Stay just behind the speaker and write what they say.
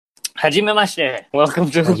Hajime Mashe.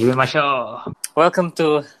 Welcome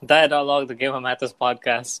to Dialogue, the Game of Matters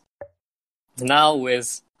podcast. Now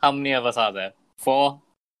with how many of us are there? 4?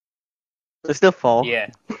 There's still 4. Yeah.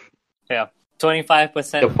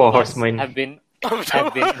 25% The 4 of us horsemen have been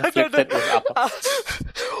inflicted with Appa.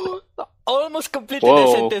 Almost completed Whoa.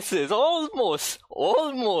 the sentences. Almost.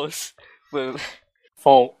 Well,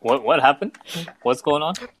 For what happened? What's going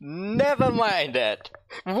on? never mind that.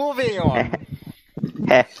 Moving on.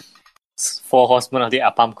 4 horsemen of the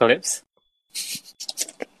Apamcalypse.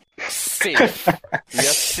 Safe. We are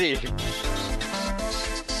safe.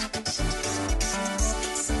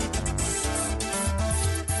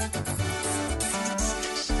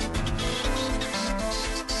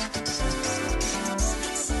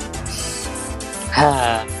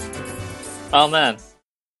 Oh man.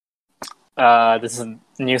 This is a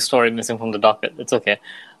new story missing from the docket. It's okay.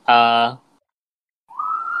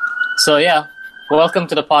 So yeah, welcome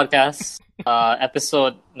to the podcast.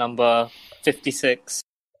 Episode number 56.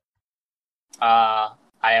 I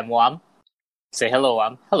am Wam. Say hello,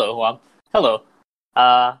 Wam. Hello, Wam. Hello.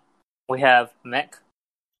 We have Meck.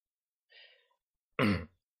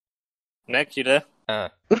 Meck, you there? I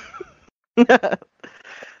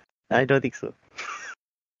don't think so.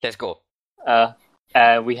 Let's go.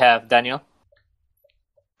 We have Daniel.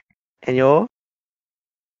 And yo?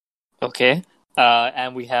 Okay.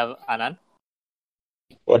 And we have Anan.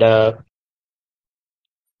 What up?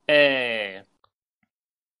 Hey.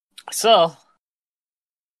 So,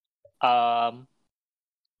 some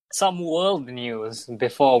world news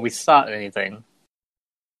before we start anything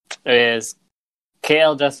is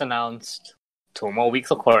KL just announced 2 more weeks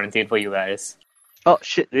of quarantine for you guys. Oh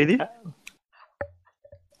shit, really?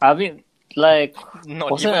 I mean, like, Not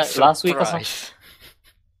wasn't even it last week or surprised. something?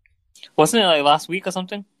 Wasn't it like last week or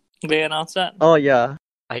something? They announced that? Oh yeah.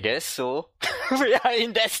 I guess so. We are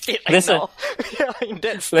in that state right Listen. now. We are in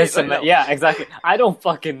that state Listen, right now. yeah, exactly. I don't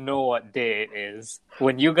fucking know what day it is.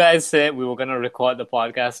 When you guys said we were gonna record the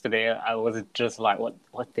podcast today, I was just like,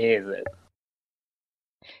 what day is it?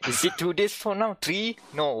 Is it 2 days from now? 3?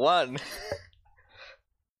 No, 1.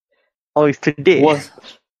 Oh, it's today.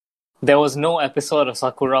 There was no episode of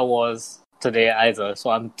Sakura Wars today either, so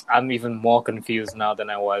I'm even more confused now than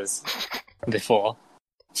I was before.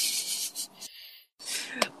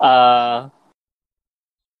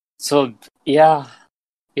 So yeah,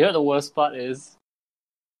 you know the worst part is,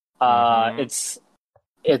 it's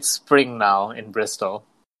spring now in Bristol,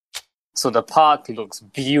 so the park looks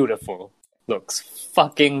looks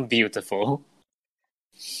fucking beautiful.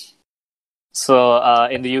 So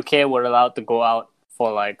in the UK, we're allowed to go out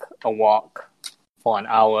for like a walk for an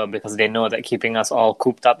hour because they know that keeping us all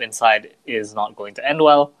cooped up inside is not going to end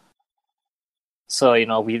well. So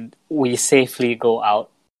we safely go out.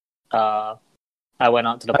 I went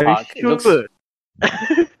out to the park. Are you sure?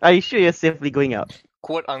 Are you sure you're safely going out?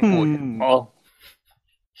 Quote unquote. Oh,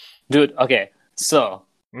 dude. Okay, so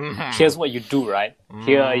Mhm. here's what you do, right?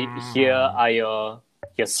 Here are your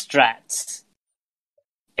strats.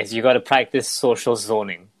 Is you got to practice social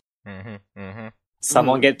zoning.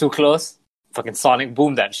 Someone get too close, fucking sonic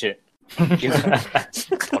boom that shit.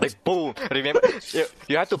 Sonic boom. Remember,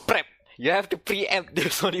 you have to prep. You have to preempt the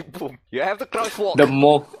sonic boom. You have to crouch walk.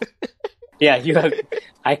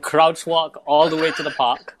 I crouch walk all the way to the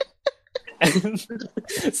park. And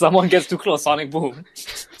someone gets too close, sonic boom.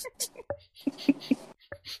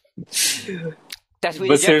 That's what But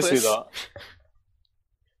you seriously get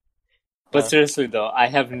first. though, I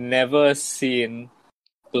have never seen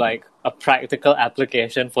like a practical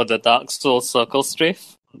application for the Dark Souls circle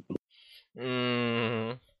strafe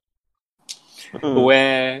where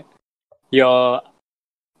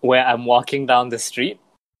I'm walking down the street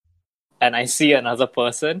and I see another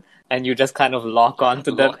person and you just kind of lock on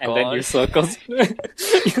to them Lock and then on. you circle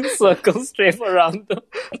strafe around them.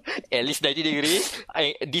 At least 90 degrees.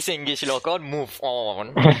 I disengage lock on, move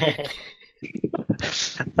on.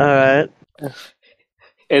 Alright.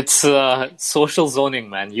 It's social zoning,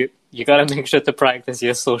 man. You gotta make sure to practice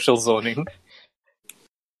your social zoning.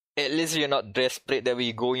 At least you're not desperate that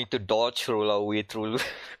we're going to dodge roll our way through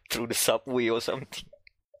the subway or something.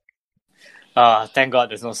 Thank God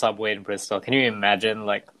there's no subway in Bristol. Can you imagine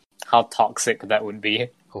like how toxic that would be?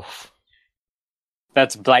 Oof.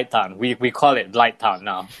 That's Blight Town. We call it Blight Town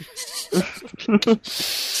now.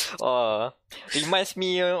 Reminds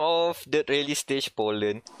me of the rally stage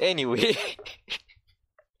Poland. Anyway.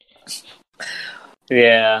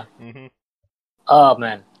 Yeah. Oh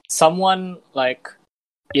man. Someone like,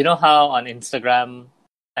 you know how on Instagram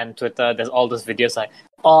and Twitter there's all those videos like,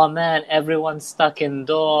 oh man, everyone's stuck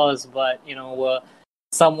indoors, but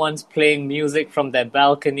someone's playing music from their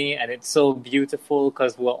balcony, and it's so beautiful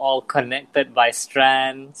because we're all connected by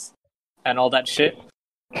strands and all that shit.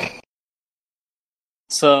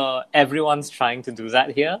 So everyone's trying to do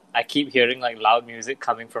that here. I keep hearing like loud music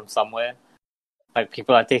coming from somewhere. Like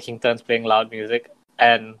people are taking turns playing loud music.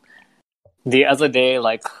 And the other day,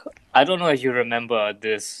 like, I don't know if you remember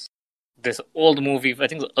this old movie, I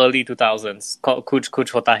think it was early 2000s, called Kuch Kuch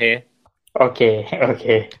Hota Hai.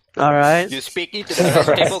 Okay. Alright. You speaking to the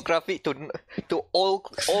right demographic to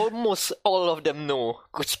almost all of them know.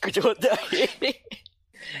 Kuch kuch hota hai.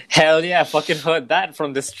 Hell yeah, I fucking heard that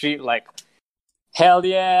from the street. Like, hell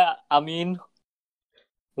yeah, I mean,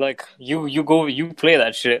 like you play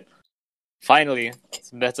that shit. Finally,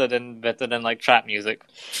 it's better than like trap music.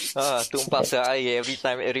 Tumpah saya every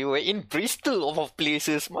time, everywhere. In Bristol, of all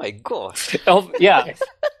places, my god. Oh yeah.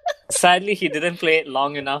 Sadly, he didn't play it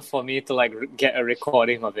long enough for me to like get a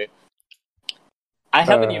recording of it. I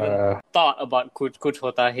haven't even thought about Kuch Kuch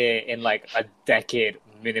Hota Hai in like a decade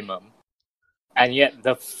minimum, and yet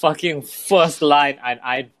the fucking first line, and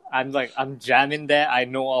I'm jamming there. I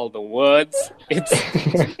know all the words. It's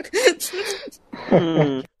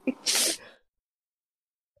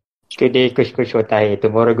Today Kush Kush Hota Hai,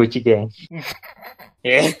 tomorrow Gucci Gang.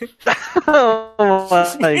 yeah.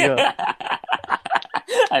 Oh my god.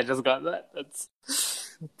 I just got that. That's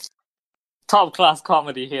top class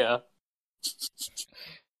comedy here.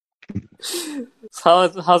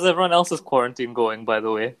 How's everyone else's quarantine going, by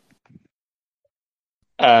the way?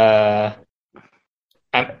 I'm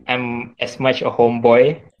as much a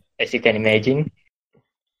homeboy as you can imagine,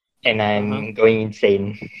 and I'm going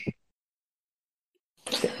insane.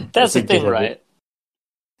 That's the thing, right?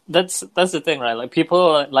 That's the thing, right? Like people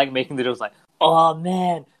are, like making videos like, "Oh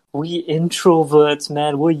man, we introverts,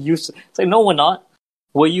 man, we're used to..." It's like, no, we're not.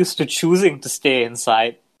 We're used to choosing to stay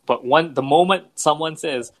inside. But the moment someone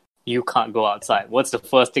says you can't go outside, what's the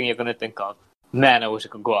first thing you're gonna think of? Man, I wish I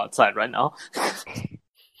could go outside right now.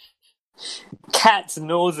 Cats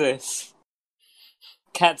know this.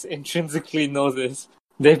 Cats intrinsically know this.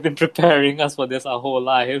 They've been preparing us for this our whole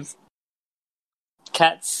lives.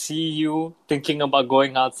 Cats see you thinking about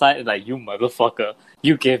going outside and like, you motherfucker,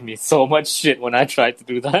 you gave me so much shit when I tried to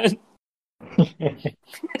do that.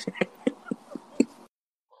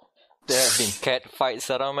 There have been cat fights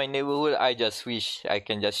around my neighborhood. I just wish I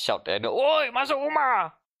can just shout at them, "Oi, masuk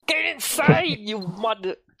rumah! Get inside, you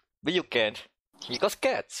mother..." But you can't. Because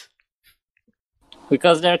cats.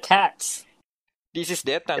 Because they're cats. This is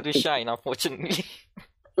their time to shine, unfortunately.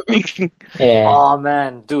 Yeah. Oh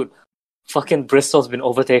man, dude. Fucking Bristol's been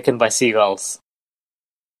overtaken by seagulls.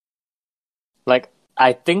 Like,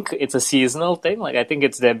 I think it's a seasonal thing. Like, I think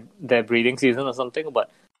it's their breeding season or something. But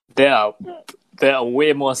there are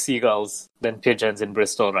way more seagulls than pigeons in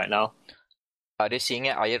Bristol right now. Are they seeing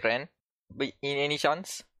it Iran? In any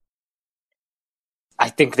chance? I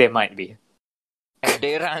think they might be. And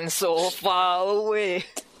they ran so far away.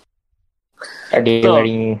 Are they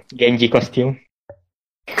wearing Genji costume?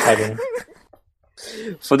 I don't know.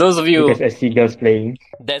 For those of you, Because a seagull's playing.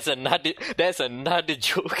 That's another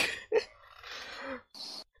joke.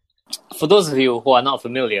 for those of you who are not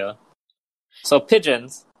familiar, so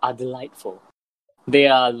pigeons are delightful. They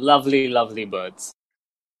are lovely, lovely birds.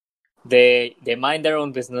 They mind their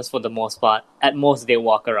own business for the most part. At most, they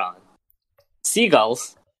walk around.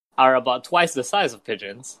 Seagulls are about twice the size of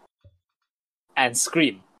pigeons and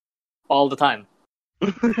scream all the time.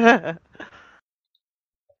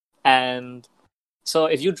 And so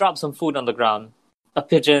if you drop some food on the ground, a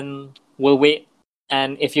pigeon will wait,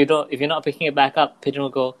 and if you're not picking it back up, pigeon will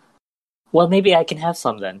go, "Well, maybe I can have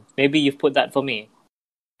some then. Maybe you've put that for me."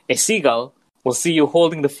 A seagull will see you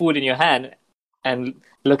holding the food in your hand and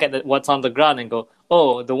look at what's on the ground and go,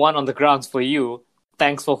 "Oh, the one on the ground's for you.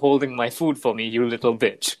 Thanks for holding my food for me, you little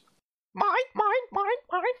bitch." Mine.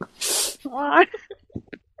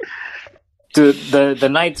 Dude, the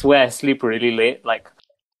nights where I sleep really late, like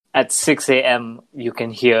at 6 a.m., you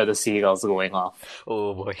can hear the seagulls going off.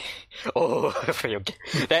 Oh boy. Oh,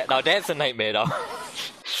 that's a nightmare now.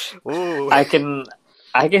 Ooh. I can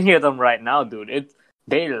hear them right now, dude.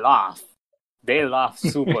 They laugh. They laugh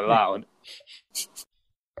super loud.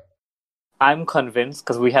 I'm convinced,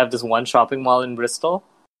 because we have this one shopping mall in Bristol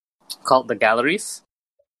called the Galleries,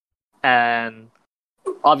 and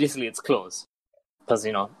obviously it's closed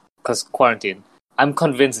because quarantine. I'm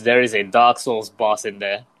convinced there is a Dark Souls boss in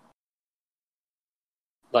there.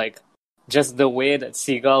 Like, just the way that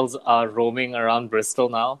seagulls are roaming around Bristol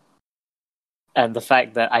now, and the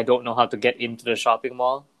fact that I don't know how to get into the shopping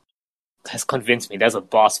mall has convinced me there's a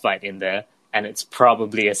boss fight in there, and it's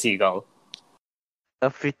probably a seagull. A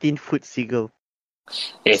 15-foot seagull.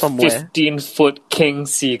 A Somewhere. 15-foot king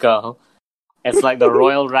seagull. It's like the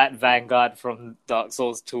Royal Rat Vanguard from Dark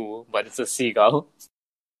Souls 2, but it's a seagull.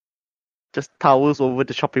 Just towers over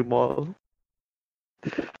the shopping mall.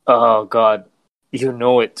 Oh god. You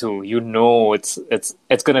know it too. You know it's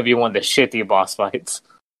gonna be one of the shitty boss fights.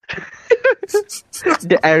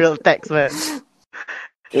 The aerial attacks, man.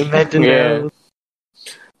 Imagine Yeah. those.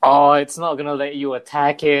 Oh, it's not gonna let you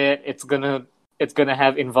attack it. It's gonna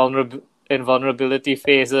have invulnerability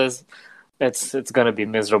phases. It's gonna be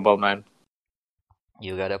miserable, man.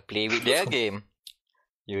 You gotta play with their game.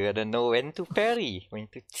 You gotta know when to parry, when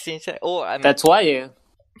to change that. Oh, That's why.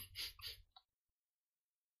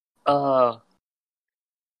 Mhm.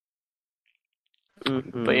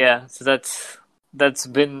 But yeah, so that's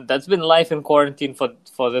been life in quarantine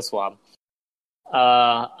for this one.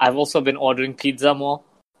 I've also been ordering pizza more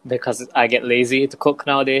because I get lazy to cook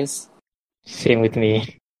nowadays. Same with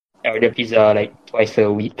me. I order pizza like twice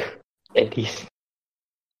a week, at least.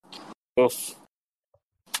 Oof.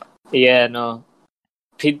 Yeah, no.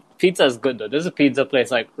 Pizza is good though. There's a pizza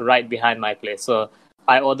place like right behind my place, so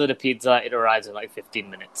I order the pizza. It arrives in like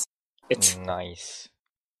 15 minutes. It's nice.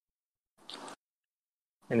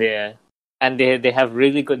 yeah, and they have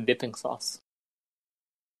really good dipping sauce.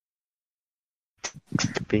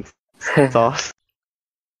 Big sauce.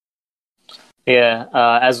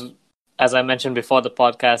 Yeah, as I mentioned before the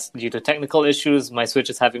podcast, due to technical issues, my Switch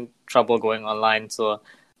is having trouble going online, so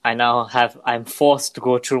I'm forced to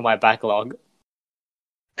go through my backlog.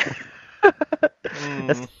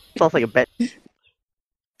 That sounds like a bad.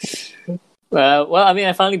 Well, I mean,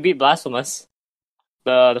 I finally beat Blasphemous.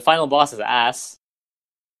 The final boss is ass.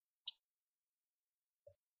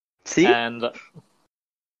 See? And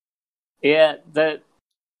yeah,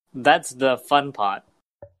 that's the fun part.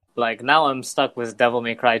 Like now I'm stuck with Devil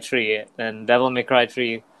May Cry 3, and Devil May Cry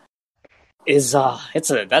 3 is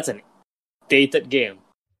that's an dated game.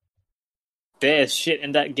 There's shit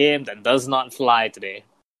in that game that does not fly today.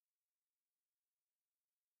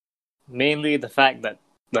 Mainly the fact that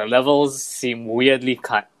the levels seem weirdly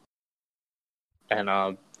cut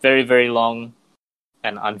and very, very long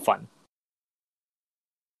and unfun.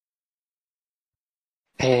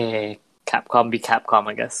 Hey, Capcom be Capcom,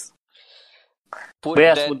 I guess. Put But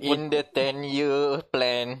yes, that in the 10-year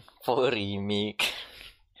plan for a remake.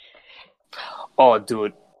 Oh,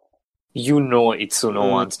 dude. You know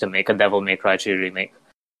Itsuno wants to make a Devil May Cry 3 remake.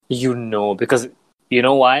 You know, because... You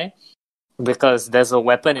know why? Because there's a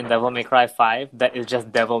weapon in Devil May Cry 5 that is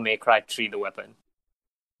just Devil May Cry 3 the weapon.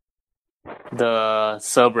 The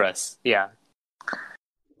Cerberus, yeah.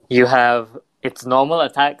 You have... Its normal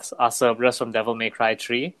attacks are Cerberus from Devil May Cry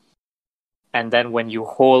 3. And then when you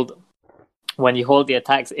hold the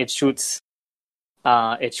attacks, it shoots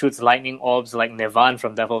lightning orbs like Nevan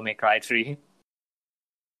from Devil May Cry 3.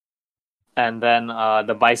 And then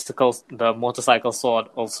the motorcycle sword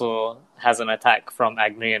also has an attack from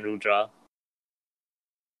Agni and Rudra.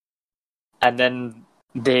 And then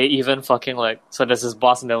they even fucking like... So there's this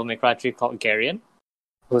boss in Devil May Cry 3 called Garion,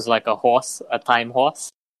 who's like a horse, a time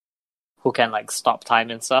horse, who can like stop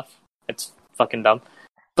time and stuff. It's fucking dumb.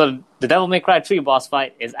 So the Devil May Cry 3 boss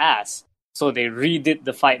fight is ass. So they redid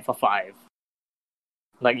the fight for 5.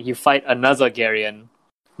 Like you fight another Garion,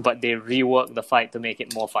 but they rework the fight to make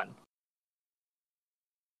it more fun.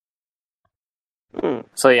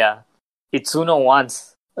 So yeah, Itsuno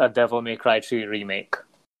wants a Devil May Cry 3 remake.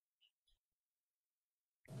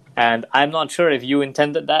 And I'm not sure if you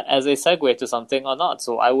intended that as a segue to something or not.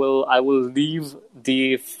 So I will leave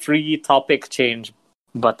the free topic change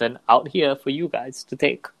button out here for you guys to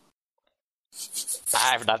take.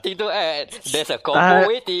 I have nothing to add. There's a combo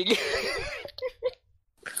waiting.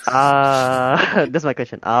 That's my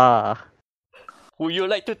question. Would you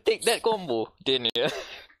like to take that combo, Daniel?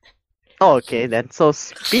 Oh, okay then. So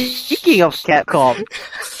speaking of Capcom,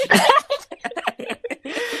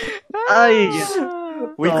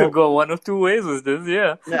 we could go one of two ways with this,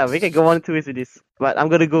 yeah. Yeah, we can go one two ways with this, but I'm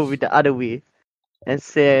gonna go with the other way, and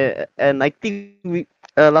I think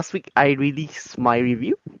last week I released my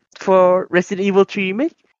review for Resident Evil 3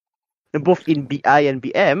 Remake, both in BI and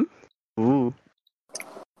BM. Ooh.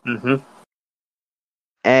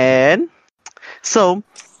 And so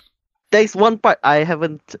there's one part I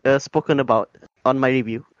haven't spoken about on my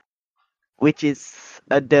review, which is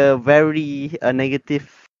the very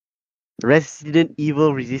negative Resident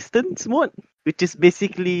Evil Resistance mode, which is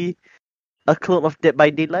basically a clone of Dead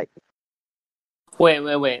by Daylight.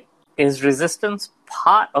 Wait. Is Resistance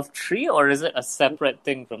part of 3 or is it a separate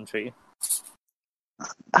thing from 3?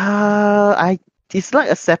 It's like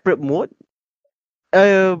a separate mode,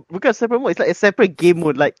 because separate mode, it's like a separate game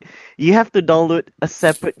mode. Like you have to download a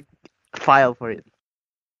separate file for it,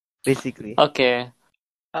 basically. Okay.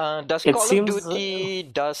 Does It Call of seems- Duty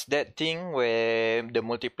does that thing where the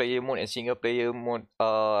multiplayer mode and single player mode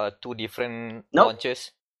are two different Nope.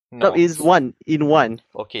 launches? No, it's one in one.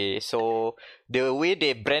 Okay, so the way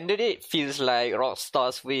they branded it feels like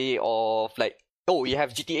Rockstar's way of like, oh, you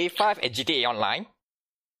have GTA 5 and GTA Online,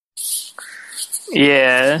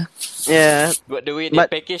 Yeah. Yeah, but the way they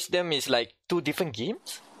But- package them is like two different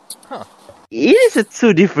games. it is a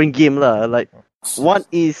two different game lah. Like one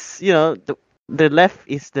is the left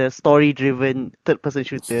is the story driven third person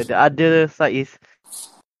shooter. The other side is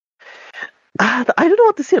I don't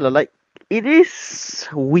know what to say lah. Like it is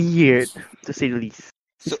weird to say the least.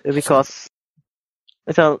 So- Because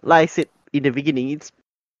like I said in the beginning, it's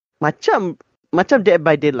macam Dead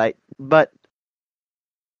by Daylight, but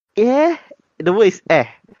the word is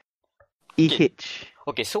EH.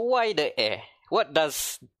 Okay, so why the air? What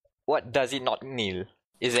does it not kneel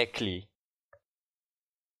exactly?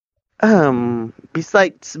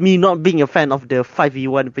 Besides me not being a fan of the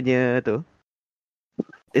 5v1 punya tu.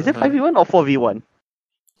 Is it 5v1 or 4v1?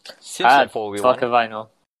 Seems like 4v1. Fuck if I know.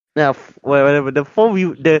 Yeah, whatever. The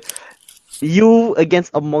 4v the you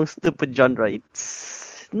against a monster per genre.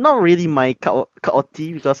 It's not really my cup of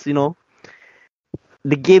tea because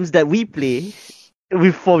the games that we play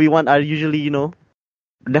with 4v1 are usually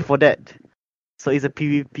Left 4 Dead. So it's a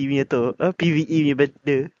PvP punya tu, PvE punya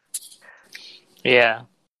better. Yeah.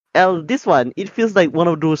 This one, it feels like one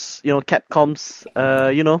of those, Capcom's,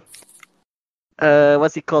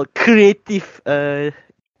 what's it called? Creative,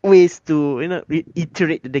 ways to,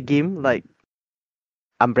 reiterate the game, like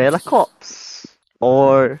Umbrella Corps,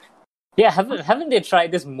 or Yeah, haven't they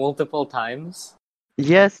tried this multiple times?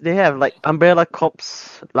 yes, they have like Umbrella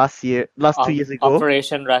Corps last 2 years ago.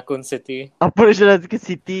 Operation Raccoon City. Operation Raccoon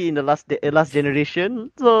City in the last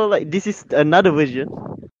generation. So like this is another version.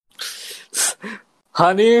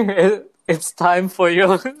 Honey, it's time for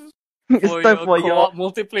your It's time for your co-op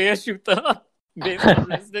multiplayer shooter based on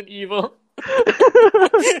Resident Evil.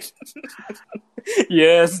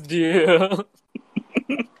 Yes, dear.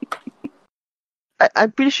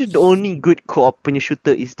 I'm pretty sure the only good co-op punya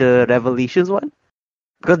shooter is the Revelations one.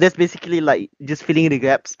 Because that's basically like just filling the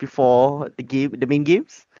gaps before the main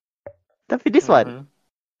games. Tapi this one,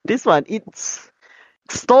 it's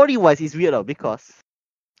story-wise is weird because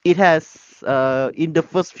it has in the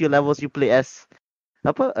first few levels you play as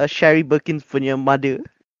Sherry Birkin's punya mother,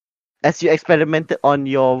 as you experimented on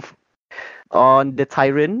the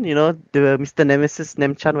tyrant, the Mr. Nemesis,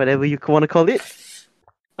 Nemchan, whatever you want to call it.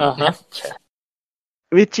 Uh-huh.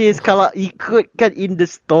 Which is kalau ikutkan in the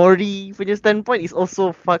story punya standpoint is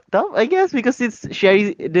also fucked up, I guess, because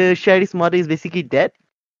Sherry's mother is basically dead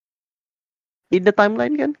in the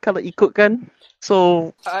timeline kan kalau ikutkan.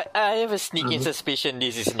 So I have a sneaking suspicion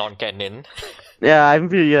this is non-canon. yeah,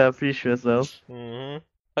 I'm pretty sure so. Mm-hmm.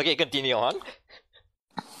 Okay, continue on.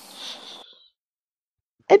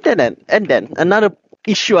 And then another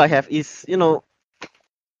issue I have is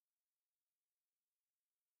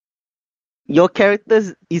your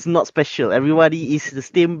characters is not special. Everybody is the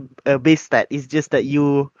same base stat. It's just that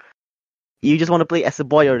you just want to play as a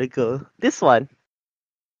boy or a girl. This one,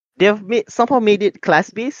 they've somehow made it class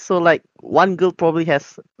based. So like one girl probably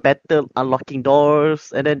has better unlocking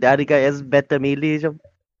doors, and then the other guy has better melee.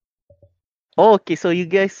 Oh, okay. So you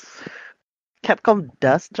guys, Capcom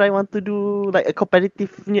does want to do like a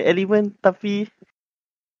competitive element, tapi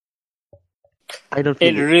I don't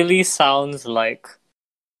It feel it. really sounds like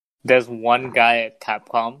there's one guy at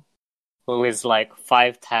Capcom who is like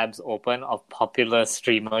 5 tabs open of popular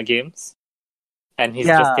streamer games, and he's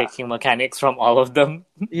just Yeah. taking mechanics from all of them.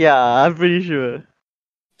 Yeah, I'm pretty sure.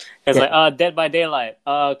 It's Yeah. like Dead by Daylight,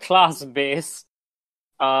 class based,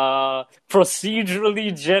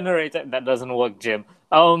 procedurally generated. That doesn't work, Jim.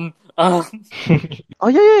 Oh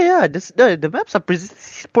yeah. The maps are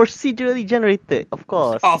procedurally generated, of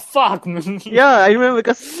course. Oh fuck, man. Yeah, I remember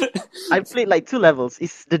because I played like 2 levels.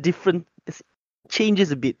 It's the different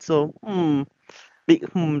changes a bit. So big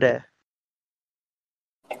there.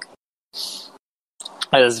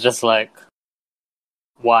 It's just like,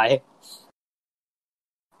 why?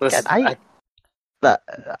 And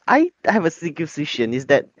I have a single solution is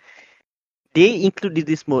that they included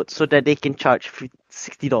this mode so that they can charge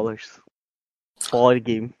 $60 for the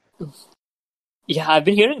game. Yeah, I've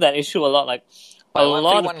been hearing that issue a lot. Like, Buy a one,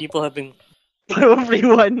 lot free of one. people have been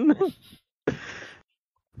Everyone.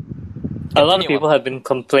 A lot of Continue people have been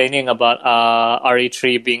complaining about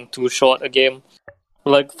RE3 being too short a game,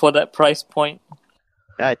 like for that price point.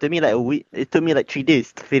 Yeah, it took me like a week. It took me like 3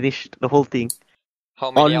 days to finish the whole thing. How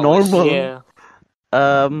many On hours? normal. Yeah.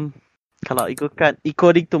 Kalau ikutkan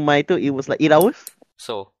according to my itu, it was like 8 hours.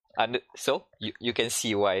 So you can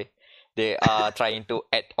see why they are trying to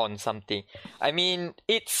add on something. I mean,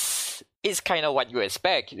 it's kind of what you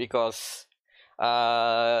expect because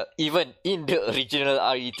even in the original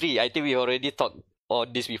RE3, I think we already talked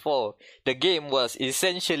on this before. The game was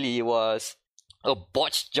essentially a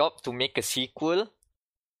botched job to make a sequel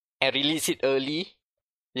and release it early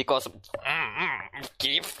because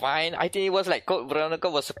okay, fine. I think it was like Code Veronica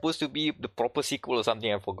was supposed to be the proper sequel or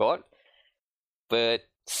something. I forgot. But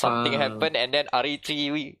something happened, and then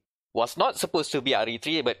RE3 was not supposed to be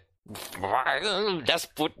RE3, but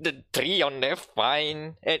just put the 3 on there,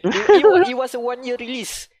 fine. And it was a 1-year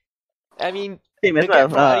release. I mean, Same the as well.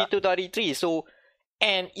 gap from RE2 to RE3. So,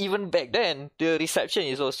 and even back then, the reception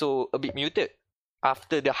is also a bit muted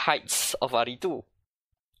after the heights of RE2.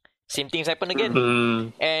 Same things happen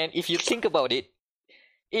again. And if you think about it,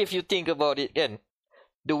 then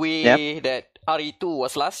the way that RE2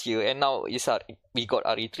 was last year and now we got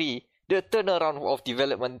RE3, the turnaround of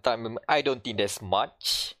development time, I don't think there's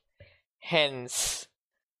much. Hence,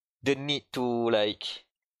 the need to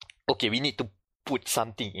we need to put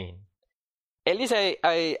something in. At least I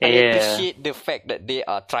appreciate the fact that they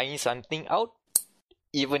are trying something out,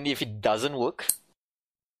 even if it doesn't work.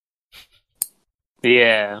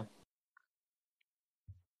 Yeah.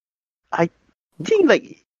 I think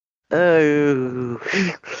like tak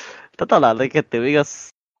tahu lah like kata,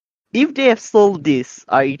 because if they have sold this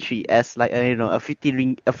RE3 as like a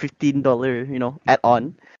 $15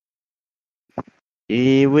 add-on,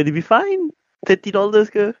 would it be fine?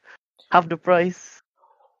 $30 ke? Half the price.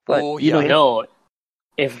 But No.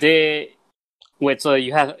 If they so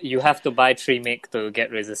you have to buy 3 Meck to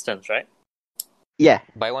get resistance, right? Yeah.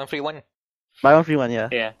 Buy one free one. Buy one free one, yeah.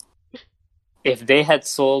 Yeah. If they had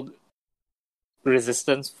sold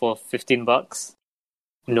resistance for $15,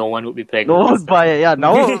 no one would be playing. No one buy it. Yeah,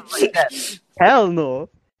 no one would buy that. Hell no.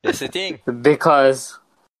 That's the thing. Because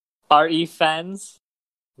RE fans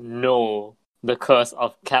know the curse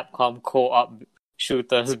of Capcom co-op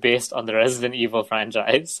shooters based on the Resident Evil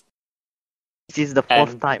franchise. This is the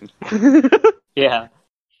 4th time. Yeah.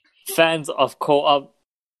 Fans of co-op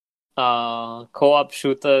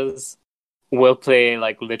shooters will play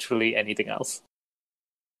like literally anything else.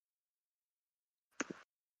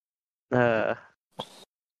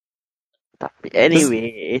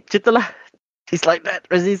 Anyway, itulah. It's like that.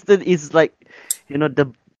 Resistance is like,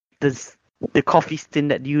 the coffee stain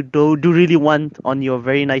that you do really want on your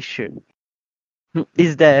very nice shirt.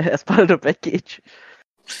 Is there as part of the package.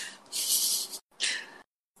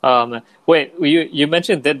 Wait, you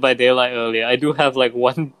mentioned Dead by Daylight earlier. I do have like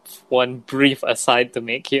one brief aside to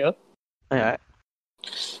make here. Alright.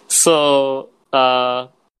 So,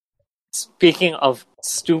 speaking of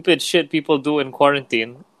stupid shit people do in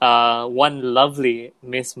quarantine, one lovely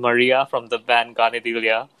Miss Maria from the band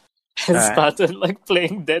Garnedilia has started like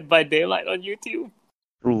playing Dead by Daylight on YouTube.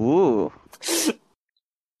 Ooh.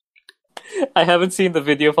 I haven't seen the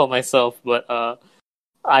video for myself, but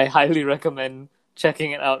I highly recommend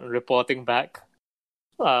checking it out and reporting back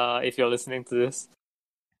if you're listening to this.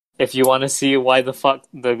 If you want to see why the fuck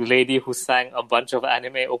the lady who sang a bunch of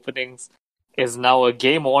anime openings is now a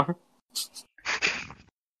gamer.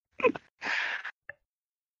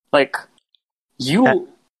 Like, I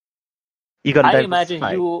imagine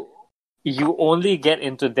you only get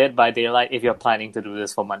into Dead by Daylight if you're planning to do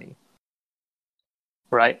this for money.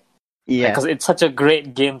 Right? Yeah. Because it's such a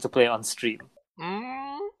great game to play on stream.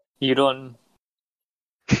 You don't...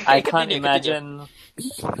 I can't imagine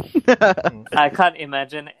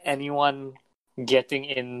anyone getting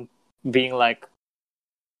in being like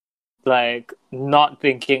not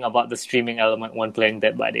thinking about the streaming element when playing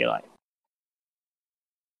Dead by Daylight.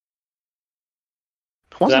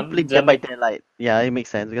 Wants to play Dead by Daylight. Yeah, it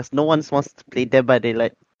makes sense because no one wants to play Dead by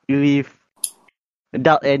Daylight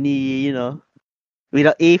without any,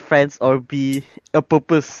 without A, friends, or B, a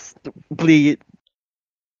purpose to play it.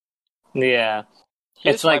 Yeah.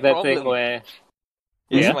 Here's it's like that problem. thing where...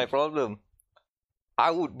 Here's my problem.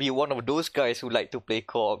 I would be one of those guys who like to play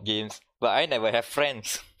co-op games, but I never have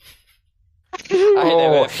friends. I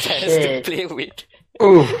never have friends to play with.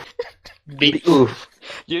 Big oof.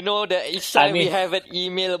 You know that each time we have an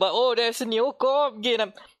email about, there's a new co-op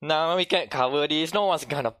game. No, we can't cover this. No one's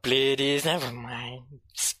gonna play this. Never mind.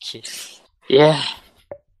 Just kidding. Yeah.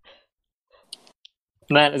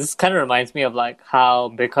 Man, this kind of reminds me of like how,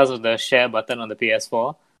 because of the share button on the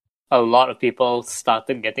PS4, a lot of people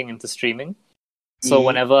started getting into streaming. So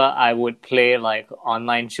whenever I would play like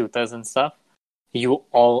online shooters and stuff, you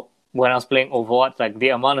when I was playing Overwatch, like the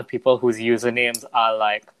amount of people whose usernames are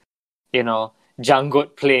like,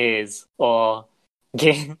 Jangot Plays or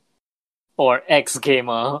Game or X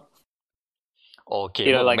Gamer.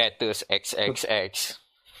 Okay, like matters XXX.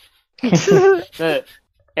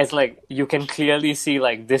 It's like you can clearly see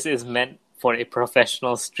like this is meant for a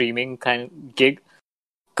professional streaming kind of gig,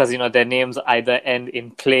 because their names either end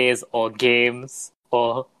in plays or games,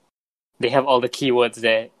 or they have all the keywords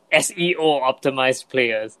there. SEO optimized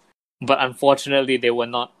players, but unfortunately they were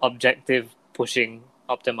not objective pushing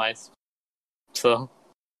optimized. So,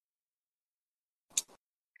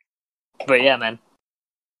 but yeah, man,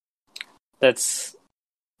 that's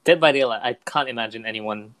Dead by Daylight. I can't imagine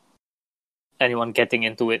anyone getting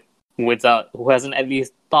into it who hasn't at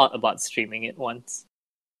least thought about streaming it once.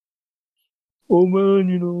 Oh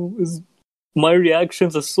man, my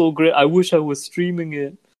reactions are so great. I wish I was streaming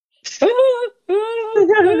it.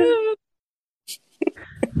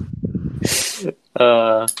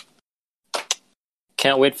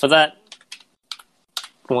 Can't wait for that.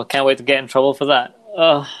 Well, can't wait to get in trouble for that.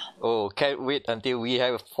 Oh, can't wait until we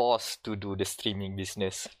have forced to do the streaming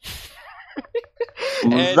business.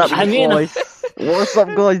 What's up, boys? What's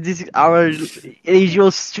up, guys? This is our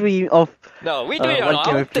usual stream of. No, we do it on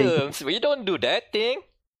our terms. We don't do that thing.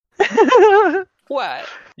 What?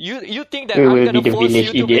 You think that I'm gonna force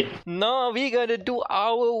you to? No, we're gonna do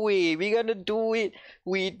our way. We're gonna do it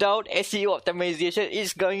without SEO optimization.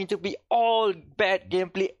 It's going to be all bad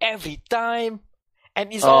gameplay every time.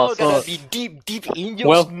 And it's all gonna be deep in you.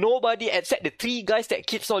 Well, nobody except the 3 guys that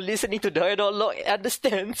keeps on listening to the dialogue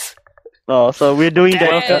understands. Oh, so we're doing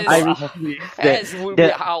that. That's will be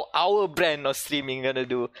how our brand of streaming gonna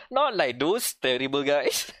do. Not like those terrible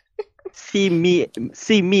guys. See me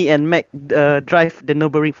and Meck drive the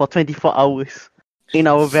Nürburgring for 24 hours in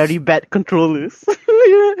our very bad controllers.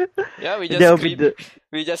 Yeah, we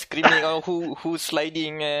just screaming on who's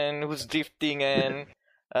sliding and who's drifting and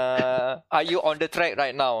are you on the track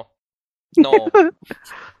right now? No.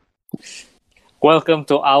 Welcome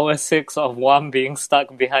to hour 6 of Wam being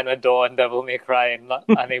stuck behind a door and Devil May Cry and not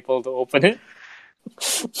unable to open it.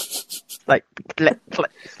 Like,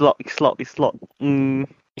 it's locked.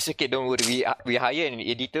 It's okay, don't worry. We hire an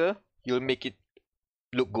editor. You'll make it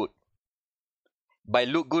look good. By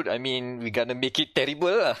look good, I mean we're gonna make it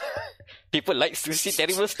terrible. People like to see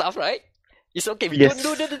terrible stuff, right? It's okay. We don't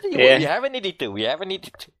do that. Yeah. We have an editor.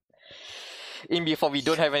 In before we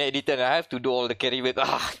don't have an editor, and I have to do all the carry work.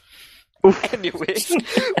 Anyways,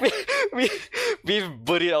 we've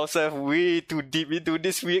buried ourselves way too deep into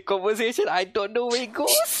this weird conversation. I don't know where it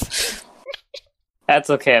goes. That's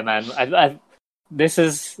okay, man. This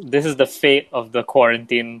is the fate of the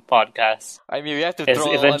quarantine podcast. I mean, we have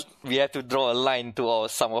to draw a line to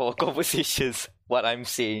some of our conversations. What I'm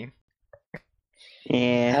saying.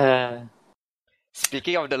 Yeah.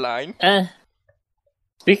 Speaking of the line.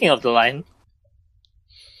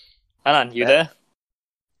 Anan, you there?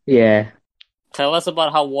 Yeah. Tell us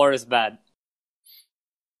about how war is bad.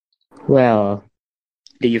 Well,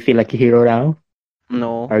 do you feel like a hero now?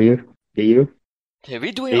 No. Are you? Do you? Are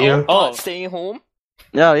we doing our part staying home?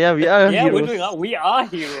 Yeah, we are yeah, heroes. we are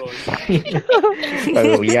heroes.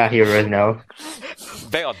 Well, we are heroes now.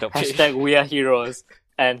 Back on the page. Hashtag we are heroes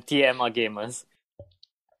and TM are gamers.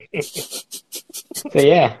 So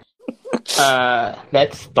yeah.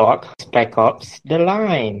 Let's talk Spec Ops The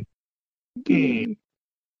Line.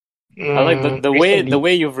 I like the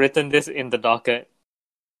way you've written this in the docket.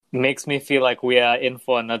 Makes me feel like we are in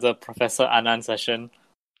for another Professor Anan session.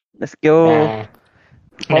 Let's go.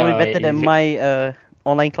 Probably better than my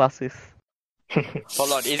online classes.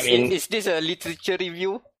 Hold on, is this a literature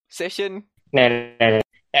review session? No.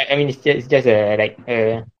 I mean, it's just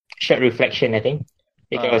a short reflection, I think,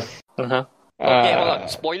 because. Okay, hold on.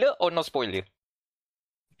 Spoiler or not spoiler?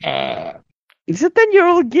 It's a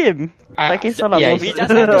 10-year-old game.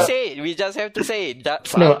 We just have to say it.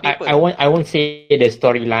 That's no, I won't say the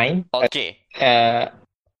storyline. Okay.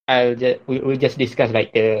 We'll just discuss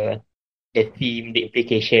like the theme, the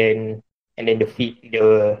implication, and then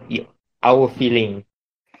our feeling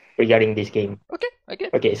regarding this game.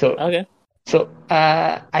 Okay. So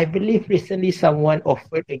I believe recently someone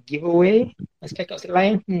offered a giveaway on Spec Ops The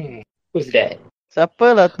Line. Who's that?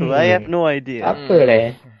 Siapa lah tu? I have no idea. Siapa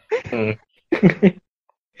lah?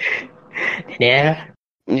 Danial?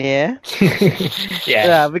 Yeah.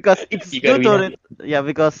 Yeah. Because it's due to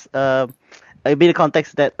because a bit of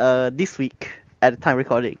context that this week at the time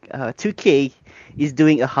recording, 2K is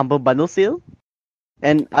doing a humble bundle sale,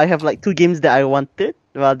 and I have like 2 games that I wanted.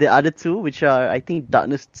 Well, the other 2, which are I think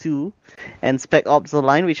Darkness 2 and Spec Ops The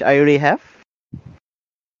Line, which I already have.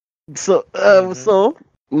 So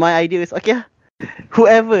my idea is okay.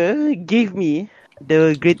 Whoever gave me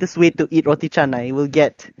the greatest way to eat roti canai will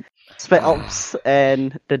get Spec Ops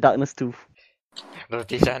and the Darkness 2.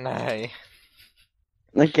 Roti canai.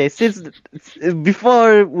 Okay, since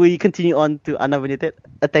before we continue on to Unnominated,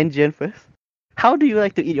 a tangent first. How do you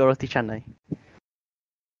like to eat your roti canai?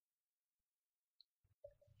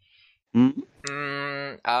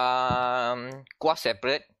 Kuah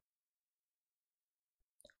separate.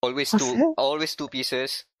 Always two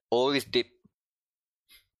pieces. Always dip.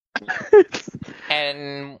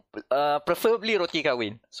 And preferably roti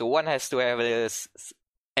kawin. So one has to have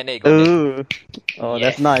an egg on it. Oh,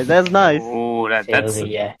 yes. That's nice. Oh, that's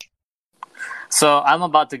yeah. So I'm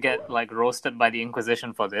about to get like roasted by the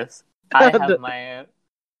Inquisition for this. I have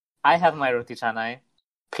my roti canai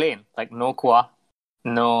plain, like no kuah,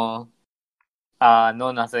 no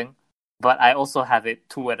nothing. But I also have it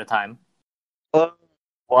 2 at a time. Oh,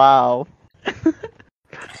 wow.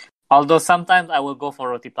 Although sometimes I will go for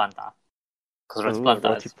roti planta. Because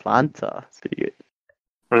roti planta is pretty good.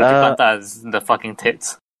 Roti planta is the fucking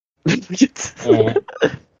tits. Yeah.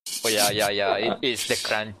 Oh yeah. It is the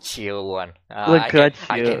crunchier one. I can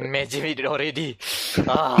imagine it already.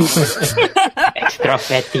 Extra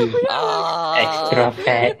fatty. Extra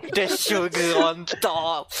fat. The sugar on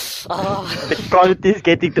top. The quality is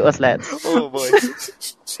getting to us, lads. Oh boy.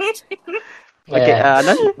 Okay,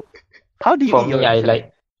 Anan, how do you For eat me, I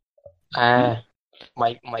like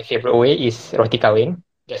my favorite way is roti kawin,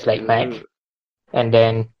 just like Meck, and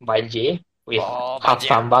then banje with half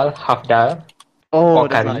sambal, half dal. Oh, or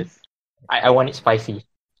that's curry. nice. I want it spicy.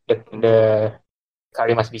 The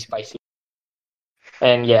curry must be spicy.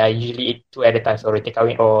 And yeah, I usually eat 2 at a time, so roti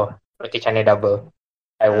kawin or roti canai double.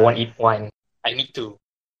 I won't eat one. I need 2.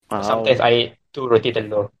 Wow. Sometimes I eat 2 roti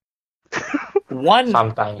telur.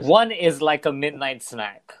 Sometimes. One is like a midnight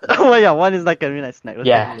snack. Oh yeah, one is like a midnight snack.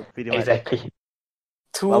 Yeah, exactly.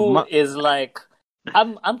 2 is like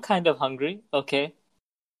I'm kind of hungry, okay?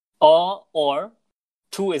 Or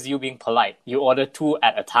 2 is you being polite. You order 2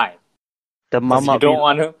 at a time. The mama you don't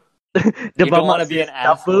want to. The you don't want to be an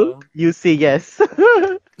asshole. You say yes.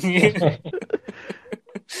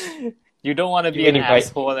 You don't want to be an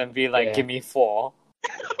asshole and be like, give me 4.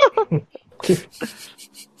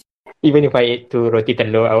 Even if I eat 2 roti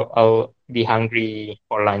telur, I'll be hungry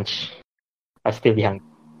for lunch. I'll still be hungry.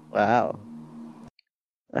 Wow.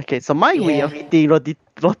 Okay, so my way of eating roti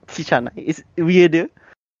canai is weirder.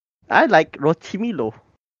 I like roti milo,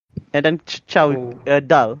 and then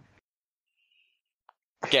dal.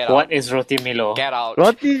 Get out. What is roti milo? Get out.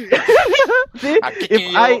 Roti. See, I'm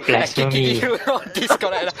kicking blasphemy. you on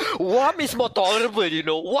Discord. Warm is more tolerable, you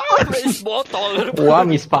know. Warm is more tolerable.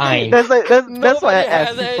 Warm is fine. That's why I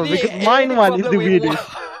asked people, because mine one is the weirdest.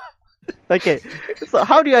 Okay, so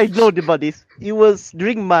how do I know about this? It was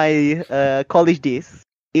during my college days.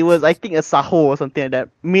 It was, I think, a saho or something like that.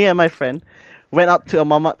 Me and my friend went out to a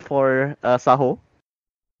mamat for saho.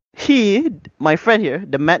 My friend here,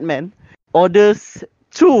 the madman, orders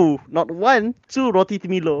 2, not 1, 2 roti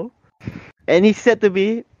milo. And he said to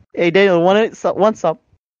me, "Hey Daniel, one sub."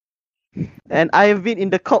 And I have been in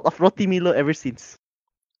the cult of roti milo ever since.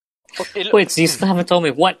 Wait, so you still haven't told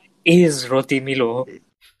me what is roti milo?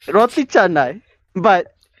 Roti canai,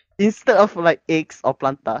 but instead of like eggs or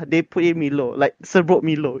planta, they put in milo, like serbot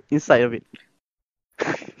milo inside of it.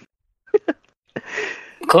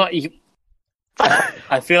 God,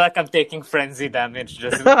 I feel like I'm taking frenzy damage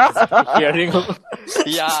just hearing.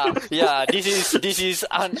 Yeah. This is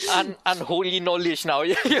unholy knowledge now.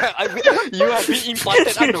 Yeah, you have been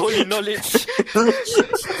imparted unholy knowledge.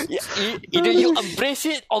 Either you embrace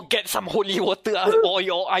it or get some holy water or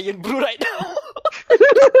your iron brew right now.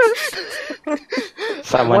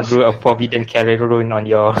 Someone brew a forbidden carrot rune on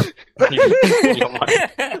your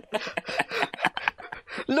mind.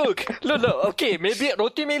 Look. Okay, maybe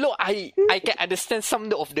roti milo, I can understand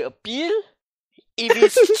some of the appeal. If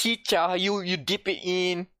it's chicha, you dip it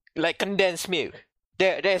in like condensed milk.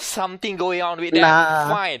 There's something going on with that.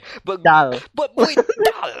 Fine, but with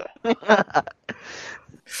dal.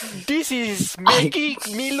 This is making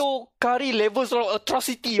Milo curry levels of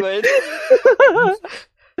atrocity, man.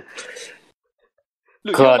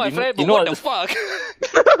 Look, God, you're my friend, but what the fuck?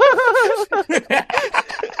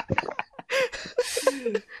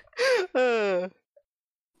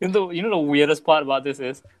 You know the weirdest part about this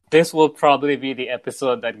is this will probably be the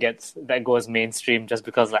episode that goes mainstream just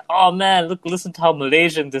because like, oh man, listen to how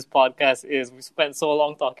Malaysian this podcast is. We spent so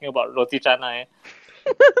long talking about roti canai.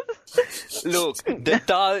 Look, the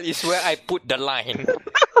dal is where I put the line.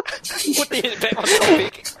 Put it back on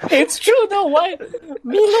topic. It's true though. Why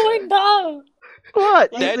Milo and dal?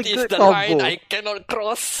 What? That It's a is good the combo. line I cannot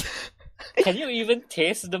cross. Can you even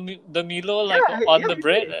taste the Milo like Yeah, on yeah, the you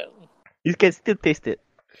bread? You can still taste it.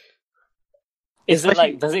 Is it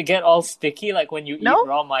Especially- like, does it get all sticky like when you eat No,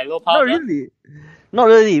 raw Milo Not powder? really. Not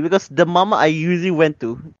really, because the mama I usually went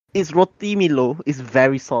to, its roti Milo is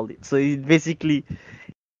very solid. So it basically,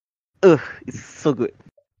 it's so good.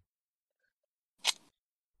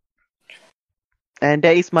 And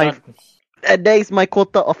God. that is my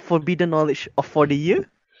quota of forbidden knowledge for the year.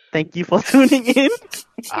 Thank you for tuning in.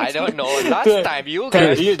 I don't know. Last time you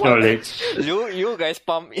guys you guys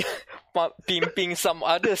pimping some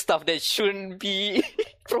other stuff that shouldn't be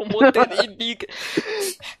promoted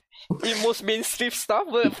in most mainstream stuff,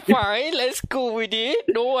 but fine, let's go with it.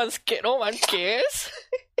 No one cares.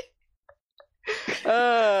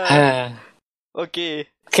 Okay.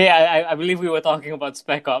 Okay, I believe we were talking about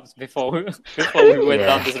Spec Ops before we went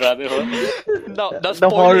down this rabbit hole. No, the The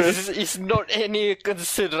horror. spoilers is not any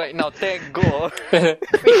concern right now. Thank God.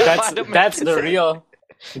 That's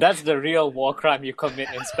the real war crime you commit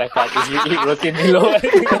in Spec Ops is you eat roti Milo.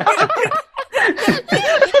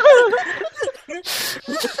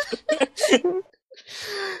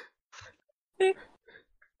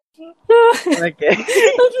 Okay.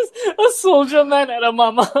 Just a soldier man at a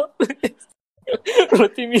mama.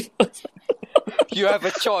 Roti Milo. You have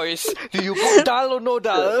a choice. Do you put dal or no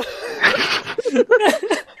dal?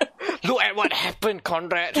 Look at what happened,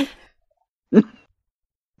 Conrad.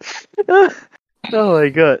 Oh my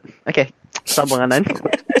god. Okay, sabang Anan.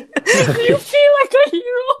 You feel like a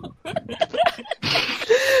hero.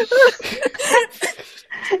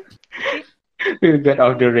 We got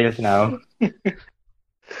off the rails now.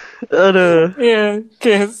 Aduh. Yeah,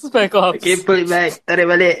 okay, Spec Ops. Okay, pull it back. Tarik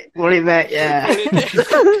balik. Pull it back. Yeah.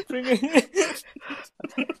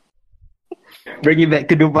 Bring it back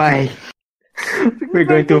to Dubai. We're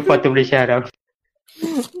going to Fatu Malaysia now.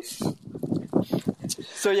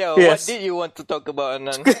 So yeah, Yes. what did you want to talk about,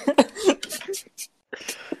 Anan?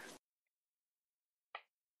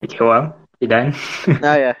 Okay, well, you done?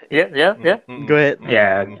 Ah yeah. Yeah. Go ahead.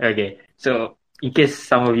 Yeah, okay. So, in case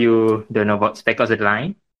some of you don't know about Spec Ops The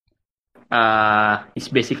Line, it's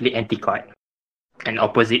basically anti-COD, an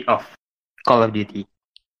opposite of Call of Duty.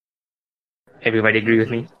 Everybody agree with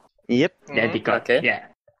me? Yep. The anti-COD, okay. yeah.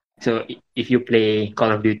 So, if you play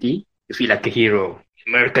Call of Duty, you feel like a hero.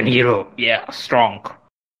 American hero, yeah, strong.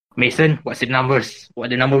 Mason, what's the numbers? What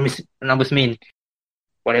the numbers mean?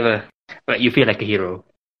 Whatever. But you feel like a hero.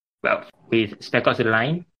 Well, with Spec Ops The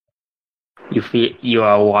Line, you feel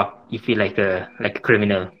like a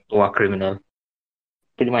criminal, war criminal.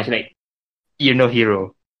 Pretty much like you're no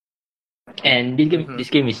hero. And this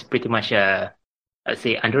game is pretty much I'd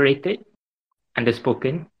say underrated,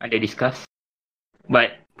 underspoken, underdiscussed.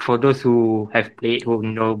 But for those who have played, who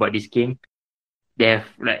know about this game, they have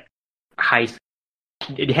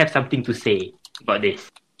they have something to say about this.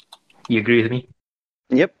 You agree with me?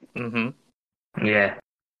 Yep. Yeah.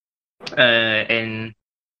 And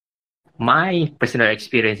my personal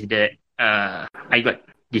experience is that I got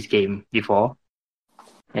this game before,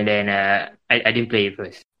 and then I didn't play it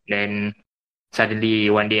first. Then suddenly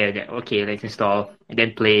one day I said, okay, let's install, and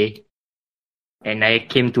then play. And I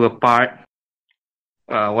came to a part,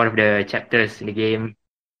 one of the chapters in the game,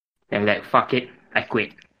 and I'm like, fuck it, I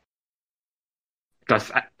quit.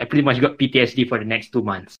 Because I pretty much got PTSD for the next 2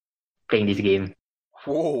 months playing this game.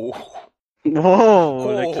 Whoa. Whoa.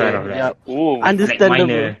 Oh. Sort of Yeah. Ooh. like Understandable.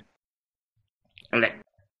 minor. I'm like,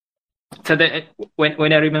 so that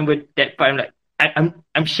when I remember that part, I'm like,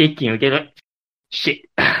 I'm shaking. Okay, like, shit.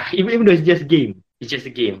 Even though it's just game, it's just a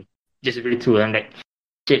game, just really true. I'm like,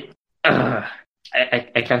 shit.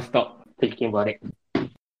 I can't stop thinking about it.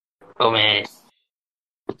 Oh man.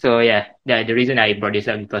 So yeah, the reason I brought this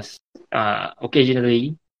up because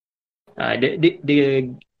occasionally,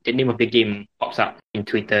 the name of the game pops up in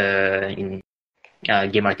Twitter, in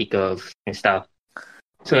game articles and stuff.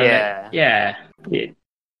 So Yeah.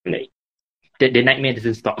 like the nightmare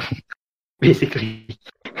doesn't stop, basically.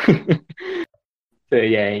 So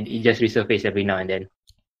yeah, it just resurfaces every now and then.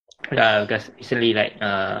 Because recently,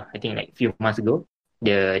 I think like a few months ago,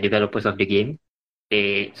 the developers of the game,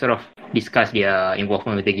 they sort of discussed their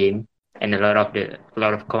involvement with the game, and a lot of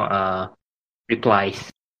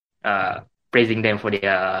replies, praising them for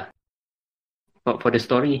their for the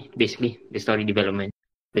story, basically the story development,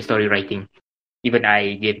 the story writing. Even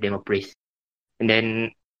I gave them a praise. And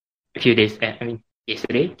then a few days,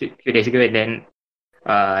 yesterday, a few days ago, and then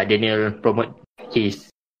Danial promote his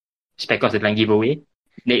Spec Ops The Line giveaway.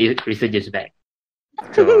 Then it resurges back.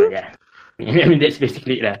 So yeah, I mean that's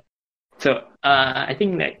basically it lah. So I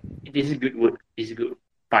think that this is a good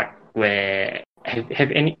part where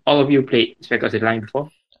Have any all of you played Spec Ops: The Line before?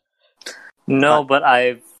 No, but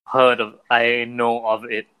I know of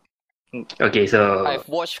it. Okay, so I've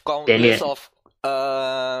watched countless Daniel. of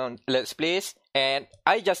let's plays, and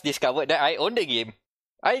I just discovered that I own the game.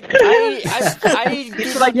 I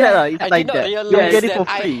It's like that. It's I like did not that. You realize get it that for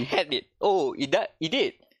I free. had it. Oh, it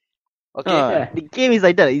did. Okay. Yeah. The game is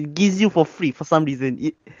like that. It gives you for free for some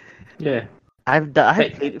reason. Yeah. I have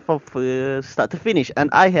played it from start to finish, and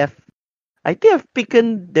I think I've picked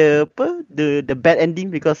the bad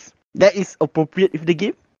ending because that is appropriate with the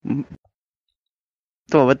game.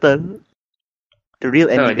 So betul. The real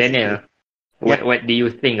So ending. Daniel, what do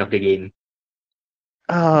you think of the game?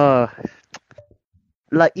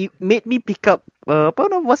 Like it made me pick up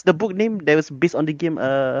what's the book name that was based on the game?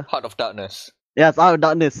 Heart of Darkness. Yeah, it's Out of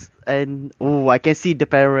Darkness, and I can see the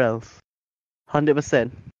parallels,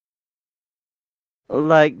 100%.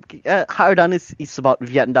 Like Heart of Darkness is about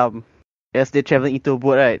Vietnam, as they're traveling into a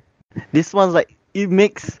boat, right? This one's like it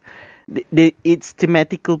makes its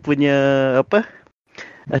thematical punya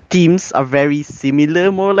themes are very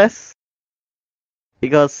similar, more or less,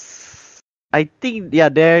 because I think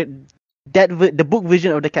the book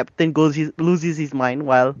version of the captain loses his mind,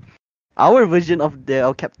 while our version of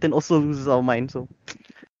our captain also loses our mind. So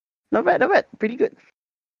not bad, pretty good.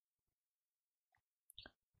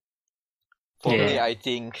 For me, Yeah. I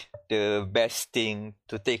think the best thing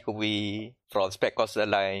to take away from Spec Ops: The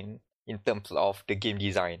Line in terms of the game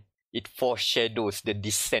design, it foreshadows the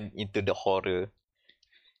descent into the horror.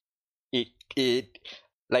 It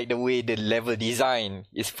like the way the level design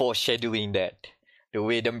is foreshadowing that. The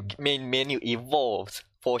way the main menu evolves,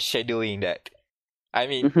 foreshadowing that. I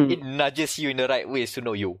mean, Mhm. it nudges you in the right ways to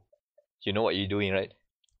know you know what you're doing, right?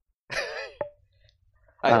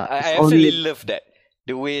 I absolutely love that.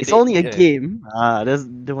 The way it's only a game. That's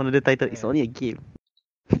the one of the title. It's Yeah. only a game.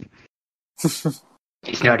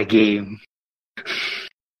 It's not a game.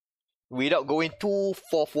 Without going too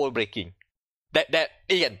fourth wall breaking. That's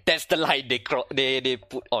the line they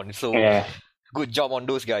put on. So Yeah. good job on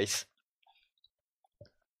those guys.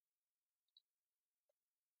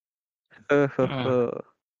 I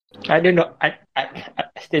don't know. I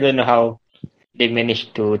still don't know how they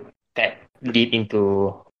managed to tap deep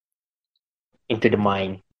into the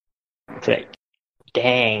mind. It's like,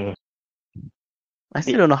 dang. I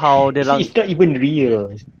still don't know how they It's not even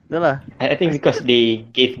real. No lah. I think because they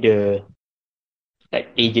gave the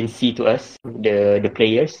agency to us, the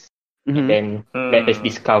players, and then let us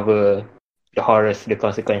discover the horrors, the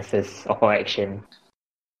consequences of our action.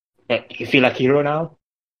 Like, you feel like hero now?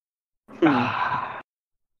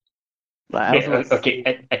 Okay,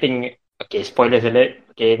 I think, spoilers alert.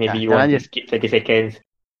 Okay, maybe you want to skip 30 seconds.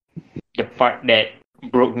 The part that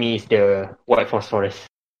broke me is the White Phosphorus.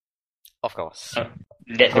 Of course.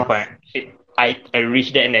 That's the part. I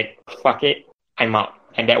reached that and like, fuck it, I'm out.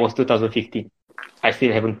 And that was 2015. I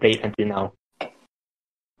still haven't played until now.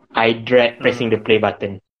 I dread pressing the play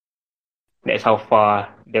button. That's how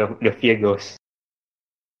far the fear goes.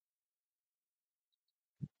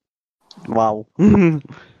 Wow.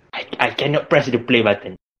 I cannot press the play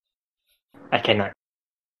button. I cannot.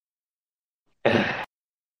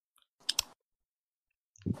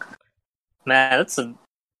 Man,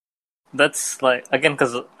 that's like, again,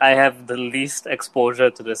 because I have the least exposure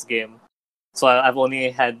to this game, so I've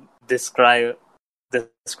only had described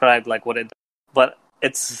like what it does. But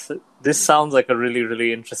this sounds like a really,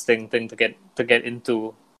 really interesting thing to get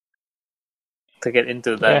into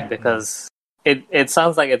that, because it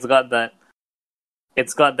sounds like it's got that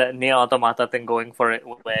Nier Automata thing going for it,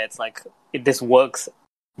 where it's like this works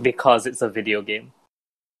because it's a video game.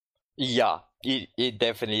 Yeah, it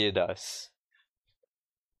definitely does.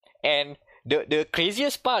 And the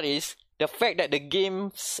craziest part is the fact that the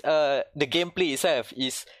gameplay itself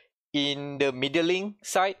is in the middling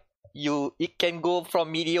side. It can go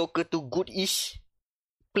from mediocre to good-ish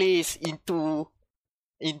plays into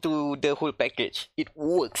the whole package. It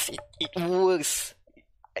works. It works.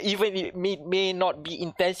 Even it may not be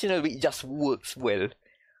intentional, but it just works well.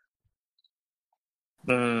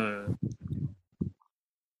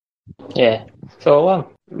 Yeah.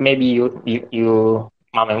 So maybe you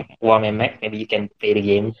Mom and Meck, maybe you can play the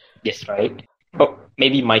game just right. Oh,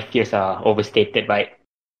 maybe my fears are overstated, but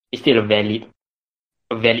it's still a valid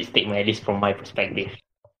statement, at least from my perspective.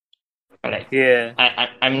 Like, yeah,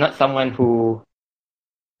 I'm not someone who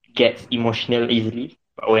gets emotional easily,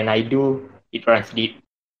 but when I do, it runs deep,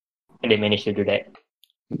 and they manage to do that.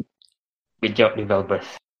 Good job, developers.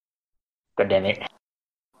 God damn it.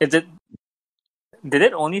 Did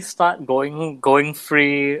it only start going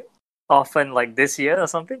free often like this year or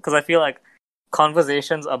something? Because I feel like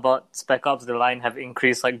conversations about Spec Ops: The Line have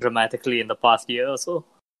increased like dramatically in the past year or so.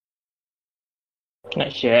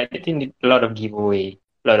 Not sure. I think a lot of giveaway,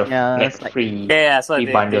 a lot of free. So free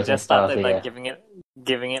they bundles just and stuff, started like yeah.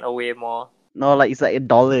 giving it away more. No, like it's like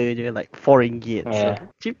 $1 je, like RM4. Yeah. So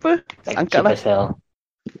cheaper. Like Angkat cheap lah. as hell.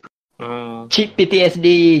 Mm. Cheap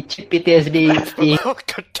PTSD. Oh,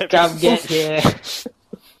 God damn it. Come get here.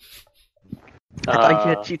 I thought you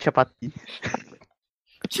had cheap chapati.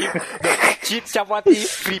 Cheap chapati,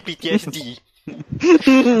 free PTSD.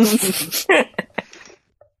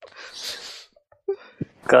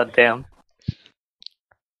 God damn.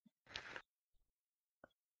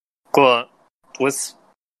 Cool.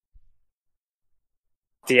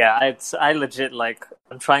 I legit like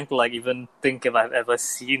I'm trying to like even think if I've ever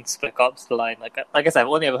seen Spec Ops: The Line. Like I guess I've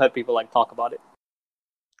only ever heard people like talk about it.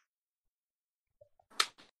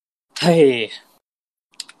 Hey.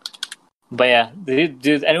 But yeah,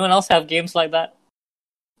 does anyone else have games like that?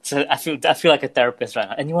 So I feel like a therapist right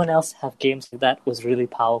now. Anyone else have games like that with really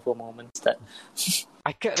powerful moments that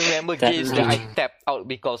I can't remember games that I tapped out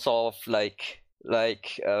because of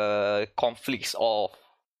conflicts of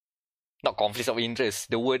not conflicts of interest.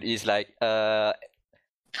 The word is like I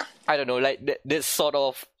don't know, like this sort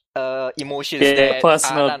of emotions that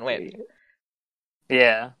personal. are not wet.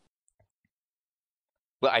 Yeah.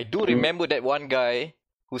 But I do remember that one guy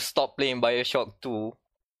who stopped playing Bioshock 2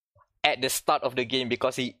 at the start of the game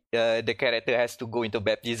because the character has to go into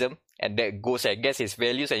baptism, and that goes against his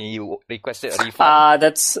values, and he requested a refund.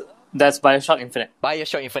 That's Bioshock Infinite.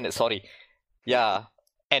 Bioshock Infinite, sorry. Yeah.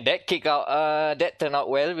 And that that turned out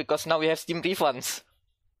well because now we have Steam refunds.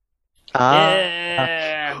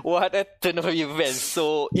 Yeah. What a turn of events.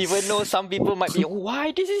 So even though some people might be,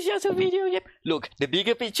 why this is just a video game? Look, the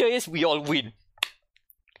bigger picture is we all win.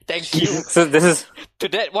 Thank you. So this is to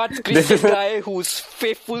that one Christian guy who's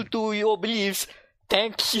faithful to your beliefs.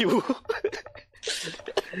 Thank you.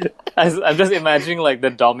 I'm just imagining like the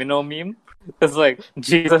domino meme. It's like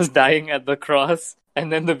Jesus dying at the cross,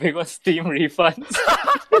 and then the big one, Steam refunds.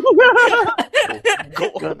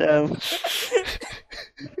 God damn.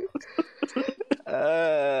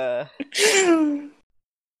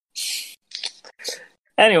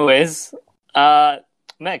 Anyways,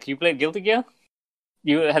 Meck, you played Guilty Gear?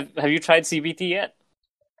 Have you tried CBT yet?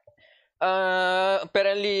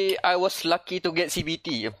 Apparently I was lucky to get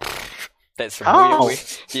CBT. That's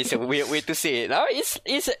it's a weird way to say it. No,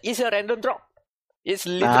 it's a random drop. It's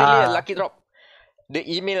literally a lucky drop. The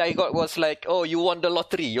email I got was like, "Oh, you won the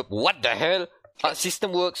lottery." What the hell?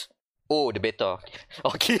 System works. Oh, the beta.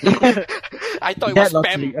 Okay. I thought it was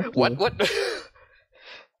spam. Okay. What?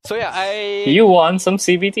 So yeah, You won some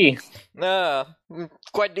CBT.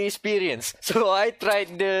 Quite the experience. So I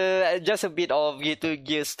tried just a bit of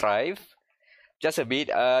Gear Strive. Just a bit.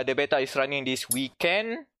 The beta is running this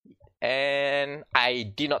weekend, and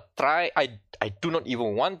I did not try. I do not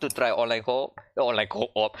even want to try online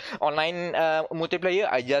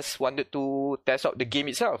multiplayer. I just wanted to test out the game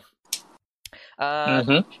itself.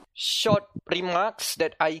 Short remarks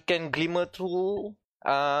that I can glimmer through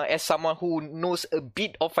as someone who knows a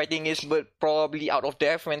bit of fighting games but probably out of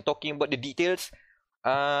depth when talking about the details.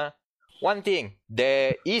 One thing,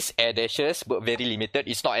 there is air dashes but very limited.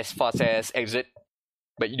 It's not as fast as Exit,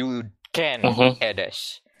 but you can air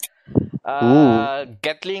dash.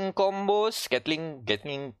 Gatling combos,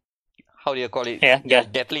 Gatling, how do you call it? Yeah.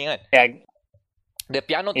 Gatling, right? Yeah. The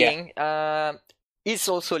piano thing is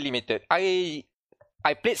also limited. I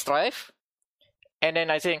played Strive, and then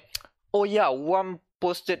I say, oh yeah, one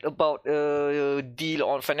posted about a deal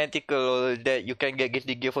on Fanatical that you can get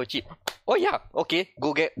the gear for cheap. Oh yeah, okay,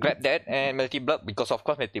 grab that and Melty Blood, because of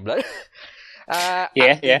course Melty Blood.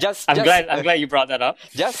 I'm glad you brought that up.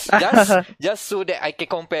 Just so that I can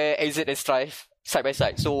compare Exit and Strive side by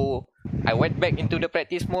side. So I went back into the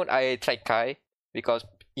practice mode. I tried Kai because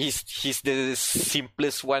he's the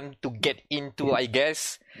simplest one to get into, I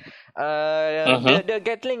guess. The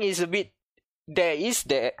Gatling is a bit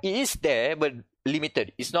it is there but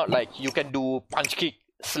limited. It's not like you can do punch kick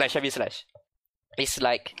slash heavy slash. It's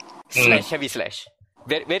like slash heavy slash.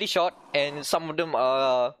 Very, very short, and some of them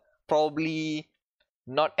are probably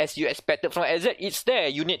not as you expected from Exit. It's there.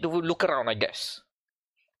 You need to look around, I guess.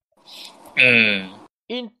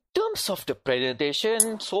 In terms of the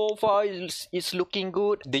presentation, so far it's looking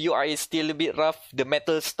good. The UI is still a bit rough. The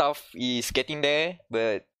metal stuff is getting there,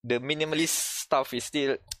 but the minimalist stuff is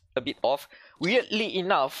still a bit off. Weirdly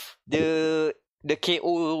enough, the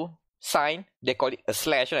KO sign, they call it a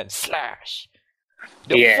slash, right? Slash.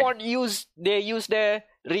 The font they use there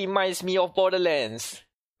reminds me of Borderlands,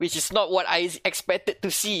 which is not what I expected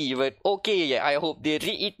to see. But okay, I hope they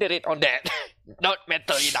reiterate on that. not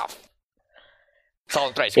metal enough.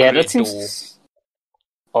 Soundtrack's Yeah, great that seems.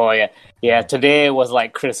 Oh yeah. Today was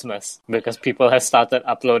like Christmas because people have started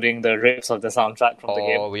uploading the rips of the soundtrack from the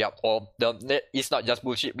game. Oh yeah. It's not just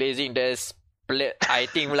bullshit blazing. There's I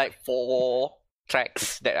think like 4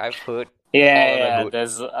 tracks that I've heard. Yeah.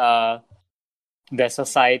 There's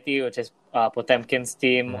Society, which is Potemkin's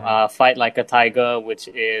team. Fight Like a Tiger, which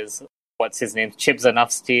is what's his name? Chips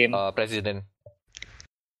Enough's team. President.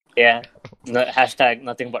 Yeah. Hashtag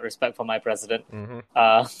nothing but respect for my president.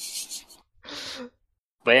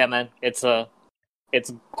 But yeah, man, it's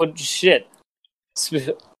good shit.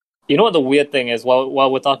 You know what the weird thing is?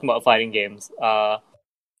 While we're talking about fighting games,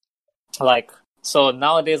 so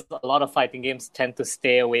nowadays a lot of fighting games tend to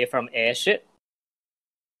stay away from air shit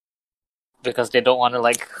because they don't want to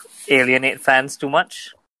like alienate fans too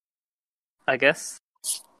much, I guess.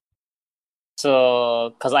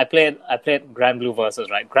 So, because I played Grand Blue Versus,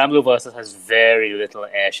 right? Grand Blue Versus has very little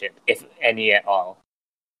air shit, if any at all.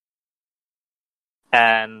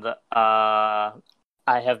 And I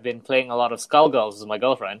have been playing a lot of Skullgirls with my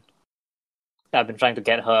girlfriend. I've been trying to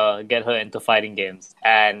get her into fighting games,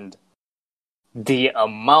 and the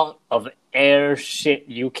amount of air shit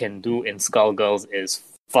you can do in Skullgirls is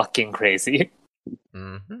fucking crazy.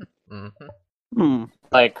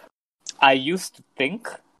 Like, I used to think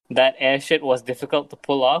that air shit was difficult to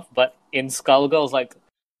pull off, but in Skullgirls, like,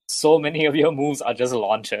 so many of your moves are just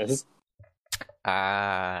launchers.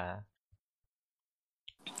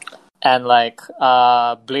 And like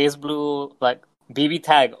Blaze Blue, like BB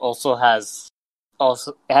Tag also has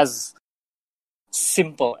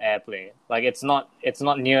simple airplay. Like it's not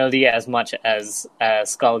nearly as much as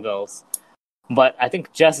Skullgirls. But I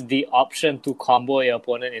think just the option to combo your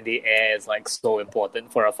opponent in the air is like so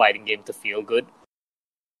important for a fighting game to feel good.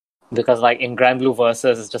 Because like in Grand Blue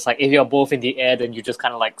Versus, it's just like if you're both in the air, then you just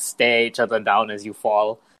kind of like stare each other down as you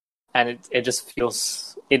fall, and it just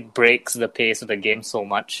feels, it breaks the pace of the game so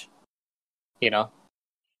much. You know,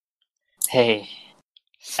 hey,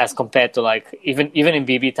 as compared to like even in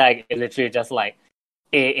BB Tag, it's literally just like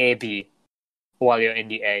AAB while you're in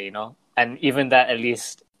the air, you know, and even that at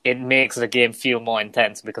least it makes the game feel more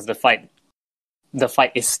intense because the fight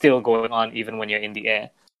is still going on even when you're in the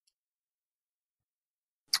air.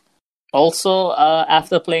 Also,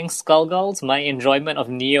 after playing Skullgirls, my enjoyment of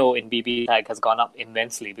Neo in BB Tag has gone up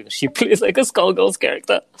immensely because she plays like a Skullgirls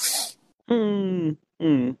character.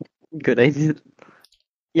 Good idea.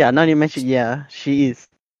 Yeah, now you mentioned, yeah, she is.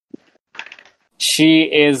 She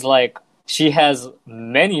is like, she has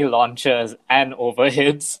many launchers and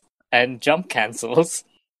overheads and jump cancels.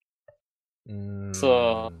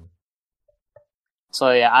 So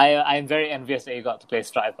yeah, I'm very envious that you got to play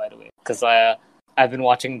Strive, by the way, because I've been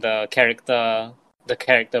watching the character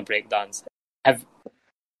breakdowns.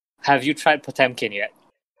 Have you tried Potemkin yet?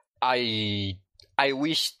 I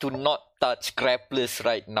wish to not touch grapplers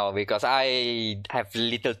right now because I have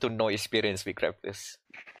little to no experience with grapplers.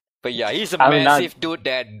 But yeah, he's a massive dude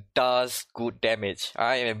that does good damage.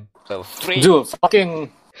 I am afraid. Dude,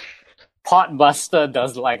 fucking Potbuster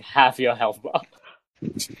does like half your health bar.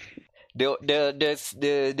 The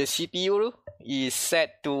CPU is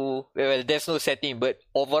set to, well, there's no setting, but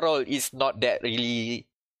overall it's not that really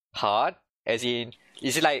hard. As in,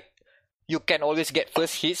 it's like you can always get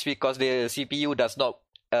first hits because the CPU does not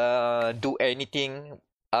do anything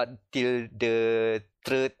until the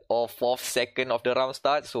 3rd or 4th second of the round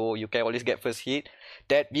starts, so you can always get first hit.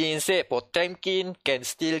 That being said, Potemkin can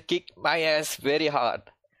still kick my ass very hard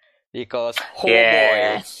because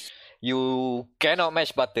boy, you cannot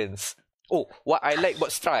match buttons. Oh, what I like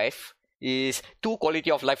about Strife is 2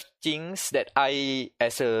 quality of life things that I,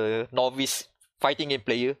 as a novice fighting game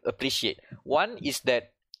player, appreciate. One is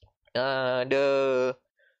that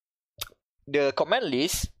the command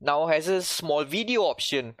list now has a small video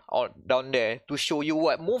option down there to show you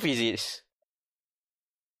what move it is.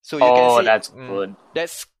 So you can see. That's good.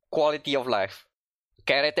 That's quality of life.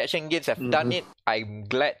 Character action games have done it. I'm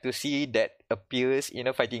glad to see that appears in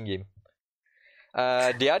a fighting game.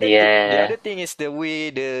 The other thing is the way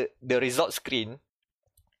the result screen.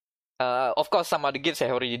 Of course, some other games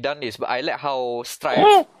have already done this, but I like how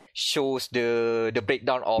Strife shows the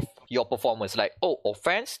breakdown of your performance, like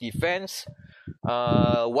offense, defense,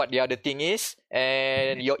 what the other thing is,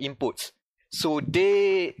 and your inputs. So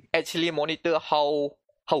they actually monitor how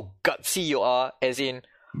gutsy you are, as in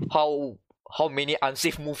how many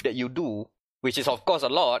unsafe moves that you do, which is of course a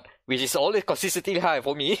lot, which is always consistently high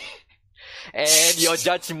for me. And your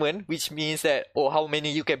judgment, which means that how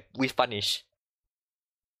many you can with punish.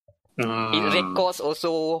 It records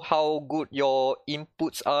also how good your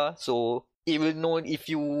inputs are, so it will know if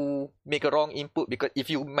you make a wrong input, because if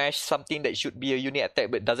you mash something that should be a unit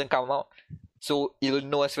attack but doesn't come out, so it will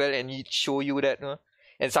know as well and it show you that.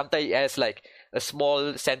 And sometimes it has like a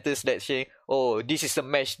small sentence that say, oh, this is a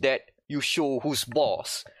match that you show who's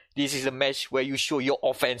boss. This is a match where you show your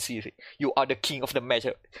offensive. You are the king of the match.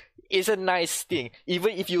 It's a nice thing.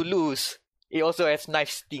 Even if you lose, it also has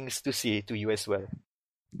nice things to say to you as well.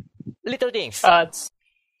 Little things.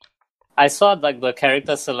 I saw like the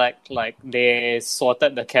character select, like they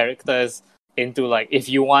sorted the characters into like, if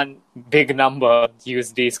you want big number,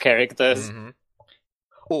 use these characters. Mm-hmm.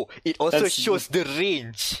 Oh, it also shows the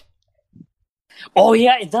range. Oh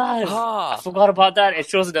yeah, it does. I forgot about that. It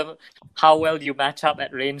shows them how well you match up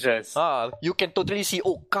at ranges. You can totally see,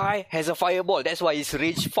 oh, Kai has a fireball. That's why his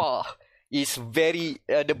range far. It's very,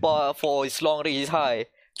 the bar for his long range is high.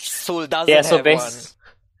 Soul doesn't have one.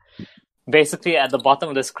 Basically, at the bottom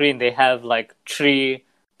of the screen, they have like 3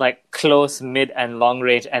 like close, mid, and long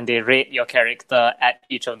range, and they rate your character at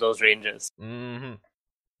each of those ranges. Mm-hmm.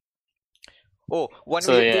 Oh,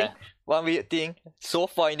 one weird thing. So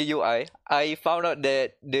far in the UI, I found out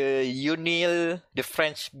that the Unil, the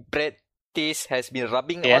French bread taste, has been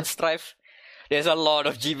rubbing on Strife. There's a lot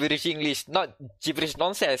of gibberish English, not gibberish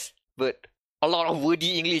nonsense, but a lot of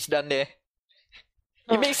wordy English done there.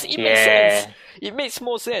 It makes sense. It makes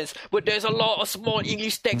more sense. But there's a lot of small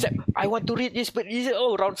English text that I want to read this, but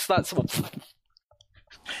round starts.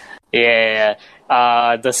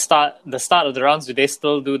 The start of the rounds, do they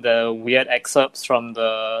still do the weird excerpts from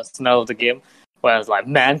the smell of the game, where it's like,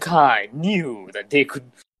 mankind knew that they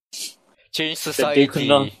could change society,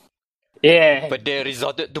 but they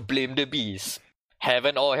resorted to blame the beast.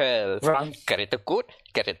 Heaven or hell. Character code.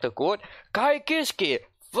 Kai Kiske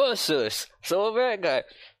versus so bad guy.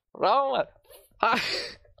 Round 1.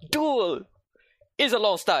 Duel. It's a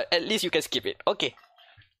long start. At least you can skip it. Okay.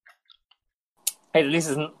 At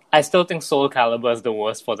least I still think Soul Calibur is the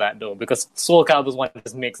worst for that though, because Soul Calibur's one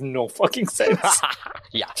just makes no fucking sense.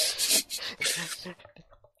 Yeah.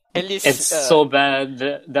 At least it's so bad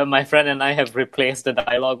that my friend and I have replaced the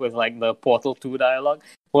dialogue with like the Portal 2 dialogue,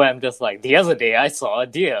 where I'm just like, the other day I saw a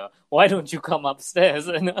deer. Why don't you come upstairs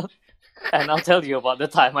and I'll tell you about the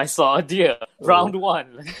time I saw a deer. Round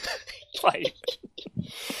 1. Fight.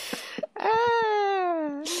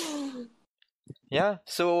 Yeah,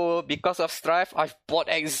 so because of Strife, I've bought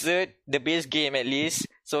Exert, the base game at least.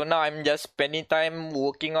 So now I'm just spending time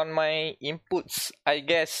working on my inputs, I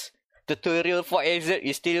guess. Tutorial for Exert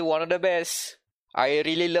is still one of the best. I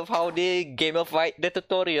really love how they gamified the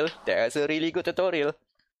tutorial. That's a really good tutorial.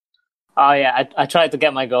 Oh yeah, I tried to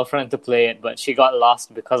get my girlfriend to play it, but she got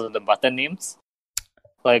lost because of the button names.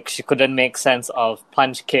 Like, she couldn't make sense of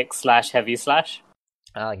punch, kick, slash, heavy slash.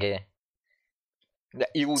 Okay.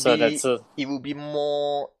 It will be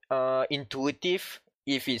more intuitive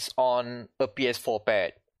if it's on a PS4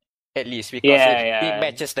 pad, at least, because it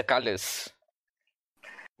matches the colors.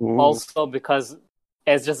 Ooh. Also, because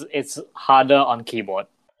it's harder on keyboard.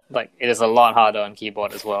 Like, it is a lot harder on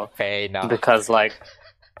keyboard as well. Fair enough. Because and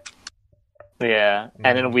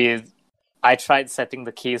then I tried setting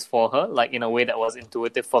the keys for her, like in a way that was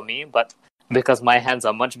intuitive for me, but because my hands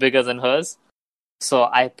are much bigger than hers, so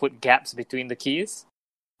I put gaps between the keys.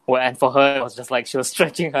 And for her, it was just like she was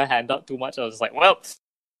stretching her hand out too much. I was just like, well,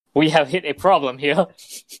 we have hit a problem here.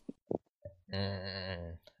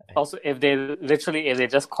 Also, if they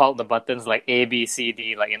just called the buttons like A, B, C,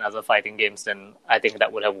 D, like in other fighting games, then I think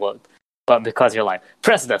that would have worked. But because you're like,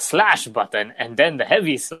 press the slash button and then the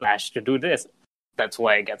heavy slash to do this, that's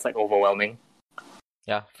why it gets like overwhelming.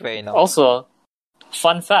 Yeah, fair enough. Also,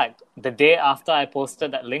 fun fact, the day after I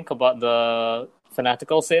posted that link about the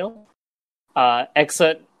Fanatical sale,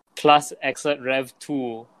 Exert plus Exert Rev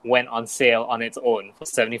 2 went on sale on its own for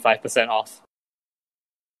 75% off.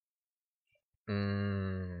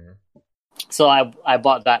 So I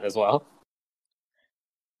bought that as well.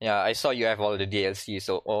 Yeah, I saw you have all the DLC,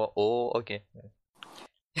 so okay.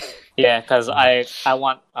 Yeah, because I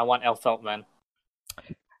want Elfelt, man.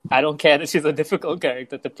 I don't care that she's a difficult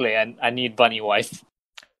character to play, and I need Bunny Wife.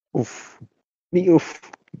 Oof. Me oof.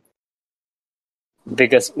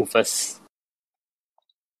 Biggest oofus.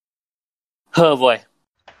 Oh boy.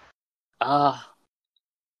 I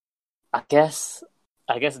guess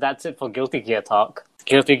that's it for Guilty Gear talk.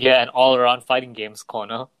 Guilty Gear and all around fighting games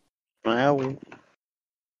corner. Wow.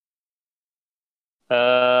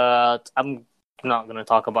 I'm not gonna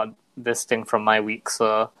talk about this thing from my week,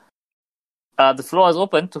 so the floor is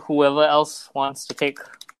open to whoever else wants to take.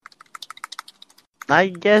 I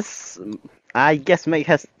guess Meck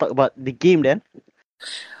has to talk about the game then.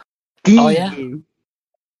 The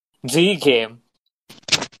game.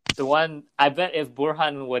 The one, I bet if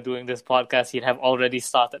Burhan were doing this podcast, he'd have already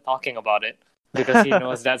started talking about it because he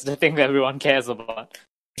knows that's the thing everyone cares about.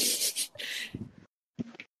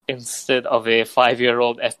 Instead of a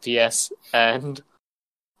 5-year-old FPS and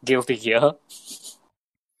Guilty Gear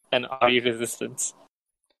and RE Resistance.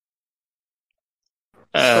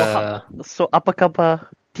 So apa khabar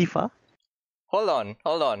Tifa? Hold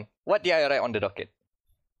on. What did I write on the docket?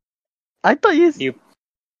 I thought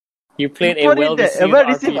you played a put in there,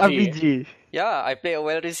 well-received well-received RPG. RPG. Yeah, I play a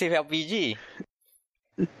well-received RPG.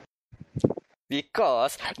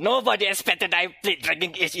 Because nobody expected I played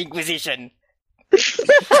Dragon Age Inquisition.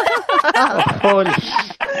 Holy.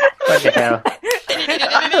 What the hell?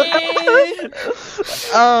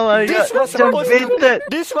 Oh my god,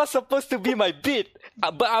 This was supposed to be my bit.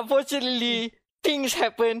 But unfortunately, things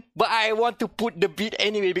happen. But I want to put the bit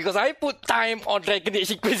anyway because I put time on Dragon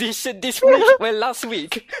Age Inquisition this week. Well, last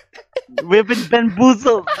week. We've been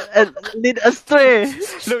bamboozled and led astray.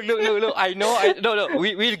 Look. I know. No.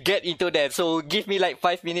 We'll get into that. So give me like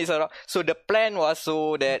 5 minutes around. So the plan was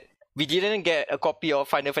so that we didn't get a copy of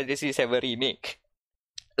Final Fantasy VII Remake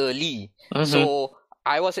early. Mm-hmm. So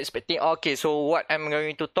I was expecting, okay, so what I'm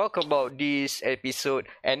going to talk about this episode.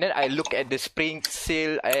 And then I look at the spring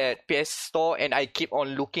sale at PS Store and I keep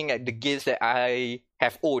on looking at the games that I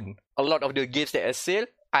have owned. A lot of the games that are sale,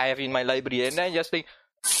 I have in my library. And I just think,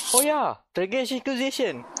 oh yeah, Dragon Age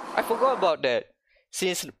Inquisition. I forgot about that.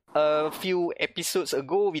 Since a few episodes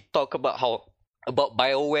ago, we talked about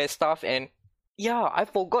BioWare stuff, and yeah, I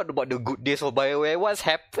forgot about the good days of BioWare. What's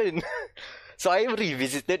happened? So I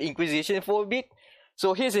revisited Inquisition for a bit.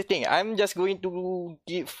 So here's the thing. I'm just going to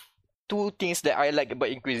give 2 things that I like about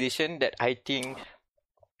Inquisition that I think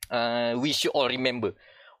we should all remember.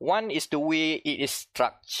 One is the way it is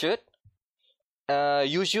structured.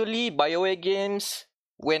 Usually, BioWare games,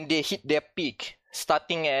 when they hit their peak,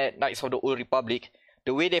 starting at Knights of the Old Republic,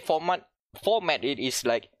 the way they format it is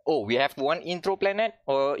like, oh, we have one intro planet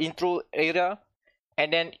or intro area,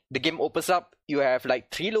 and then the game opens up. You have like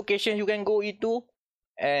 3 locations you can go into,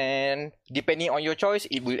 and depending on your choice,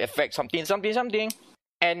 it will affect something,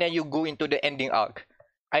 and then you go into the ending arc.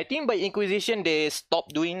 I think by Inquisition they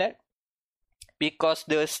stopped doing that because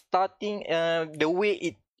the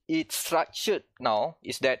way it's structured now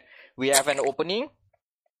is that we have an opening,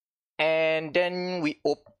 and then we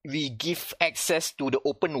give access to the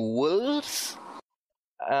open worlds.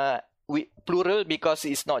 We plural because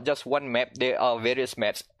it's not just one map. There are various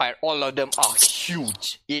maps, and all of them are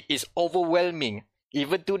huge. It is overwhelming.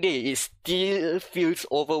 Even today, it still feels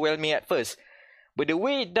overwhelming at first. But the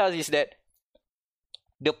way it does is that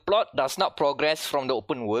the plot does not progress from the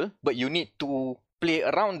open world, but you need to play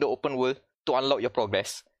around the open world to unlock your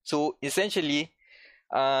progress. So essentially,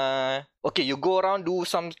 you go around, do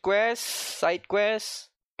some quests, side quests,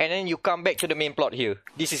 and then you come back to the main plot here.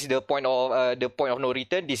 This is the point of no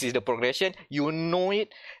return. This is the progression. You know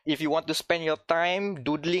it. If you want to spend your time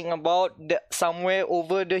doodling about somewhere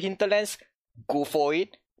over the hinterlands, go for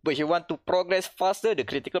it. But if you want to progress faster, the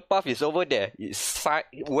critical path is over there. It's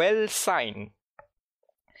well signed.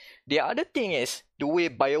 The other thing is the way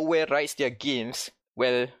BioWare writes their games.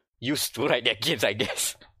 Well, used to write their games, I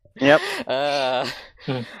guess. Yep.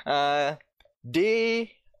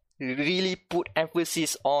 They really put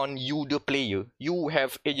emphasis on you, the player. You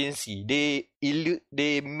have agency. They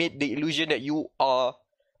made the illusion that you are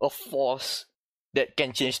a force that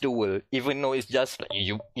can change the world, even though it's just like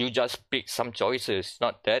you just pick some choices,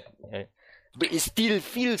 not that. But it still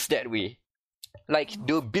feels that way. Like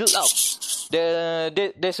the build up,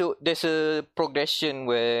 there's a progression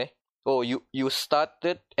where you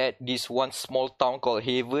started at this one small town called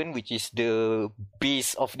Haven, which is the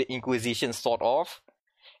base of the Inquisition sort of,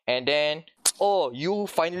 and then you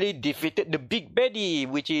finally defeated the big baddie,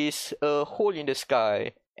 which is a hole in the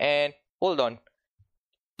sky. And hold on,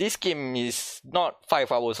 this game is not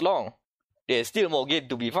 5 hours long. There's still more game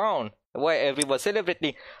to be found. Why everyone's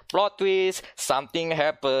celebrating? Plot twist, something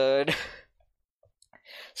happened.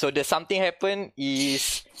 So the something happened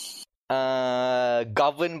is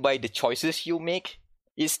governed by the choices you make.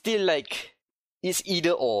 It's still like, it's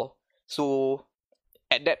either or. So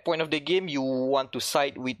at that point of the game, you want to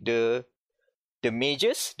side with the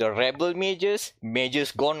mages, the rebel mages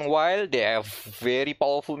gone wild. They have very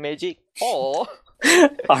powerful magic. Or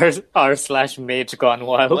r/mage gone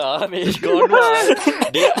wild. Mage gone wild.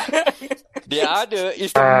 The other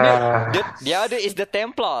is the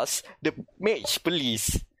Templars, the mage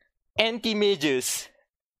police, anti-mages.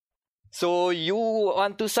 So you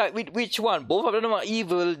want to side with which one? Both of them are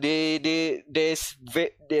evil. There's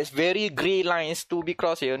very grey lines to be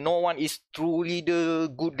crossed here. No one is truly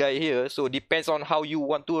the good guy here. So depends on how you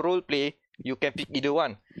want to role play. You can pick either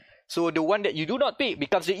one. So the one that you do not pick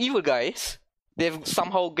becomes the evil guys. They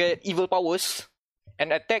somehow get evil powers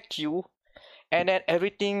and attack you, and then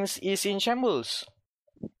everything is in shambles.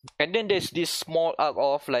 And then there's this small arc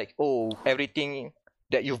of like, oh, everything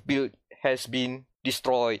that you've built has been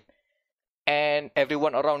destroyed. And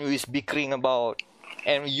everyone around you is bickering about,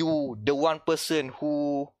 and you, the one person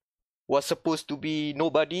who was supposed to be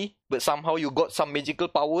nobody, but somehow you got some magical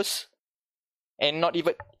powers, and not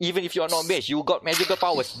even if you are not mage, you got magical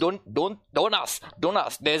powers. Don't ask.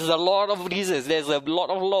 There's a lot of reasons. There's a lot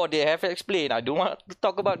of lore they have explained. I don't want to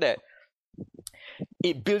talk about that.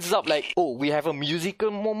 It builds up like, oh, we have a musical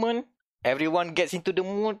moment. Everyone gets into the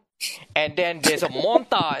mood. And then there's a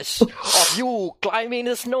montage of you climbing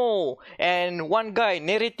the snow and one guy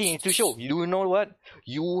narrating to show, you know what?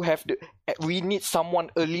 We need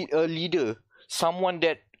someone, a leader, someone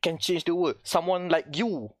that can change the world, someone like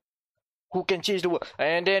you who can change the world.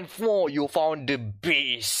 And then you found the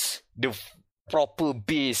base, the proper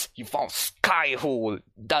base. You found Skyhole,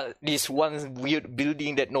 this one weird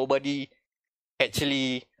building that nobody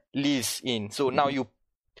actually lives in. So now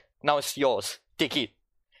it's yours. Take it.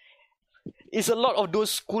 It's a lot of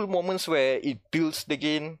those cool moments where it builds the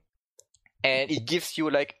game and it gives you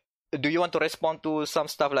like, do you want to respond to some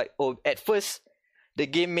stuff like, oh, at first the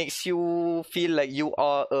game makes you feel like you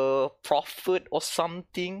are a prophet or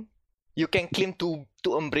something. You can claim to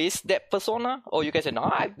embrace that persona, or you can say, no,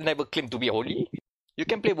 I've never claimed to be holy. You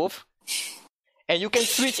can play both. And you can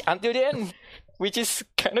switch until the end, which is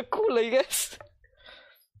kind of cool, I guess.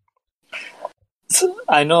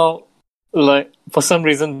 I know, like, for some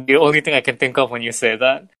reason, the only thing I can think of when you say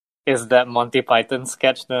that is that Monty Python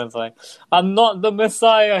sketch. That it's like, I'm not the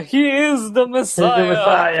Messiah, he is the Messiah. He's the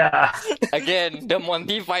Messiah. Again, the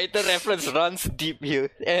Monty Python reference runs deep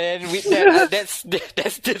here. And with that, that's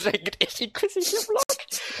the Regulation Inquisition block.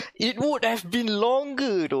 It would have been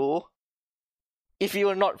longer, though, if it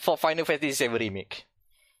were not for Final Fantasy VII Remake.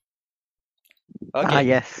 Okay.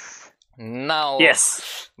 Yes. Now, The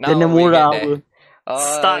Nomura.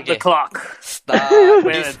 Start the clock. Start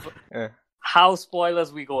this. How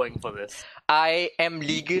spoilers we going for this? I am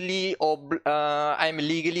legally bounded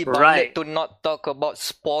Right. to not talk about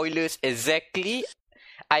spoilers exactly.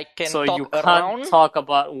 I can So talk you around. can't talk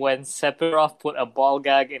about when Sephiroth put a ball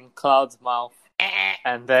gag in Cloud's mouth,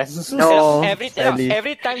 and then No. every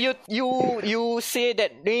sadly. time you say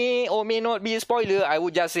that may or may not be a spoiler, I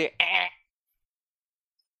would just say.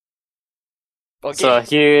 Okay. So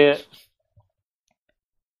here,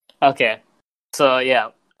 okay. So yeah,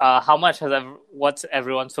 how much what's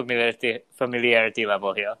everyone's familiarity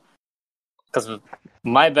level here? Because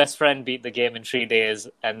my best friend beat the game in 3 days,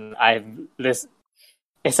 and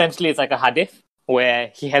essentially it's like a hadith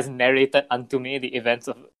where he has narrated unto me the events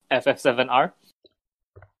of FF7R,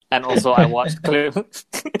 and also I watched clips.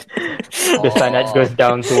 The sanat goes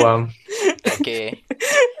down to Okay.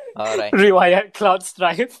 All right. Riwayat Cloud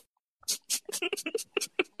Strife.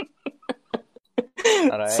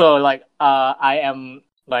 Alright. So like I am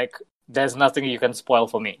like, there's nothing you can spoil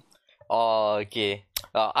for me. Oh, okay.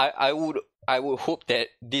 I would hope that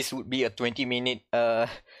this would be a 20-minute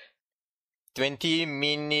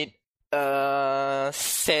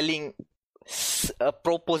selling a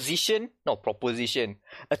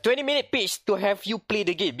 20-minute pitch to have you play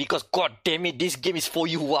the game, because god damn it, this game is for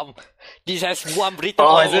you. This has written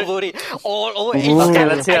all over it. All over it. Okay,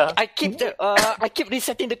 let's hear. I keep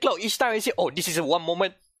resetting the clock each time I say, oh, this is a one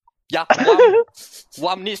moment. Yeah,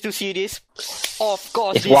 Wam needs to see this. Of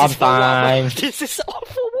course, It's this Wam is for Wam. time. This is all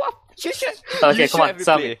for Wam. Okay, come on,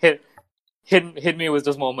 Sam, hit me with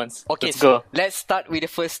those moments. Okay, let's so go. let's start with the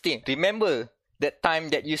first thing. Remember that time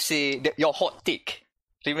that you say that your hot take.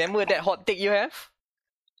 Remember that hot take you have?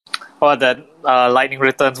 Or that Lightning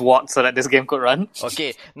Returns walked so that this game could run.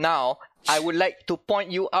 Okay, now I would like to point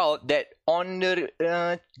you out that on the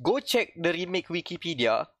go check the remake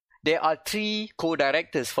Wikipedia. There are 3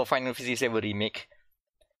 co-directors for Final Fantasy VII Remake.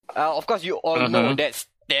 Of course, you all know that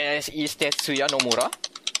there is Tetsuya Nomura.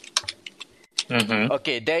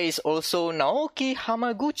 Okay, there is also Naoki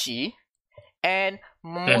Hamaguchi and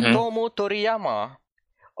Motomo Toriyama.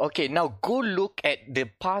 Okay, now go look at the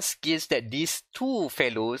past games that these 2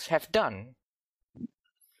 fellows have done.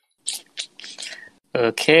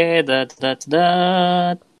 Okay,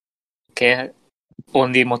 that. Okay,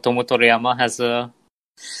 only Motomo Toriyama has a.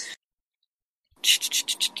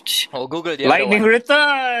 Or Google the Lightning other one.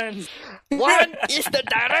 Returns! One is the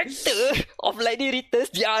director of Lightning Returns,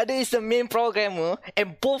 the other is the main programmer,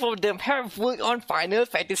 and both of them have worked on Final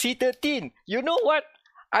Fantasy XIII. You know what?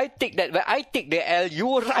 I take that, but I take the L. You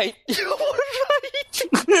were right. You were right.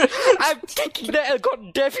 I'm taking the L.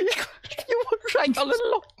 God damn it. You were right all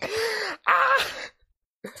along. Ah.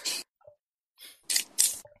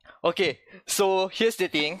 Okay, so here's the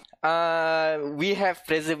thing. We have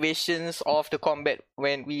reservations of the combat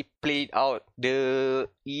when we played out the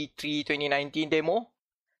E3 2019 demo.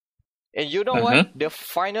 And you know what? The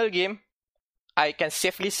final game, I can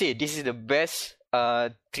safely say this is the best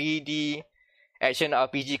 3D action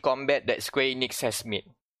RPG combat that Square Enix has made.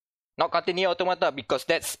 Not counting Nier Automata, because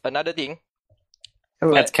that's another thing.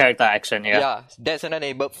 That's character action, yeah. Yeah, that's another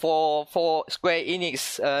thing. But for Square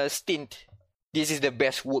Enix stint, this is the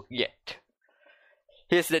best work yet.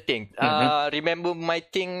 Here's the thing. Remember my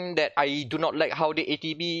thing that I do not like how the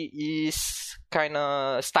ATB is kind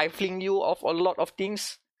of stifling you of a lot of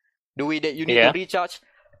things. The way that you need to recharge.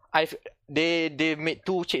 They made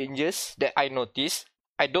 2 changes that I noticed.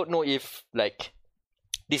 I don't know if like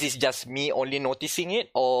this is just me only noticing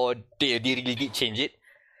it or they really did change it.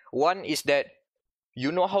 One is that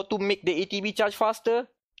you know how to make the ATB charge faster?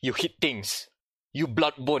 You hit things. You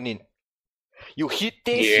bloodborne it. You hit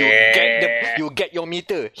things, you get your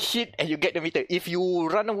meter. Hit and you get the meter. If you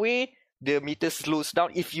run away, the meter slows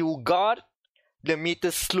down. If you guard, the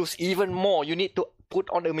meter slows even more. You need to put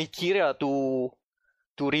on a material to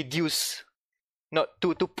reduce, not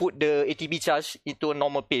to put the ATB charge into a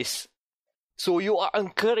normal pace. So you are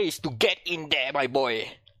encouraged to get in there, my boy.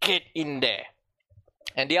 Get in there.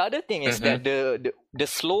 And the other thing is that the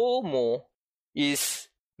slow-mo is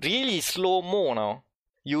really slow-mo now.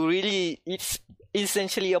 It's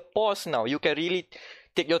essentially a pause now. You can really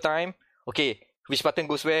take your time. Okay, which button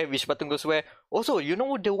goes where, which button goes where. Also, you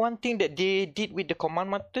know the one thing that they did with the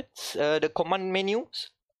command methods, the command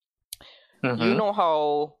menus? You know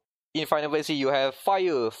how in Final Fantasy you have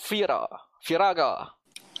Fire, Firaga.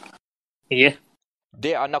 Yeah.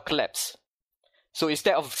 They are now collapsed. So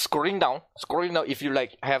instead of scrolling down, if you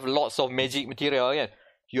like have lots of magic material,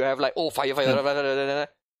 you have like, fire.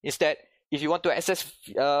 Instead, if you want to access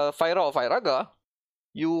Fire or Firaga,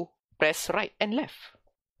 you press right and left.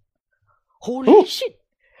 Holy shit!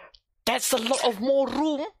 That's a lot of more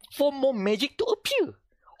room for more magic to appear.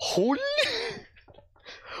 Holy!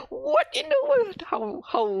 What in the world?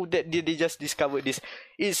 How did they just discover this?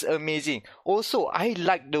 It's amazing. Also, I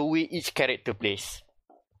like the way each character plays.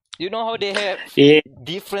 You know how they have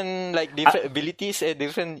different abilities and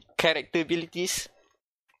different character abilities?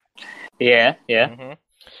 Yeah.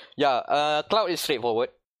 Cloud is straightforward.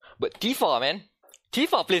 But Tifa, man.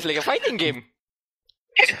 Tifa plays like a fighting game.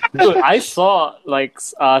 Dude, I saw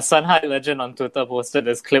Sunhide Legend on Twitter posted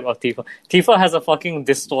this clip of Tifa. Tifa has a fucking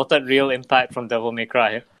distorted real impact from Devil May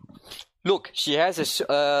Cry. Look, she has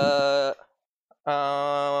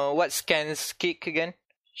what scans kick again?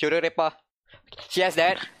 Shoryurepa. She has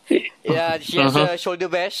that. Yeah, she has a shoulder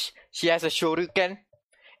bash. She has a shuriken.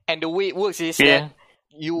 And the way it works is that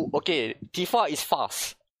Tifa is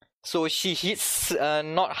fast. So she hits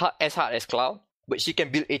not as hard as Cloud, but she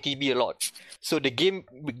can build ATB a lot. So the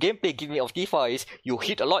gameplay gimmick of Tifa is you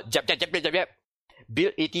hit a lot, jab,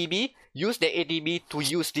 build ATB, use the ATB to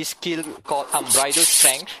use this skill called Unbridled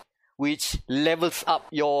Strength, which levels up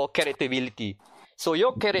your character ability. So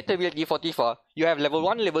your character ability for Tifa, you have level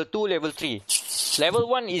 1, level 2, level 3. Level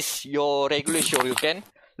 1 is your regular Shoryuken.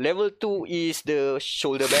 Level 2 is the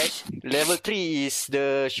shoulder bash. Level 3 is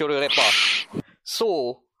the Shoryurepa.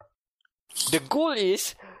 So, the goal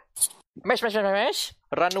is mash,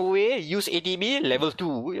 run away, use ATB, level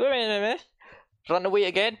 2. Run away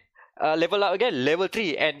again, level up again, level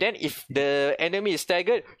 3. And then if the enemy is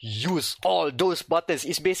staggered, use all those buttons.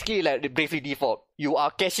 It's basically like the Bravely Default. You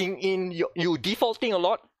are cashing in, you defaulting a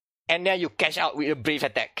lot, and then you cash out with a Brave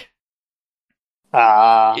attack.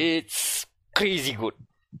 It's crazy good.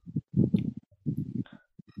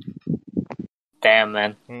 Damn,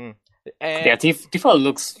 man. Tifa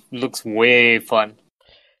looks way fun.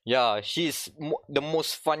 Yeah, she's the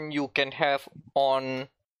most fun you can have on,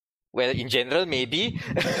 well, in general maybe,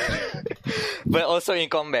 but also in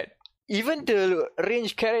combat. Even the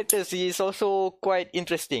ranged characters is also quite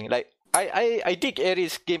interesting. Like I dig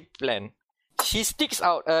Aerith's game plan. She sticks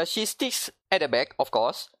at the back, of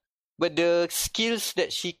course, but the skills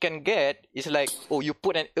that she can get is like, you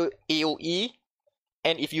put an AoE,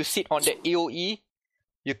 and if you sit on the AoE,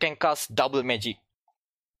 you can cast double magic.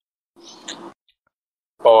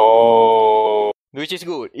 Which is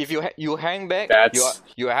good. If you hang back,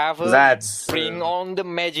 you have a bring on the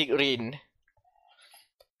magic rain.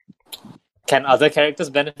 can other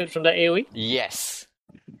characters benefit from the AoE? Yes.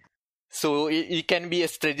 So it can be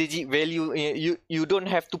a strategic value. You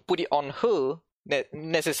don't have to put it on her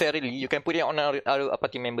necessarily. You can put it on our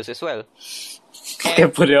party members as well. You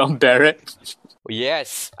can put it on Barrett.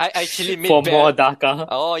 Yes, I actually made for Barrett. More Daka.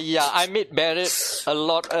 Oh yeah, I made Barrett a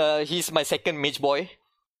lot. He's my second mage boy.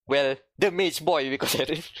 Well, the mage boy because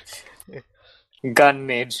Gun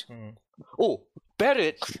mage. Oh,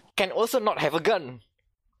 Barrett can also not have a gun.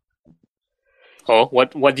 Oh,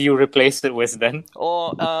 what do you replace it with then?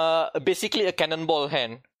 Or basically a cannonball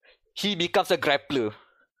hand. He becomes a grappler.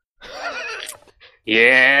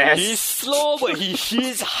 Yes. He's slow, but he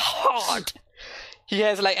hits hard. He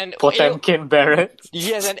has like an Potemkin Barrett. He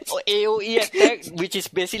has an AoE attack, which is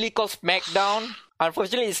basically called Smackdown.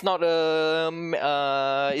 Unfortunately, it's not a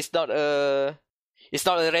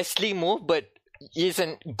wrestling move, but it's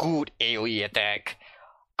a good AoE attack.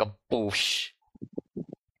 Kaboosh.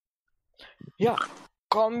 Yeah,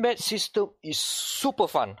 combat system is super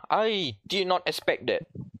fun. I did not expect that.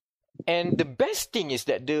 And the best thing is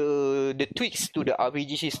that the tweaks to the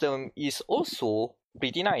RPG system is also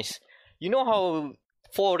pretty nice. You know how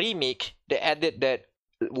for Remake, they added that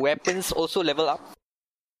weapons also level up?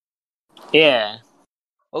 Yeah.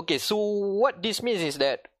 Okay, so what this means is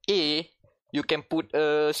that A, you can put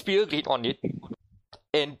a spear grid on it,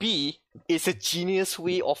 and B, it's a genius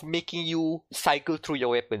way of making you cycle through your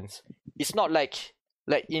weapons. It's not like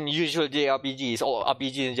in usual JRPGs or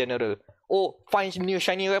RPG in general. Oh, find new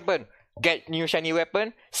shiny weapon, get new shiny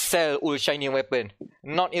weapon, sell old shiny weapon.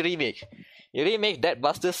 Not in Remake. In Remake, that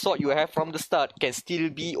Buster Sword you have from the start can still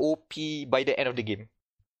be OP by the end of the game.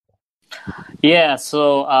 Yeah,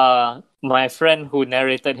 so my friend who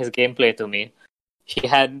narrated his gameplay to me, he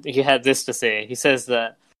had this to say. He says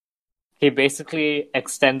that he basically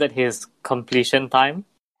extended his completion time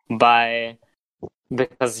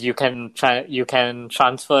because you can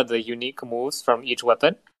transfer the unique moves from each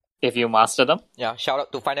weapon if you master them. Yeah, shout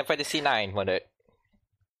out to Final Fantasy IX for that.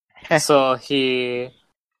 So he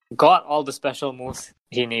got all the special moves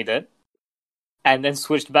he needed, and then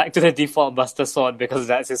switched back to the default Buster Sword because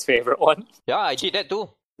that's his favorite one. Yeah, I did that too.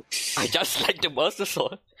 I just like the Buster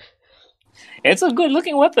Sword. It's a good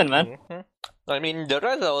looking weapon, man. Mm-hmm. I mean, the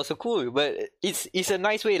rest are also cool, but it's a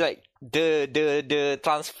nice way. Like the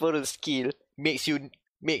transfer skill entice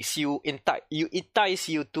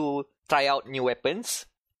you to try out new weapons,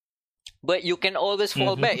 but you can always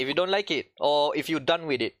fall back if you don't like it or if you're done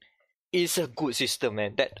with it. It's a good system,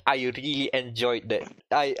 man. That I really enjoyed that.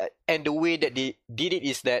 And the way that they did it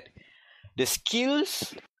is that the skill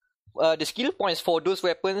points for those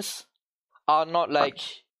weapons are not like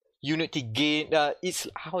unity gain. It's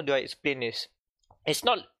how do I explain this? It's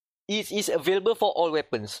not. It's available for all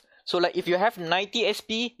weapons. So like if you have 90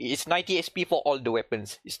 SP, it's 90 SP for all the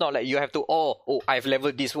weapons. It's not like you have to I've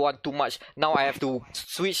leveled this one too much. Now I have to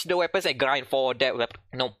switch the weapons and grind for that weapon.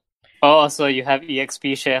 No. Oh, so you have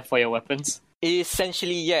EXP share for your weapons?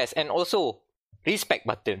 Essentially, yes. And also, respect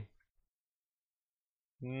button.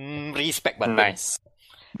 Respect button. Nice.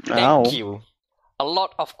 Thank you. A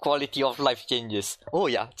lot of quality of life changes. Oh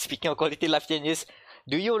yeah, speaking of quality life changes,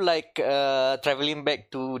 do you like traveling back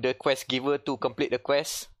to the quest giver to complete the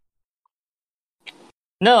quest?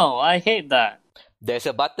 No, I hate that. There's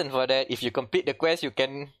a button for that. If you complete the quest, you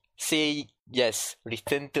can say yes,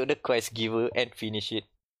 return to the quest giver and finish it.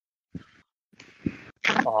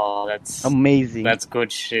 Oh, that's amazing. That's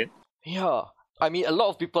good shit. Yeah. I mean, a lot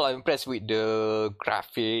of people are impressed with the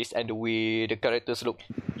graphics and the way the characters look.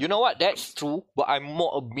 You know what? That's true. But I'm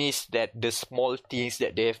more amazed that the small things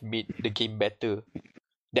that they have made the game better.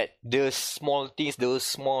 That the small things, those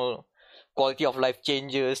small quality of life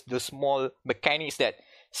changes, the small mechanics that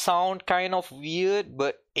sound kind of weird,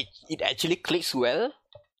 but it actually clicks well.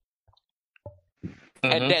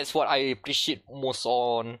 And that's what I appreciate most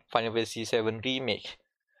on Final Fantasy VII Remake.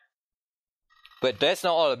 But that's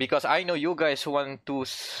not all, because I know you guys want to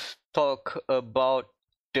talk about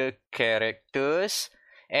the characters.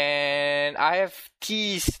 And I have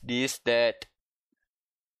teased this that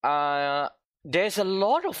there's a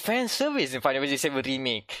lot of fan service in Final Fantasy VII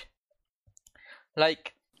Remake.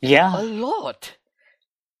 Like, a lot.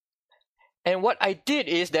 And what I did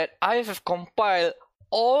is that I have compiled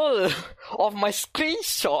all of my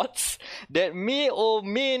screenshots that may or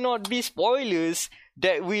may not be spoilers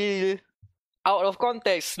that will, out of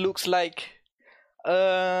context, looks like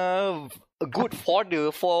a good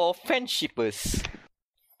fodder for fanshippers.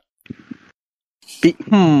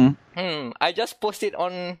 I just posted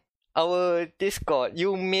on our Discord.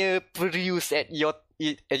 You may peruse at your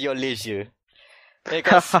leisure.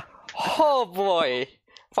 Because, oh boy,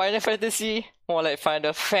 Final Fantasy More like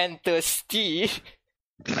Final Fantasy.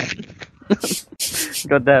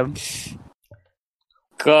 Goddamn.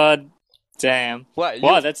 God damn. What?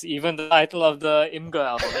 Wow, that's even the title of the Imgur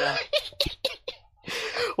album. Yeah.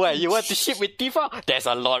 What, you want to ship with Tifa? There's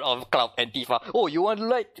a lot of Cloud and Tifa. Oh, you want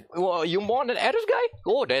you want an Arif guy?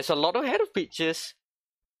 Oh, there's a lot of Arif pictures.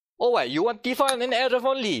 Oh, what, you want Tifa and an Arif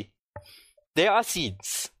only? There are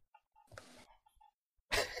scenes.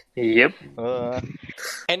 Yep.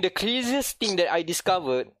 And the craziest thing that I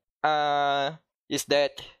discovered is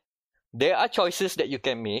that there are choices that you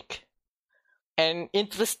can make. And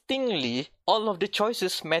interestingly, all of the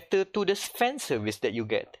choices matter to the fan service that you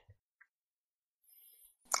get.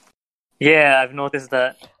 Yeah, I've noticed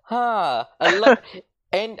that. A lot.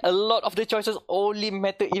 And a lot of the choices only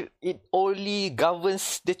matter if it only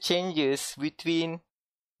governs the changes between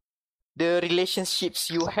the relationships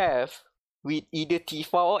you have with either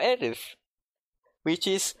Tifa or Aerith. Which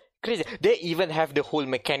is crazy. They even have the whole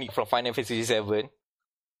mechanic from Final Fantasy VII.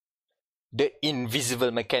 The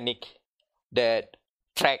invisible mechanic that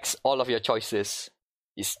tracks all of your choices.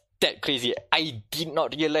 Is that crazy. I did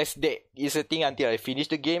not realize that is a thing until I finished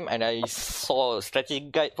the game and I saw a strategy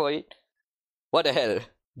guide for it. What the hell?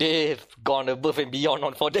 They've gone above and beyond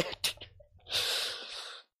on for that.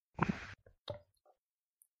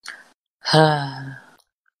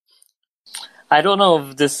 I don't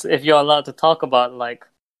know if you're allowed to talk about like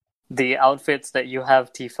the outfits that you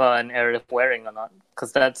have Tifa and Aerith wearing or not,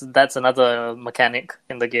 because that's another mechanic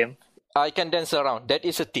in the game. I can dance around. That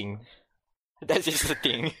is a thing. That is a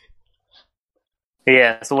thing.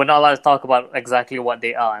 Yeah, so we're not allowed to talk about exactly what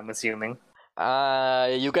they are, I'm assuming.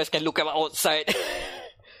 You guys can look at outside.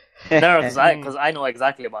 No, because I know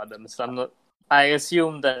exactly about them. So I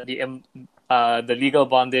assume that the legal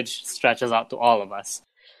bondage stretches out to all of us.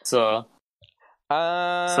 So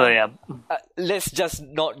yeah. Let's just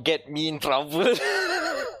not get me in trouble.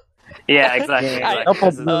 Yeah, exactly. No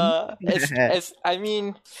problem. I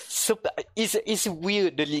mean, it's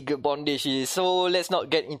weird, the legal bondage is, so let's not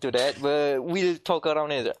get into that, but we'll talk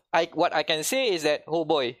around it. What I can say is that, oh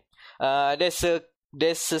boy, there's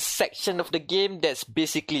a section of the game that's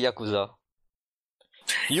basically Yakuza.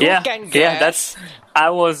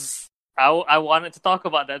 I wanted to talk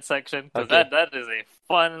about that section, because that is a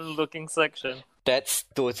fun looking section. That's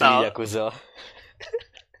totally Yakuza.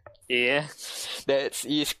 Yeah. That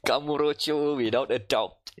is Kamurocho without a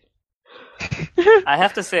doubt. I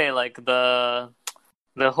have to say, like, the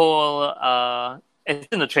whole it's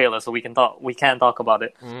in the trailer, so we can talk about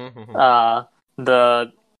it. Mm-hmm.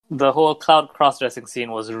 The whole cloud cross-dressing scene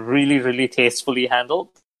was really, really tastefully handled,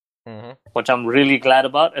 which I'm really glad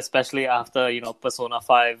about, especially after, Persona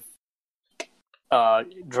 5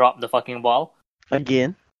 dropped the fucking ball.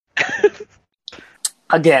 Again.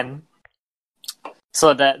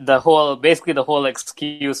 So that the whole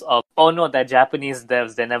excuse of, oh no, they're Japanese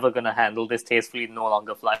devs, they're never gonna handle this tastefully, no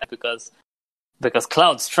longer fly, because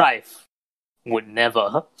Cloud Strife would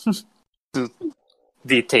never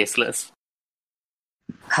be tasteless.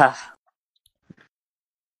 But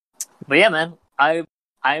yeah, man,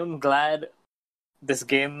 I'm glad this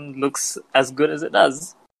game looks as good as it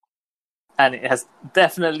does, and it has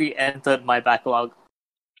definitely entered my backlog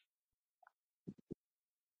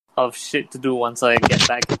of shit to do once I get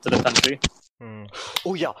back into the country.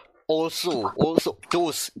 Oh yeah. Also,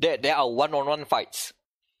 there are one-on-one fights.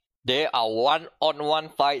 There are one-on-one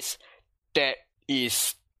fights that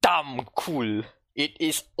is damn cool. It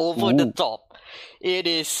is over the top. It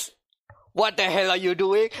is. What the hell are you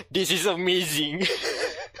doing? This is amazing.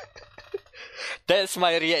 That's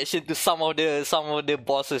my reaction to some of the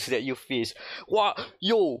bosses that you face. Wow,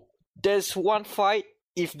 yo, there's one fight.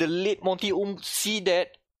 If the late Monty see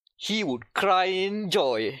that, he would cry in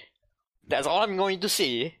joy. That's all I'm going to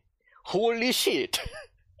say. Holy shit.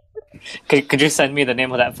 Could you send me the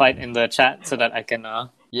name of that fight in the chat so that I can...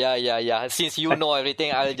 Yeah. Since you know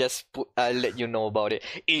everything, I'll let you know about it.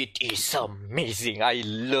 It is amazing. I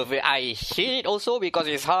love it. I hate it also because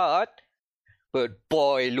it's hard. But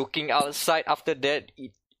boy, looking outside after that,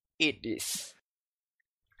 it is.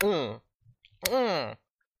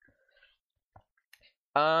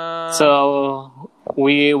 So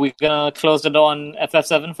we gonna close the door on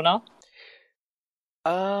FF7 for now?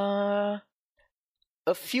 A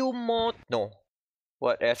few more. No.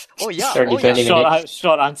 What else? Oh yeah. 30 minutes.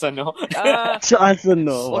 Short answer no. Short answer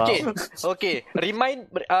no. Okay. Wow. Okay.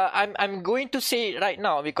 I'm going to say it right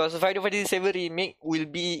now because Final Fantasy VII Remake will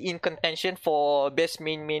be in contention for best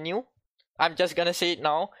main menu. I'm just gonna say it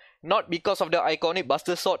now. Not because of the iconic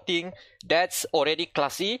Buster Sword thing. That's already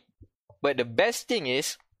classy. But the best thing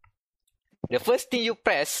is, the first thing you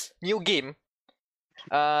press, new game,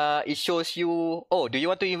 it shows you, oh, do you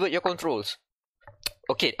want to invert your controls?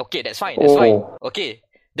 Okay, that's fine. Okay,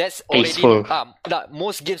 that's already Peaceful.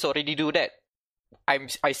 most games already do that.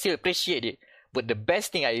 I still appreciate it, but the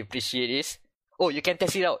best thing I appreciate is, oh, you can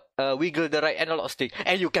test it out. Wiggle the right analog stick,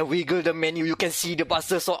 and you can wiggle the menu. You can see the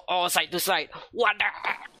buster sword all side to side. What the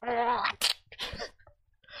heck?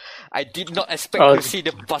 I did not expect to see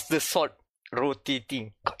the buster sword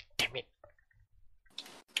rotating. God damn it.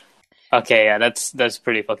 Okay, yeah, that's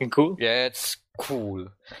pretty fucking cool. Yeah, it's cool.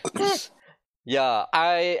 Yeah,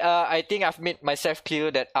 I think I've made myself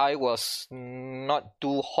clear that I was not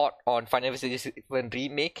too hot on Final Fantasy VII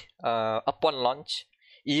Remake upon launch.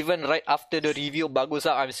 Even right after the review bagus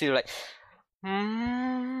out, I'm still like,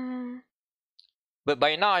 But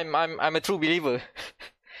by now, I'm a true believer.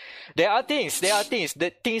 There are things.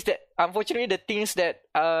 The things that, unfortunately, the things that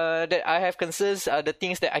I have concerns are the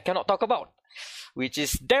things that I cannot talk about, which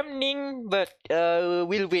is damning. But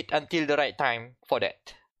we'll wait until the right time for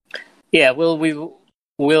that. Yeah,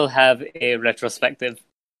 we'll have a retrospective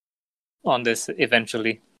on this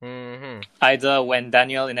eventually. Mm-hmm. Either when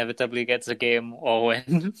Daniel inevitably gets a game, or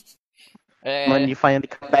when you finally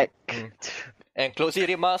come back. And closing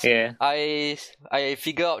remarks, yeah. I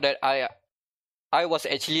figure out that I was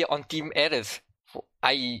actually on Team Aerith.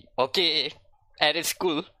 Aerith's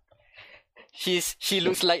cool. She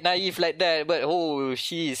looks like naive like that, but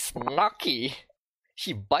she's snarky.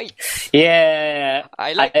 She bites. Yeah,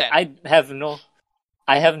 I like that. I have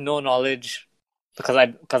no knowledge because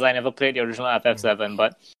I never played the original FF7,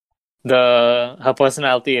 but her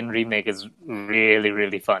personality in Remake is really,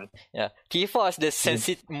 really fun. Yeah, Tifa is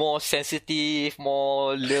the more sensitive,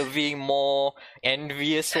 more loving, more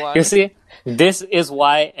envious one. You see, this is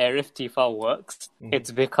why Aerith Tifa works. It's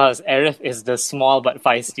because Aerith is the small but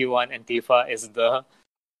feisty one, and Tifa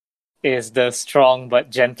is the strong but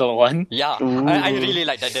gentle one. Yeah, I really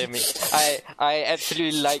like that dynamic. I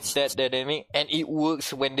absolutely like that dynamic, and it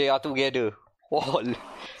works when they are together.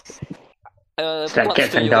 It's like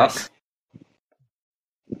cats and dogs.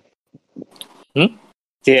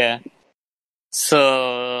 Yeah.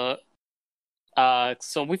 So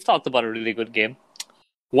we've talked about a really good game.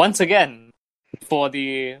 Once again, for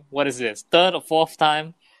the, what is this, third or fourth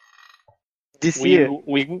time this year.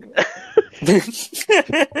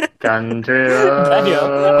 Country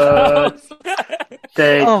Daniel.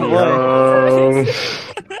 Take me home.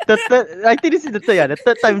 I think this is the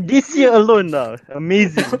third time this year alone now.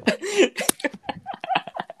 Amazing.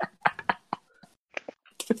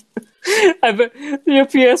 I bet your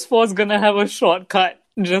PS4 is gonna have a shortcut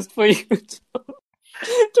just for you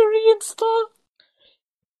to reinstall.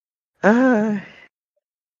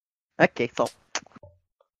 Okay, so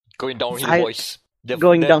going downhill, boys.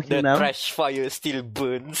 Downhill now. The trash fire still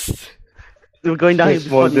burns. We're going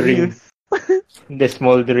downhill. The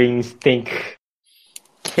smoldering stink.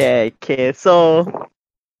 Okay. So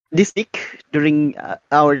this week, during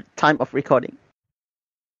our time of recording,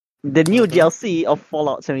 the new DLC of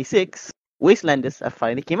Fallout 76, Wastelanders, have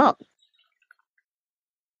finally came out,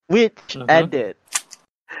 which added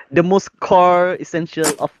the most core essential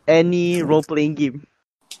of any role-playing game.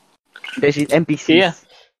 That is NPCs. Yeah,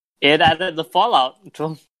 it added the Fallout.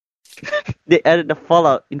 They added the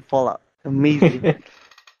Fallout in Fallout. Amazing.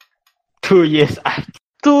 2 years after.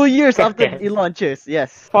 2 years after it launches,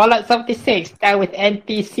 yes. Fallout 76, that with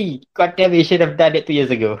NPC. God damn, we should have done it 2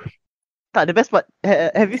 years ago. The best part,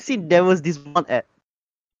 have you seen there was this one ad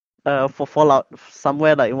for Fallout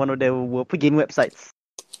somewhere like in one of their game websites?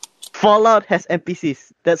 Fallout has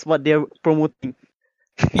NPCs. That's what they're promoting.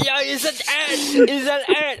 Yeah, it's an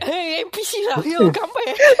ad. Hey, NPCs are here, come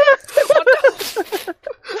back. What the?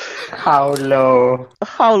 How low?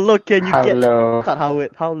 How low can you get? Low?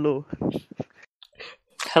 Howard, how low?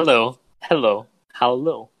 Hello. How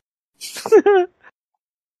low?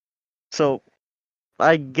 So,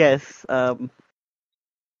 I guess, to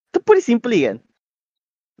put it simply again,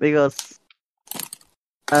 because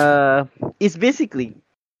it's basically,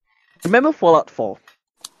 remember Fallout 4?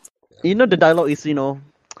 You know the dialogue is,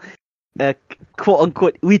 quote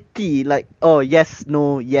unquote witty, like, oh yes,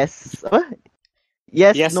 no, yes, what?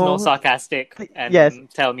 Yes, no, sarcastic, and yes.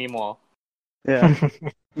 Tell me more. Yeah.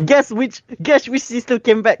 Guess which system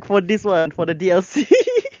came back for this one, for the DLC?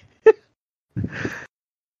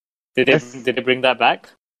 Did they bring that back?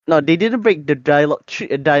 No, they didn't break the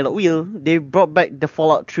dialogue wheel. They brought back the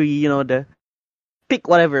Fallout 3, the pick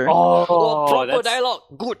whatever. Proper dialogue,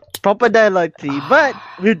 good. Proper dialogue 3, but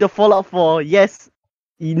with the Fallout 4, yes,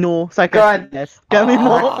 sarcastic, yes. Tell me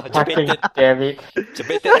more. Damn it.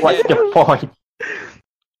 What's the point?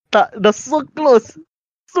 They're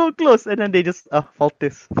so close, and then they just fault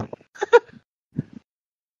this.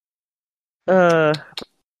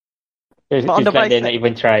 It's But on the like bright they're side, not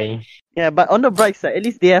even trying. yeah, but on the bright side, at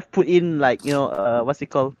least they have put in like what's it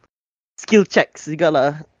called, skill checks. You got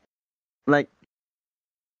like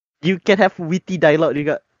you can have witty dialogue. You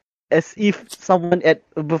got as if someone at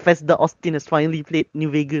Bethesda Austin has finally played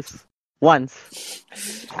New Vegas once.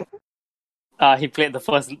 He played the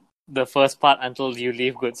first part until you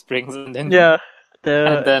leave Good Springs, and then Yeah.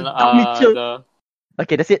 and then Mitchell.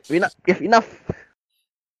 Okay, that's it. We have enough.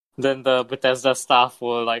 Then the Bethesda staff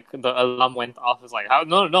were like, the alarm went off. It's like, how?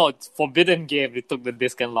 No, it's forbidden game. They took the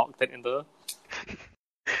disc and locked it in the.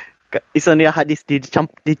 It's only a hard disk. They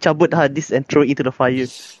cabut the hard disk and throw it into the fire.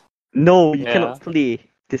 No, you Yeah. cannot play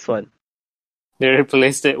this one. They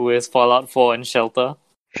replaced it with Fallout 4 and Shelter.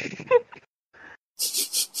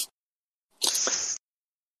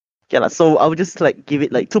 Yeah, so I would just like give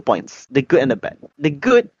it like 2 points. The good and the bad. The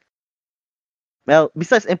good, well,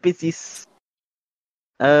 besides NPCs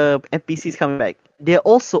coming back, they're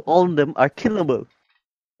also all of them are killable.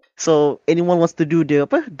 So anyone wants to do the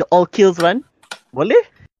all kills run, boleh?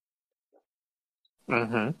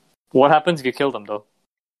 Mm-hmm. What happens if you kill them though?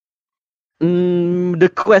 The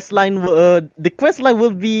quest line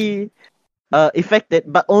will be affected,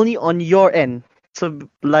 but only on your end. So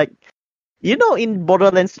like, in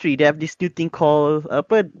Borderlands 3, they have this new thing called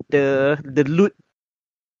the loot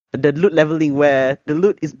leveling, where the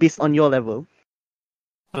loot is based on your level.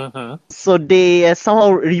 Mm-hmm. So they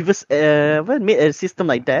somehow made a system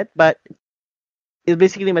like that, but it's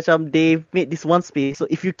basically they made this one space. So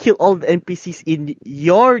if you kill all the NPCs in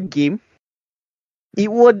your game, it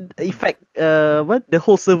would affect the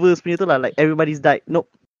whole servers punya tu lah, like everybody's died. Nope.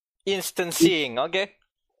 Instancing, okay.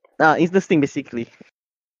 Instancing basically.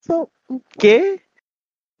 So okay,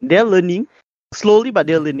 they're learning slowly, but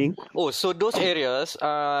they're learning. Oh, so those areas,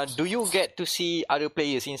 do you get to see other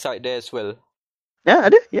players inside there as well? Yeah,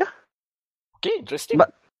 ada, yeah. Okay, interesting.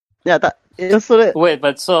 But yeah, so that. Wait,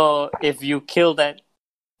 but so if you kill that,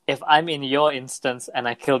 if I'm in your instance and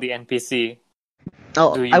I kill the NPC,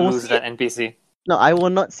 do you lose that NPC? No, I will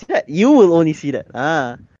not see that. You will only see that.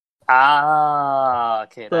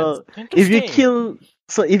 Okay. So That's if you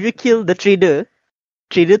kill the trader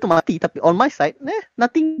tu mati. Tapi on my side,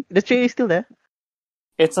 nothing. The trader is still there.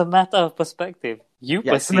 It's a matter of perspective. You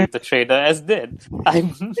perceive the trader as dead.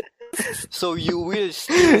 So you will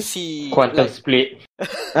still see Quantum split.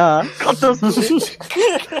 Quantum split.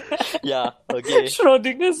 Yeah, okay.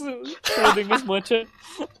 Schrodinger's merchant.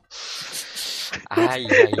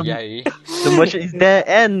 The merchant is there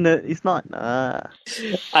and it's not.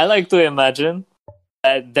 I like to imagine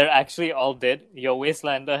that they're actually all dead. Your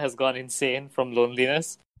Wastelander has gone insane from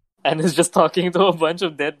loneliness and is just talking to a bunch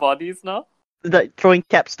of dead bodies now. Like throwing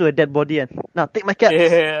caps to a dead body and now take my caps.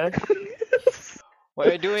 Yeah. What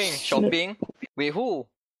are you doing? Shopping? With who?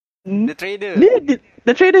 The trader.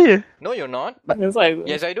 The trader. No, you're not. But it's like,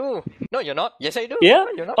 yes, I do. No, you're not. Yes, I do. Yeah.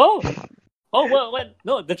 No, you're not. Oh, what?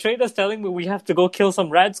 No, the trader's telling me we have to go kill some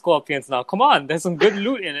rad scorpions now. Come on, there's some good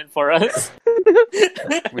loot in it for us.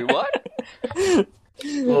 Wait, what?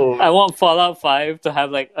 I want Fallout 5 to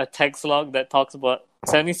have like a text log that talks about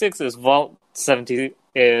 76 is Vault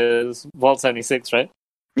 76, right?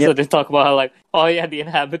 Yep. So they talk about how like, oh yeah, the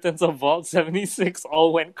inhabitants of Vault 76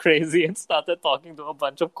 all went crazy and started talking to a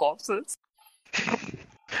bunch of corpses.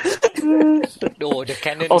 No, the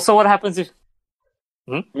cannon. Also, what happens if...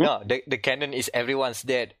 No, the canon is everyone's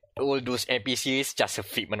dead. All those NPCs just a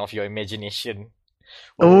figment of your imagination.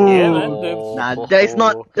 Oh, yeah, man. That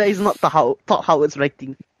is not how it's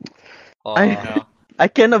writing. I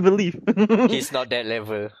cannot believe. He's not that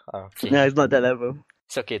level. Okay. No, it's not that level.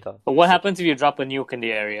 It's okay, though. But what happens if you drop a nuke in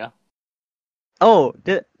the area? Oh,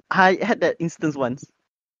 I had that instance once.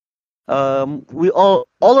 We all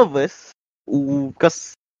of us,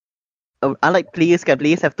 because unlike players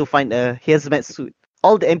have to find a hazmat suit.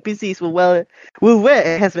 All the NPCs will wear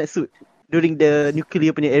a hazmat suit during the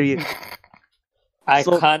nuclear area. I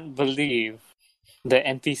can't believe the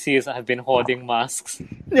NPCs have been hoarding masks.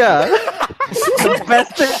 Yeah. The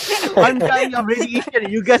bastard. I'm dying of radiation.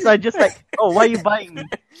 You guys are just like, oh, why are you buying?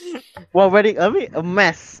 While wearing a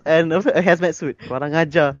mask and a hazmat suit. Warang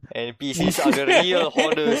ajar. NPCs are the real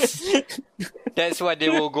hoarders. That's why they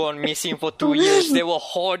will go on missing for 2 years. They were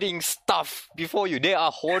hoarding stuff before you. They are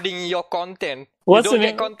hoarding your content. What's the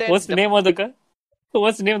name of the guy?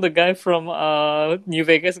 What's the name of the guy from New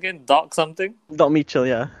Vegas again? Doc something? Doc Mitchell,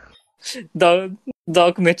 yeah.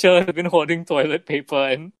 Doc Mitchell has been hoarding toilet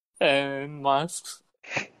paper and masks.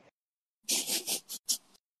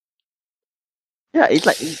 Yeah, it's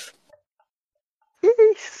like...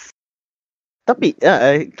 Tapi,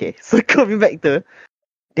 okay. So coming back to...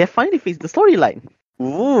 They finally fixed the storyline.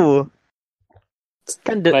 Ooh.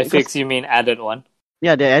 By fix, you mean added one?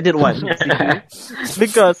 Yeah, they added one.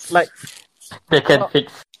 Because, like... They can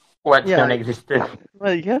fix what's non-existent.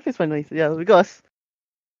 Well, you can fix my noise. Yeah, because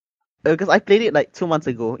I played it like 2 months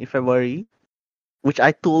ago in February, which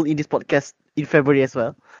I told in this podcast in February as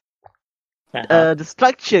well. The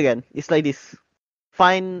structure again is like this.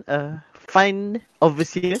 Find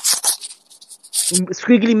overseer,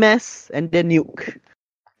 squiggly mess, and then nuke.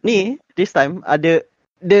 This time,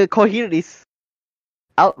 the coherent is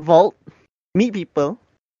out vault, meet people,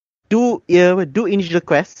 do initial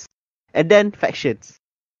quests, and then factions,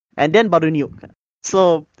 and then baru nuke.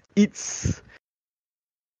 So it's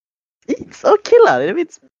okay lah. I mean,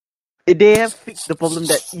 they have fixed the problem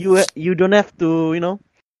that you don't have to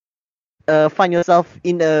find yourself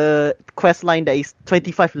in a quest line that is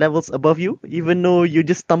 25 levels above you, even though you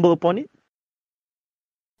just stumble upon it.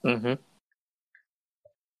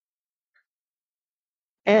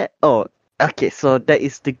 Okay, so that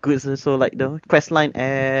is the good. So like the quest line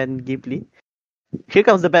and gameplay. Here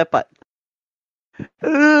comes the bad part.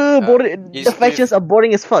 Boring. The factions are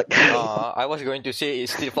boring as fuck. I was going to say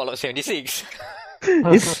it's still Fallout 76.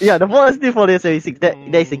 The Fallout is still Fallout 76.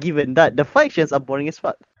 That is a given. That the factions are boring as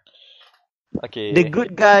fuck. Okay. The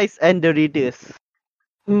good guys and the raiders.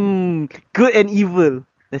 Good and evil.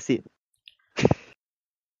 That's it.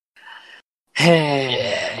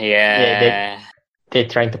 Yeah. They're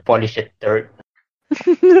trying to polish it third.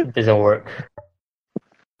 It doesn't work.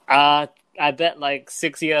 I bet like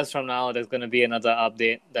 6 years from now there's gonna be another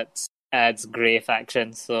update that adds grey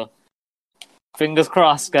factions. So fingers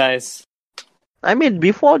crossed, guys. I mean,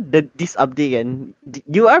 before this update, and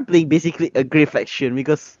you are playing basically a grey faction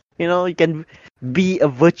because you can be a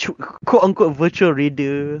quote unquote virtual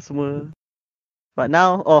raider, semua. But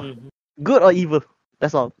now, good or evil,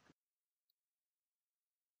 that's all.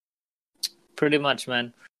 Pretty much,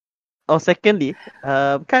 man. Secondly,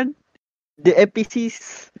 the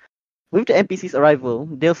NPCs with the NPCs arrival,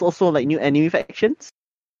 there's also like new enemy factions,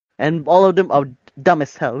 and all of them are dumb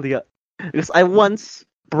as hell. Yeah, because I once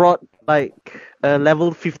brought like a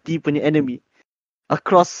level 50 punya enemy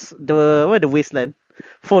across the wasteland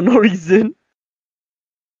for no reason,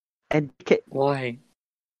 and why?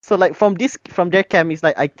 So like from their camp is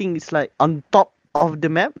like, I think it's like on top of the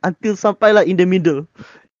map until sampai like in the middle.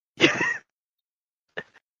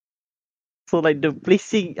 So like the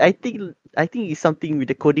placing, I think it's something with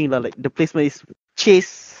the coding lah. Like the placement is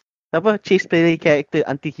chase player character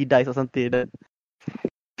until he dies or something like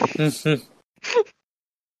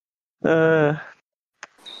that.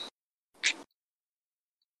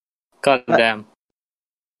 God damn.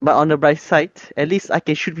 But on the bright side, at least I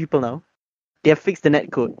can shoot people now. They have fixed the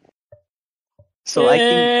netcode. So I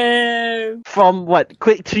think from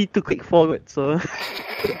Quake 3 to Quake 4, so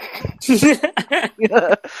they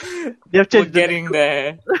have changed. We're getting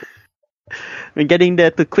there. We're getting there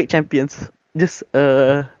to Quake Champions. Just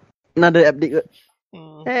another update.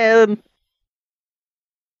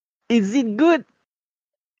 Is it good?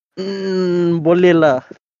 Boleh lah.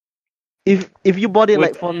 If you bought it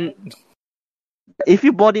if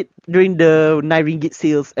you bought it during the 9 ringgit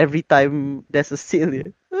sales every time there's a sale,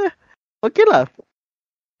 okay lah.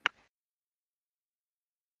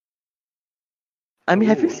 I mean,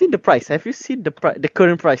 have you seen the price? Have you seen the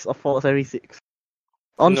current price of Fallout 76?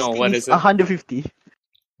 On no, Steam, what is it? No. $150.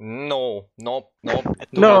 Nope.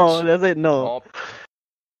 No, that's it. No.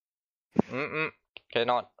 Nope.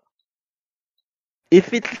 Cannot.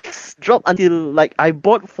 If it's dropped until like I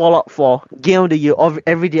bought Fallout 4 Game of the Year of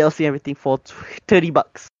every DLC everything for $30.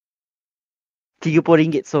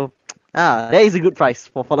 RM30. So that is a good price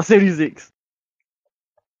for Fallout 76.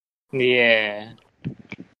 Yeah.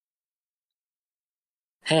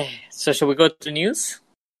 Hey, so should we go to news?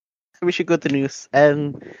 We should go to news.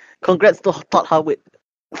 And congrats to Todd Howard.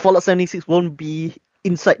 Fallout 76 won't be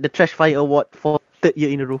inside the Trash Fire Award for 3rd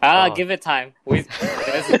year in a row. Give it time. Give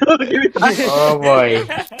it time. Oh boy.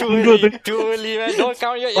 Too early, man. Don't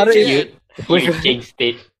count your eggs. You jinxed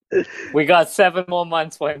it. We got 7 more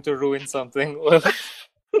months for him to ruin something.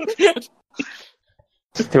 It's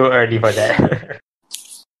too early for that.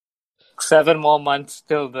 7 more months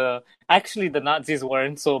till the Nazis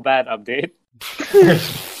weren't so bad update.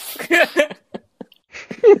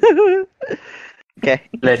 Okay.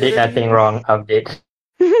 They did nothing wrong update.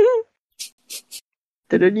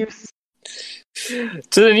 To the news.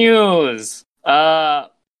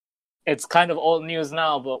 It's kind of old news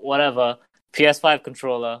now, but whatever. PS5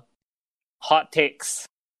 controller. Hot takes.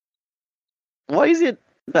 Why is it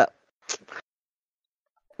that?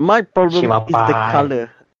 My problem is the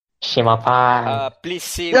color. Shimapan. Please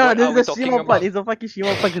see Yeah, what this are we is a talking Shimapan. about. It's a fucking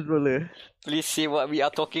Shimapan controller. Please see what we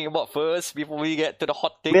are talking about first before we get to the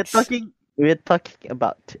hot We're takes. talking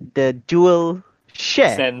about the dual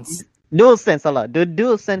Sense. DualSense, the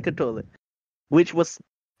DualSense controller, which was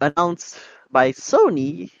announced by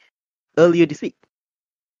Sony earlier this week.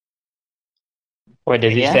 What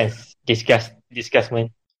does it Yeah. sense?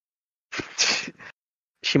 Disgustment.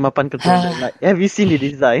 Shimapan controller. Like, have you seen the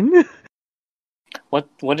design? What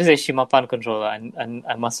is a Shimapan controller?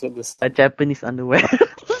 I must look this. A Japanese underwear.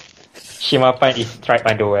 Shimapan is striped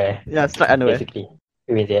underwear, Yeah, straight underwear. basically.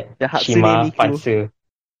 With it. The Hatsune Shima Miku. Pansu.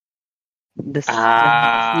 The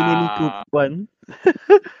Hatsune Miku one.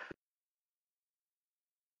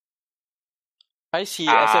 I see it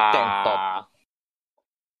as a tank top.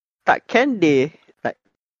 Tak, can they like?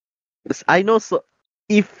 I know so.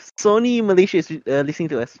 If Sony Malaysia is listening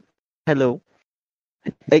to us, hello.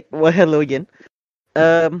 Hello again.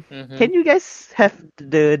 Can you guys have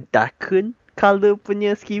the darken color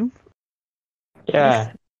punya scheme?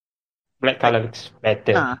 Yeah. Black color looks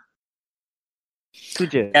better. Tu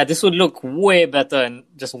je. Yeah, this would look way better in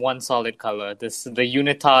just one solid color. The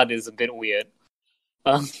unitard is a bit weird.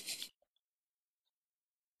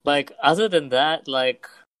 Like other than that, like,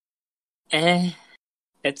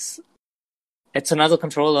 it's another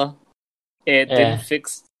controller. It didn't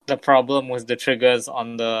fix the problem with the triggers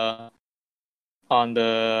on the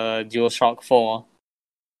DualShock 4.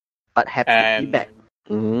 But haptic feedback.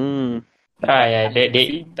 Yeah,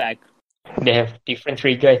 Feedback. they have different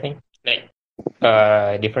trigger, I think. Like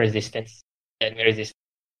different resistance. Enemy resistance.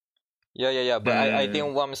 Yeah. But I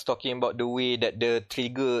think Wam's talking about the way that the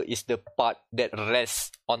trigger is the part that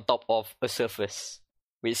rests on top of a surface,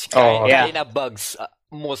 which kind of bugs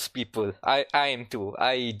most people. I am too.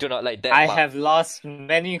 I do not like that. I have lost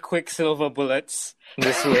many Quicksilver bullets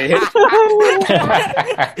this way.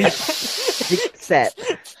 Sad.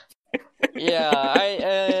 Yeah, I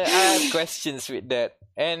have questions with that,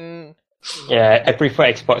 and Yeah, I prefer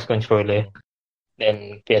Xbox controller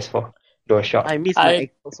than PS4 DualShock. I miss my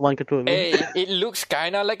Xbox One controller. hey, it looks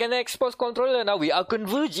kind of like an Xbox controller. Now we are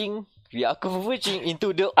converging. We are converging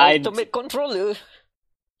into the ultimate controller.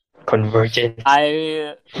 Convergence.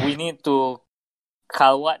 We need to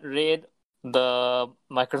Kalwat raid the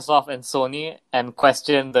Microsoft and Sony and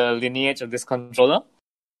question the lineage of this controller.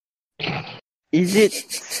 Is it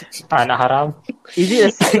Anak haram? Is it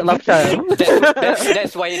a secret love child?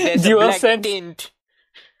 That's why there's a black tint.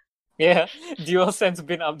 Yeah, DualSense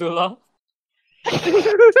bin Abdullah.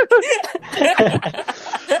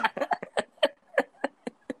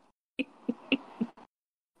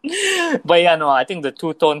 But yeah, no, I think the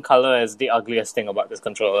two-tone color is the ugliest thing about this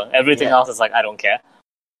controller. Everything else is like, I don't care.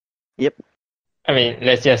 Yep. I mean,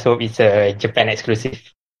 let's just hope it's a Japan exclusive.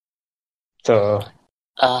 So,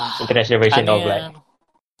 international version all black.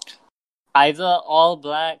 Either all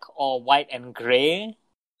black or white and grey,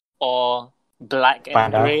 or black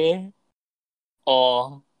and grey,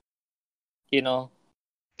 or,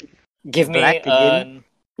 give me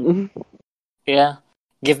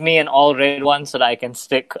give me an all red one so that I can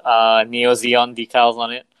stick Neo Xeon decals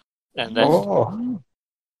on it. And then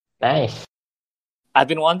nice. I've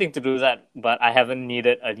been wanting to do that, but I haven't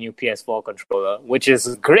needed a new PS4 controller, which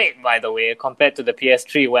is great, by the way, compared to the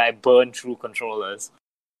PS3 where I burned through controllers.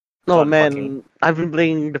 No, man, I've been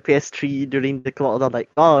playing the PS3 during the lockdown, like,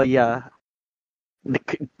 oh yeah,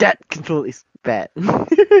 that controller is bad.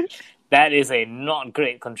 That is a not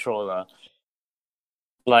great controller.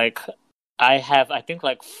 Like, I have, I think,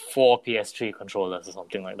 like 4 PS3 controllers or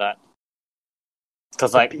something like that.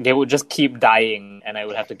 Because they would just keep dying, and I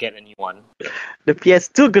would have to get a new one. The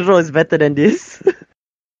PS2 controller is better than this.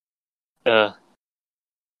 So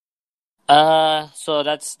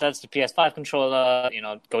that's the PS5 controller.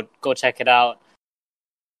 Go check it out.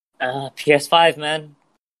 PS5, man.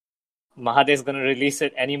 Mahathir's gonna release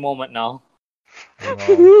it any moment now.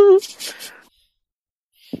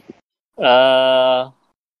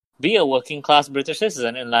 Be a working class British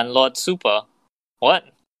citizen in Landlord Super. What?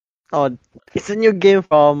 Oh, it's a new game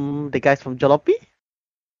from the guys from Jalopy.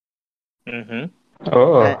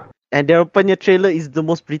 Oh. And their opening trailer is the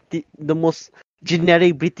most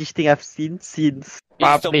generic British thing I've seen since.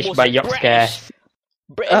 Published by Yogscast.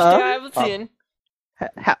 British thing I haven't seen.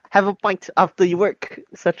 Have a pint after you work,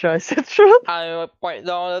 etc., etc. I'm a point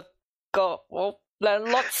down the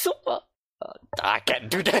Landlord Super. I can't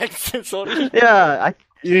do that. Sorry.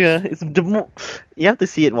 Yeah, it's the you have to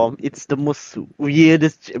see it, Mom. It's the most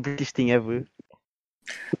weirdest British thing ever.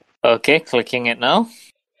 Okay, clicking it now.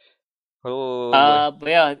 Oh. But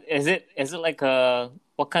yeah, is it like a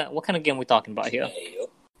what kind of game we talking about here?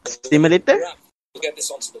 Simulator? We'll get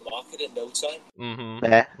this onto the market in no time. Mm-hmm.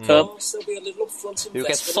 Yeah. So there'll be a little upfront investment. You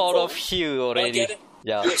can sort of involved. hear I already. get it.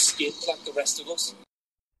 Yeah. You're skinned like the rest of us.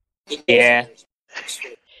 Yeah.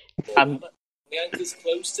 My ankle's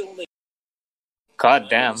closed till the God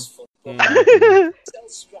damn.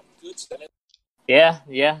 Yeah,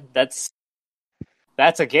 that's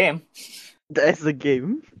a game. That's the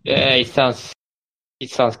game. Yeah, it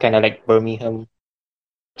sounds kind of like Birmingham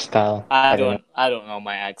style. I don't know. don't know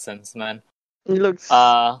my accents, man. It looks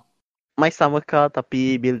my summer car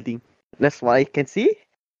tapi building. That's what I can see.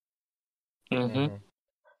 Mm-hmm.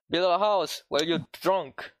 Build a house while you're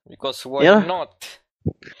drunk, because why Yeah. not?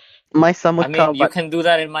 My summer I car, mean, you but can do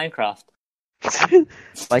that in Minecraft.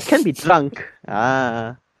 I can be drunk.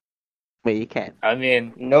 But you can. I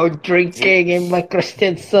mean, No drinking in my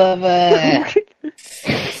Christian server.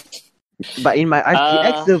 But in my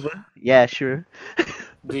RTX server, yeah, sure.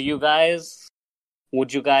 would you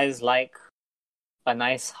guys like a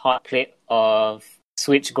nice hot plate of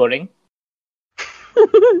Switch goreng?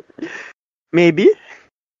 Maybe.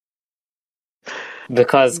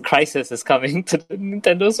 Because Crisis is coming to the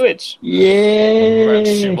Nintendo Switch. Yeah.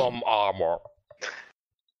 Maximum armor.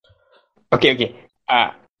 Okay.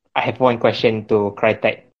 I have one question to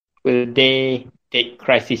Crytek. Will they take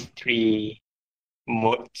Crisis 3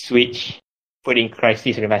 mode switch, put in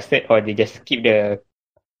Crisis Remastered, or they just keep the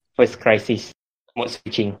first Crisis mode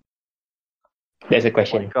switching? That's a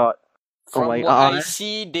question. God. From my what God. I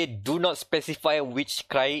see, they do not specify which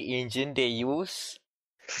cry engine they use.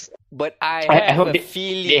 But I have hope a they-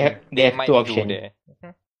 feeling they have might two do options.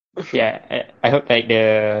 that. Yeah, I hope like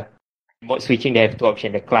the mode switching, they have two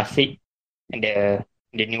options: the classic and the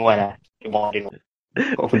new one, the modern one.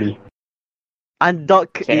 Hopefully.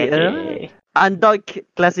 Undock Undock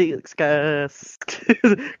classic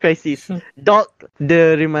Crisis. Dock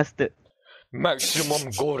the remastered.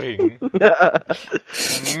 Maximum goreng.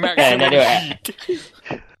 Maximum another- heat.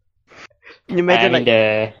 You imagine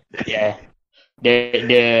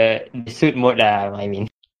the suit mode lah. I mean,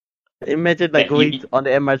 imagine like That going you- on the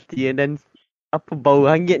MRT and then apa bau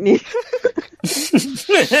hangit ni?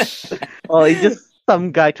 Or it's just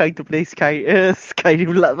some guy trying to play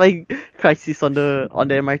Skyrim like Crisis on the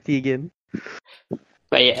MRT again.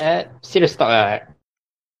 but yeah, serious talk.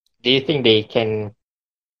 Do you think they can?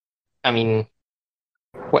 I mean,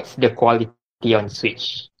 what's the quality on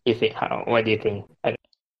Switch? What do you think?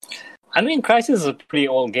 I mean, Crisis is a pretty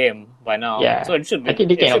old game by now. Yeah, So it should be. I think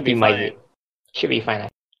they can it should be optimize fine. it. Should be fine.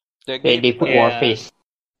 The They game, put Yeah. Warface.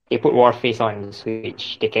 They put Warface on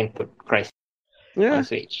Switch. They can put Crisis Yeah. on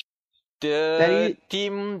Switch. the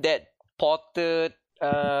team that ported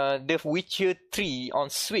The Witcher 3 on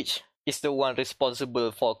Switch is the one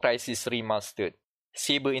responsible for Crisis Remastered.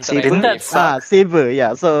 Saber Wouldn't that Interactive. suck? Saber,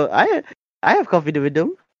 yeah. So I have confidence with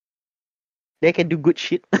them. They can do good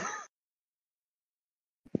shit.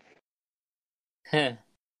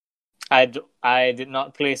 I did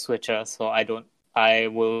not play Switcher, so I don't. I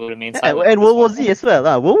will remain Yeah, silent. and on World War this Z as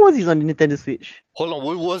well. World War Z is on the Nintendo Switch. Hold on,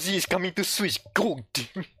 World War Z is coming to Switch. God.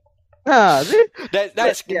 See?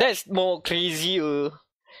 That's more crazier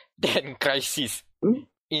than Crisis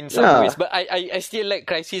in some Yeah. ways. But I still like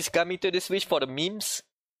Crisis coming to the Switch for the memes.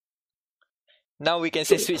 Now we can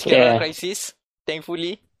say Switch can Yeah. run Crisis,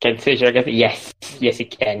 thankfully. Can Switch run Crisis? Yes,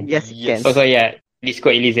 it can. Yes, it Yes. can. Also, yeah, Disco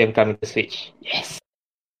Elysium coming to Switch. Yes.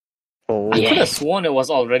 Oh. I could have Yes. sworn it was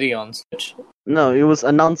already on Switch. No, it was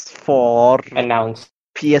announced for Announced.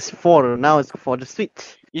 PS4. Now it's for the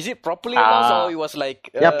Switch. Is it properly announced Ah. or it was like...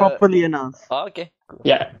 Yeah, properly announced. Oh, okay.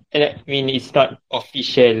 Yeah, and I mean it's not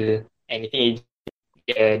official anything.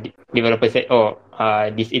 The developer said,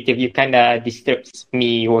 this interview kinda disturbs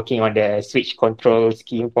me working on the Switch control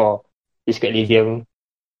scheme for Disco Elysium.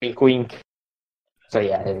 Wink wink. So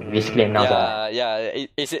yeah, basically announced.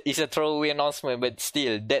 It's a throwaway announcement, but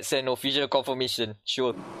still, that's an official confirmation.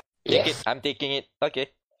 Sure. Take Yes. it. I'm taking it. Okay.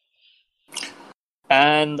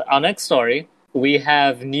 And our next story, we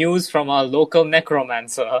have news from our local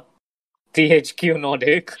necromancer, THQ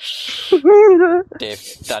Nordic.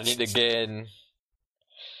 They've done it again.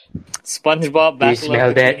 SpongeBob Do you Battle smell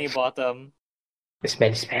of that? Bikini Bottom.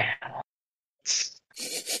 Smell.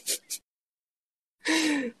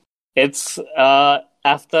 It's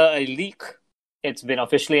after a leak, it's been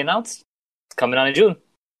officially announced. It's coming out in June.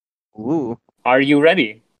 Ooh. Are you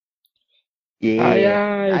ready?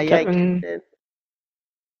 Yeah. Captain.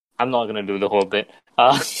 I'm not gonna do the whole bit.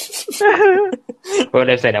 Well,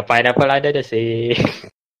 there's a pineapple under the sea.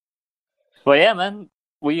 But yeah, man,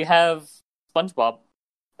 we have SpongeBob,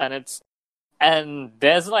 and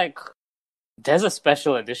there's a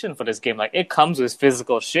special edition for this game. Like, it comes with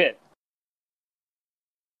physical shit.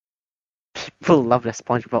 full love that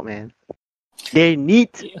SpongeBob, man. They need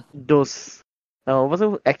those what's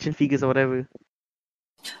it, action figures or whatever.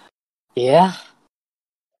 Yeah.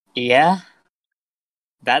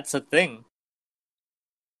 That's a thing.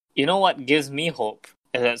 You know what gives me hope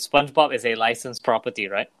is that SpongeBob is a licensed property,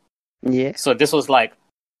 right? Yeah. So this was like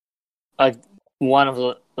one of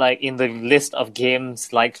the in the list of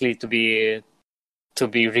games likely to be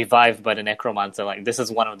revived by the Necromancer. Like this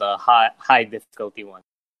is one of the high difficulty ones.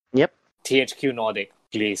 Yep. THQ Nordic,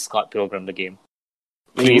 please Scott Pilgrim the game.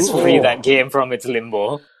 Please free that game from its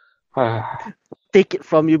limbo. Take it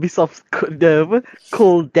from Ubisoft's the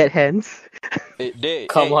cold dead hands.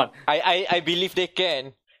 Come on. I believe they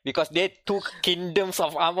can. Because they took Kingdoms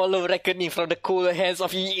of Amalur Reckoning from the cool hands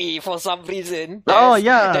of EA for some reason.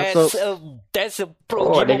 That's a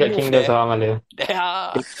pro they gamer got move Kingdoms there. of Amalur.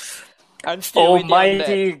 Yeah. I'm still with you on that.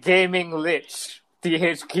 Almighty Gaming Lich,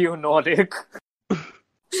 THQ Nordic.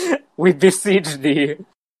 We beseech thee,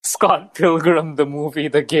 Scott Pilgrim the movie,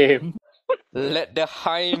 the game. Let the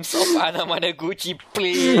hymns of Anamanaguchi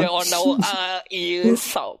play on our ears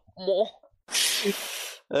some more.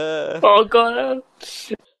 Oh god.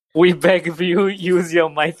 We beg of you, use your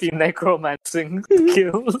mighty necromancing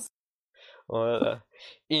skills.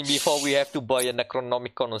 Before we have to buy a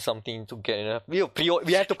Necronomicon or something to get it. We have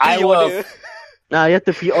to I pre-order. Nah, you have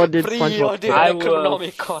to pre-order Pre-order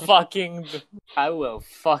SpongeBob. I will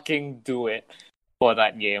fucking do it for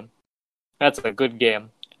that game. That's a good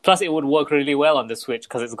game. Plus, it would work really well on the Switch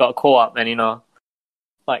because it's got co-op, and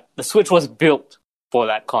the Switch was built for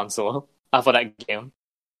that console, for that game.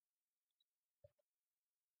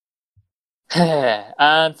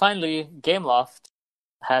 And finally, Gameloft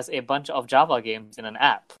has a bunch of Java games in an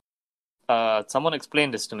app. Someone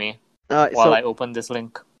explained this to me while I opened this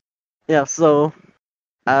link. Yeah, so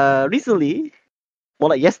recently, more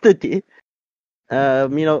like yesterday,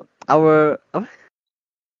 our I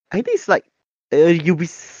think it's like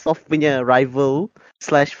Ubisoft punya rival /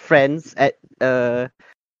 friends at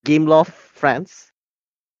Gameloft France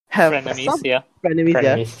have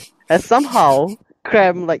Frenemies. has somehow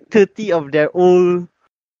crammed like 30 of their old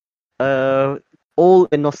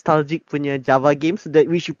and nostalgic punya Java games that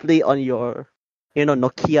we should play on your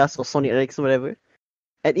Nokias or Sony Ericsson or whatever,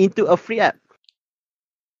 and into a free app.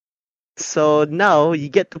 So now you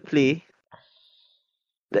get to play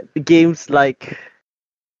games like,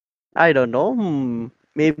 I don't know,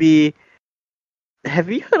 maybe, have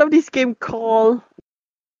you heard of this game called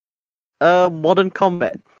Modern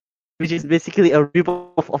Combat, which is basically a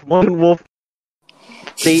ripoff of Modern Warfare.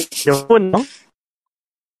 Play your phone now.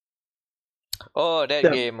 Oh, that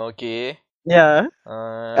game, okay. Yeah.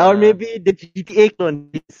 Or maybe the GTA clone,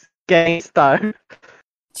 this Gangstar.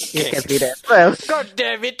 You can play that as well. God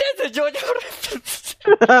damn it, that's a JoJo reference.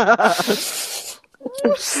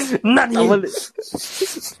 Nani?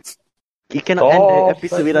 You cannot end the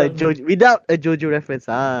episode without a JoJo reference.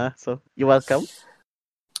 So you're welcome.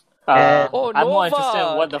 I'm more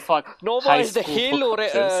interested in what the fuck. Nova is the Halo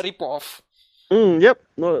ripoff. Yep.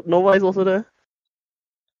 Nova is also there.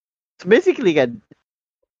 So basically,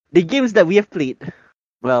 the games that we have played,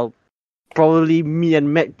 well, probably me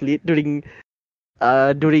and Meck played during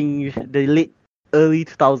the early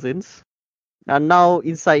 2000s, are now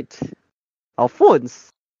inside our phones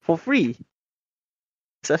for free.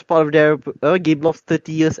 It's as part of their Gameloft's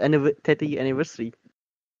 30 year anniversary.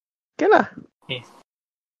 Okay lah.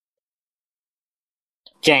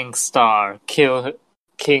 Gangstar, Kill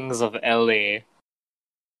Kings of LA.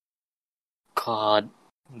 God,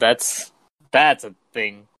 that's a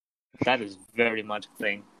thing. That is very much a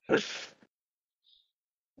thing.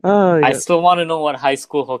 I still want to know what high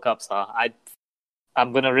school hookups are.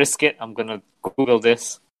 I'm gonna risk it. I'm gonna Google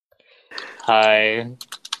this. High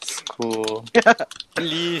school.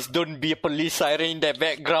 Please don't be a police siren in the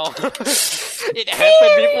background. It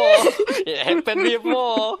happened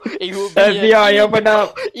before. It will be FBI, open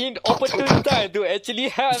up. In opportune time to actually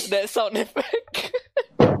have that sound effect.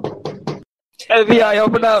 FBI,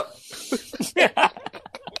 open up.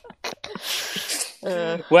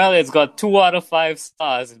 Well, it's got 2 out of 5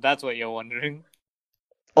 stars, if that's what you're wondering.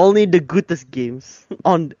 Only the goodest games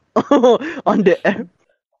on the app.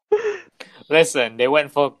 Listen, they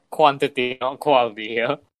went for quantity, not quality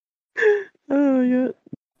here. Oh, yeah.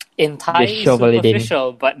 Entirely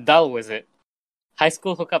superficial, but dull was it. High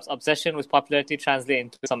school hookups obsession with popularity translate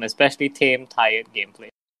into some especially tame, tired gameplay.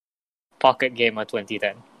 Pocket Gamer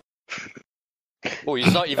 2010. Oh,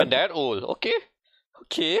 he's not even that old. Okay.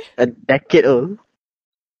 A decade old.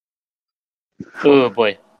 Oh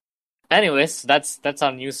boy. Anyways, that's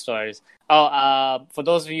our news stories. For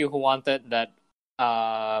those of you who wanted that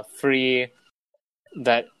free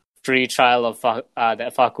free trial of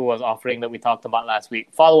that Faku was offering that we talked about last week.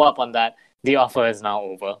 Follow up on that. The offer is now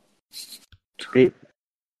over.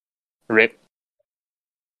 Rip.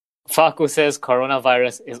 Faku says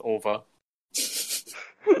coronavirus is over.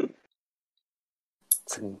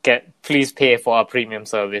 So please pay for our premium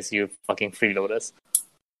service, you fucking freeloaders.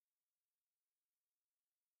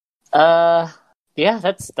 Yeah,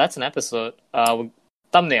 that's an episode.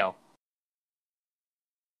 Thumbnail.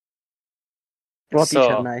 Roti So-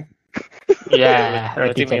 canai. Yeah,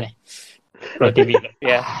 roti Roti canai. Roti Milo.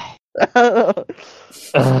 Yeah. The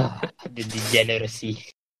degeneracy.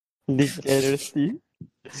 Degeneracy.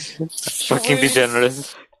 Fucking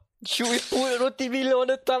degenerate. Should we put Roti Milo on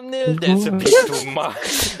the thumbnail? That's a bit too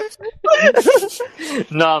much.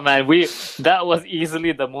 No, man, that was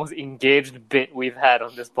easily the most engaged bit we've had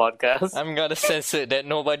on this podcast. I'm gonna censor that.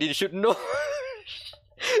 Nobody should know.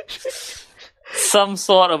 Some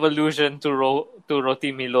sort of allusion to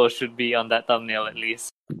Roti Milo should be on that thumbnail at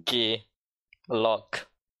least. Okay. Lock.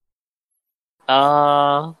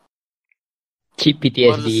 Cheap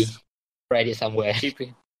PTSD. Write it somewhere.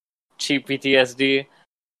 Cheap PTSD.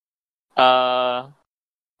 Guile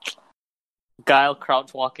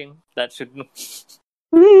crouch walking. That should,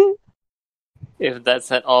 if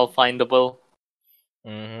that's at all findable.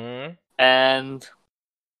 Mm-hmm. And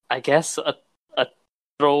I guess a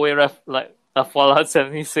throwaway like a Fallout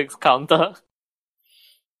 76 counter.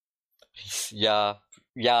 Yeah.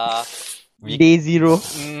 Day zero.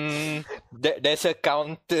 There's a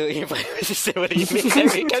counter in Final Fantasy VII Remake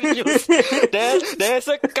that we can use. There's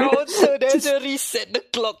a counter. There's a reset the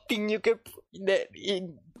clock thing you can put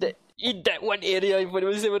in that one area in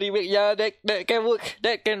Final Fantasy VII Remake. Yeah, that can work.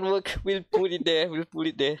 That can work. We'll put it there.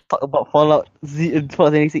 Talk about Fallout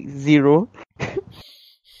 76 Zero.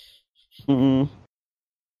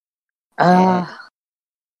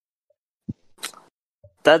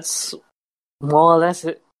 That's more or less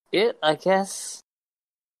it, I guess.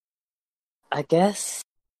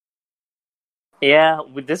 Yeah,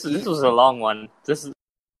 this was a long one. This is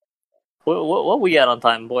what we at on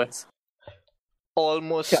time, boys?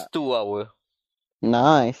 Almost 2 hours.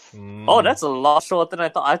 Nice. Oh, that's a lot shorter than I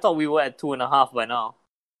thought. I thought we were at 2.5 by now.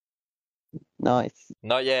 Nice.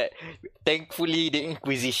 Not yet. Thankfully, the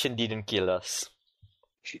Inquisition didn't kill us.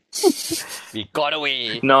 We got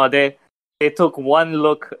away. No, they took one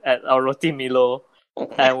look at our Roti Milo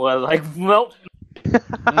and were like, nope.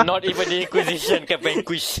 Not even the Inquisition can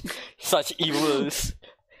vanquish such evils.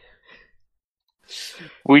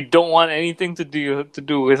 We don't want anything to do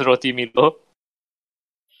with Roti Milo.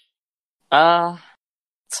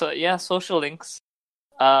 So yeah, social links.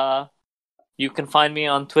 You can find me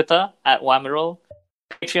on Twitter at Wammerl,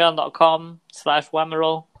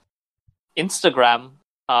 patreon.com/Wammerl, Instagram,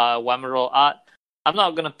 Wammerl Art. I'm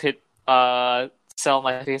not gonna sell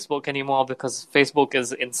my Facebook anymore because Facebook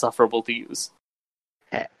is insufferable to use.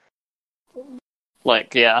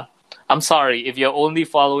 Like, yeah. I'm sorry, if you're only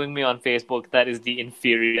following me on Facebook, that is the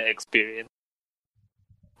inferior experience.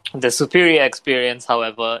 The superior experience,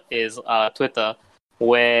 however, is Twitter,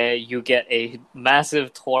 where you get a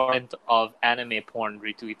massive torrent of anime porn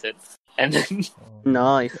retweeted, and then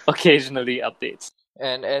Nice. occasionally updates.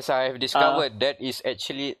 And as I have discovered, that is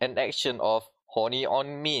actually an action of horny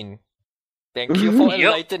on mean. Thank you for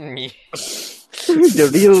enlightening me.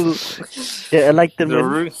 The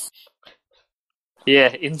enlightenment.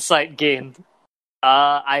 Yeah, insight gained.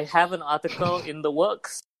 I have an article in the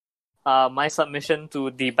works. My submission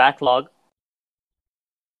to the backlog.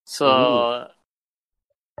 So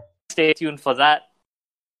stay tuned for that.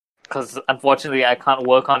 Because unfortunately, I can't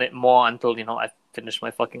work on it more until I finish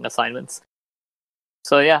my fucking assignments.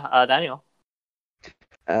 So yeah, Daniel.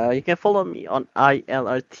 You can follow me on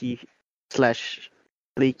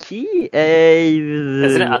ILRT/flaky.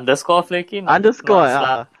 Isn't it underscore flaky?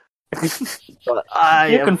 Underscore.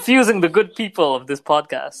 You're confusing the good people of this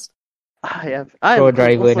podcast. I'm Pro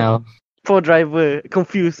driver now. Pro driver,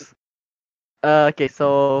 confused. Okay,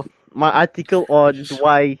 so my article on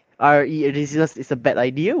why RE resistance is a bad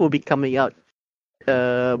idea will be coming out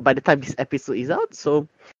by the time this episode is out. So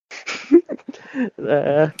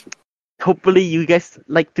hopefully you guys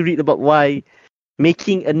like to read about why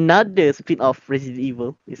making another spin-off Resident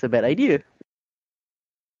Evil is a bad idea.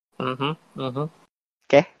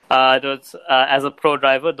 Okay. As a pro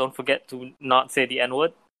driver, don't forget to not say the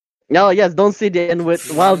N-word. No, yes, don't say the N-word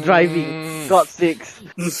while driving. God sakes.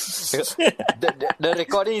 The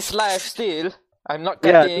recording is live still. I'm not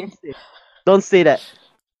cutting. Don't say that.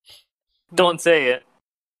 Don't say it.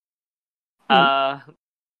 Anan?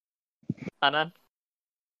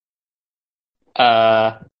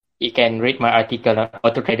 You can read my article on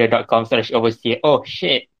autotrader.com/overseer. Oh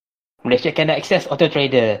shit. Malaysia cannot access auto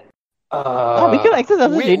trader. We can access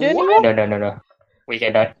auto wait, trader what? anymore? No. We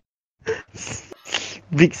cannot.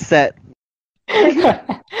 Big set.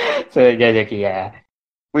 So just okay, yeah.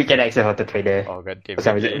 We can access auto trader. Oh god damn For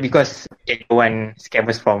some reason, it. because they want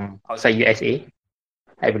scammers from outside USA,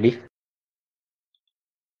 I believe.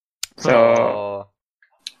 So Oh.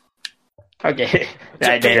 okay,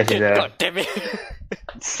 that is God damn it.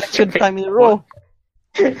 Second time in a row.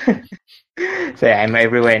 So I'm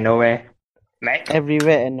everywhere and nowhere. Meck?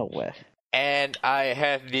 Everywhere and nowhere. And I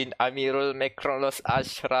have been Amirul Mekronos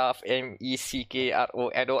Ashraf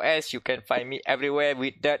Meckronos. You can find me everywhere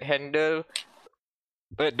with that handle.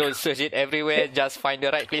 But don't search it everywhere, just find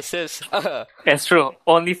the right places. It's true.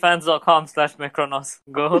 Onlyfans.com/Mecronos.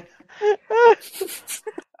 Go.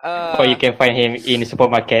 Or you can find him in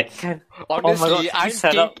supermarkets. Honestly,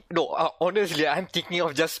 God, honestly, I'm thinking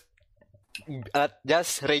of just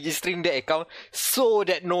registering the account so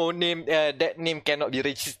that that name cannot be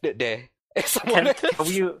registered there. Someone else. Can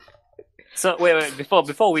we? So wait.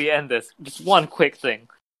 Before we end this, just one quick thing.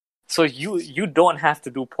 So you don't have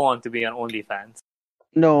to do porn to be on OnlyFans.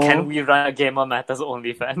 No. Can we run a Gamer Matters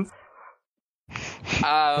OnlyFans?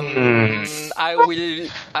 I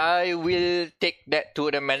will take that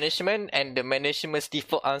to the management, and the management's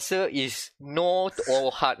default answer is no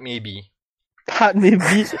or hard maybe. Hard maybe.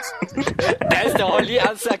 That's the only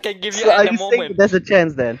answer I can give you So at are the you saying moment. there's a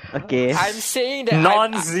chance then? Okay. I'm saying that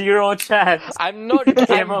Non-zero chance. I'm not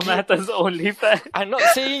Gamer Matters OnlyFans. I'm not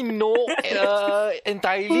saying no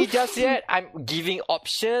entirely just yet. I'm giving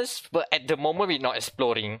options, but at the moment we're not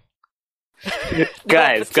exploring.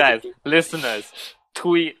 guys, listeners,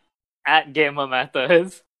 tweet at Gamer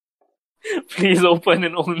Matters. Please open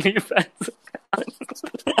an OnlyFans account.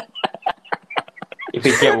 If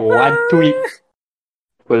we get one tweet,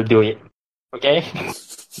 we'll do it. Okay?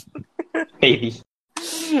 Maybe.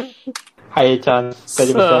 Higher chance,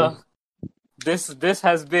 30%. So, this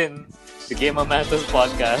has been the Gamer Matters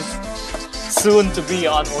podcast. Soon to be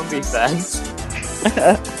on OnlyFans.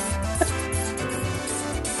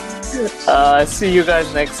 See you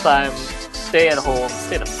guys next time. Stay at home.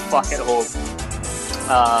 Stay the fuck at home.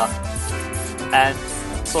 And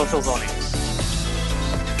social zoning.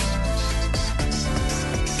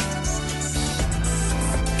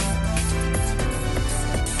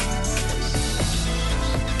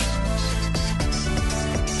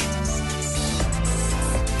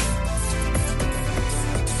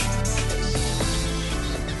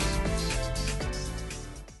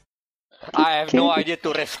 I have no idea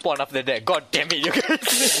to respond after that. God damn it, you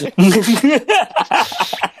guys.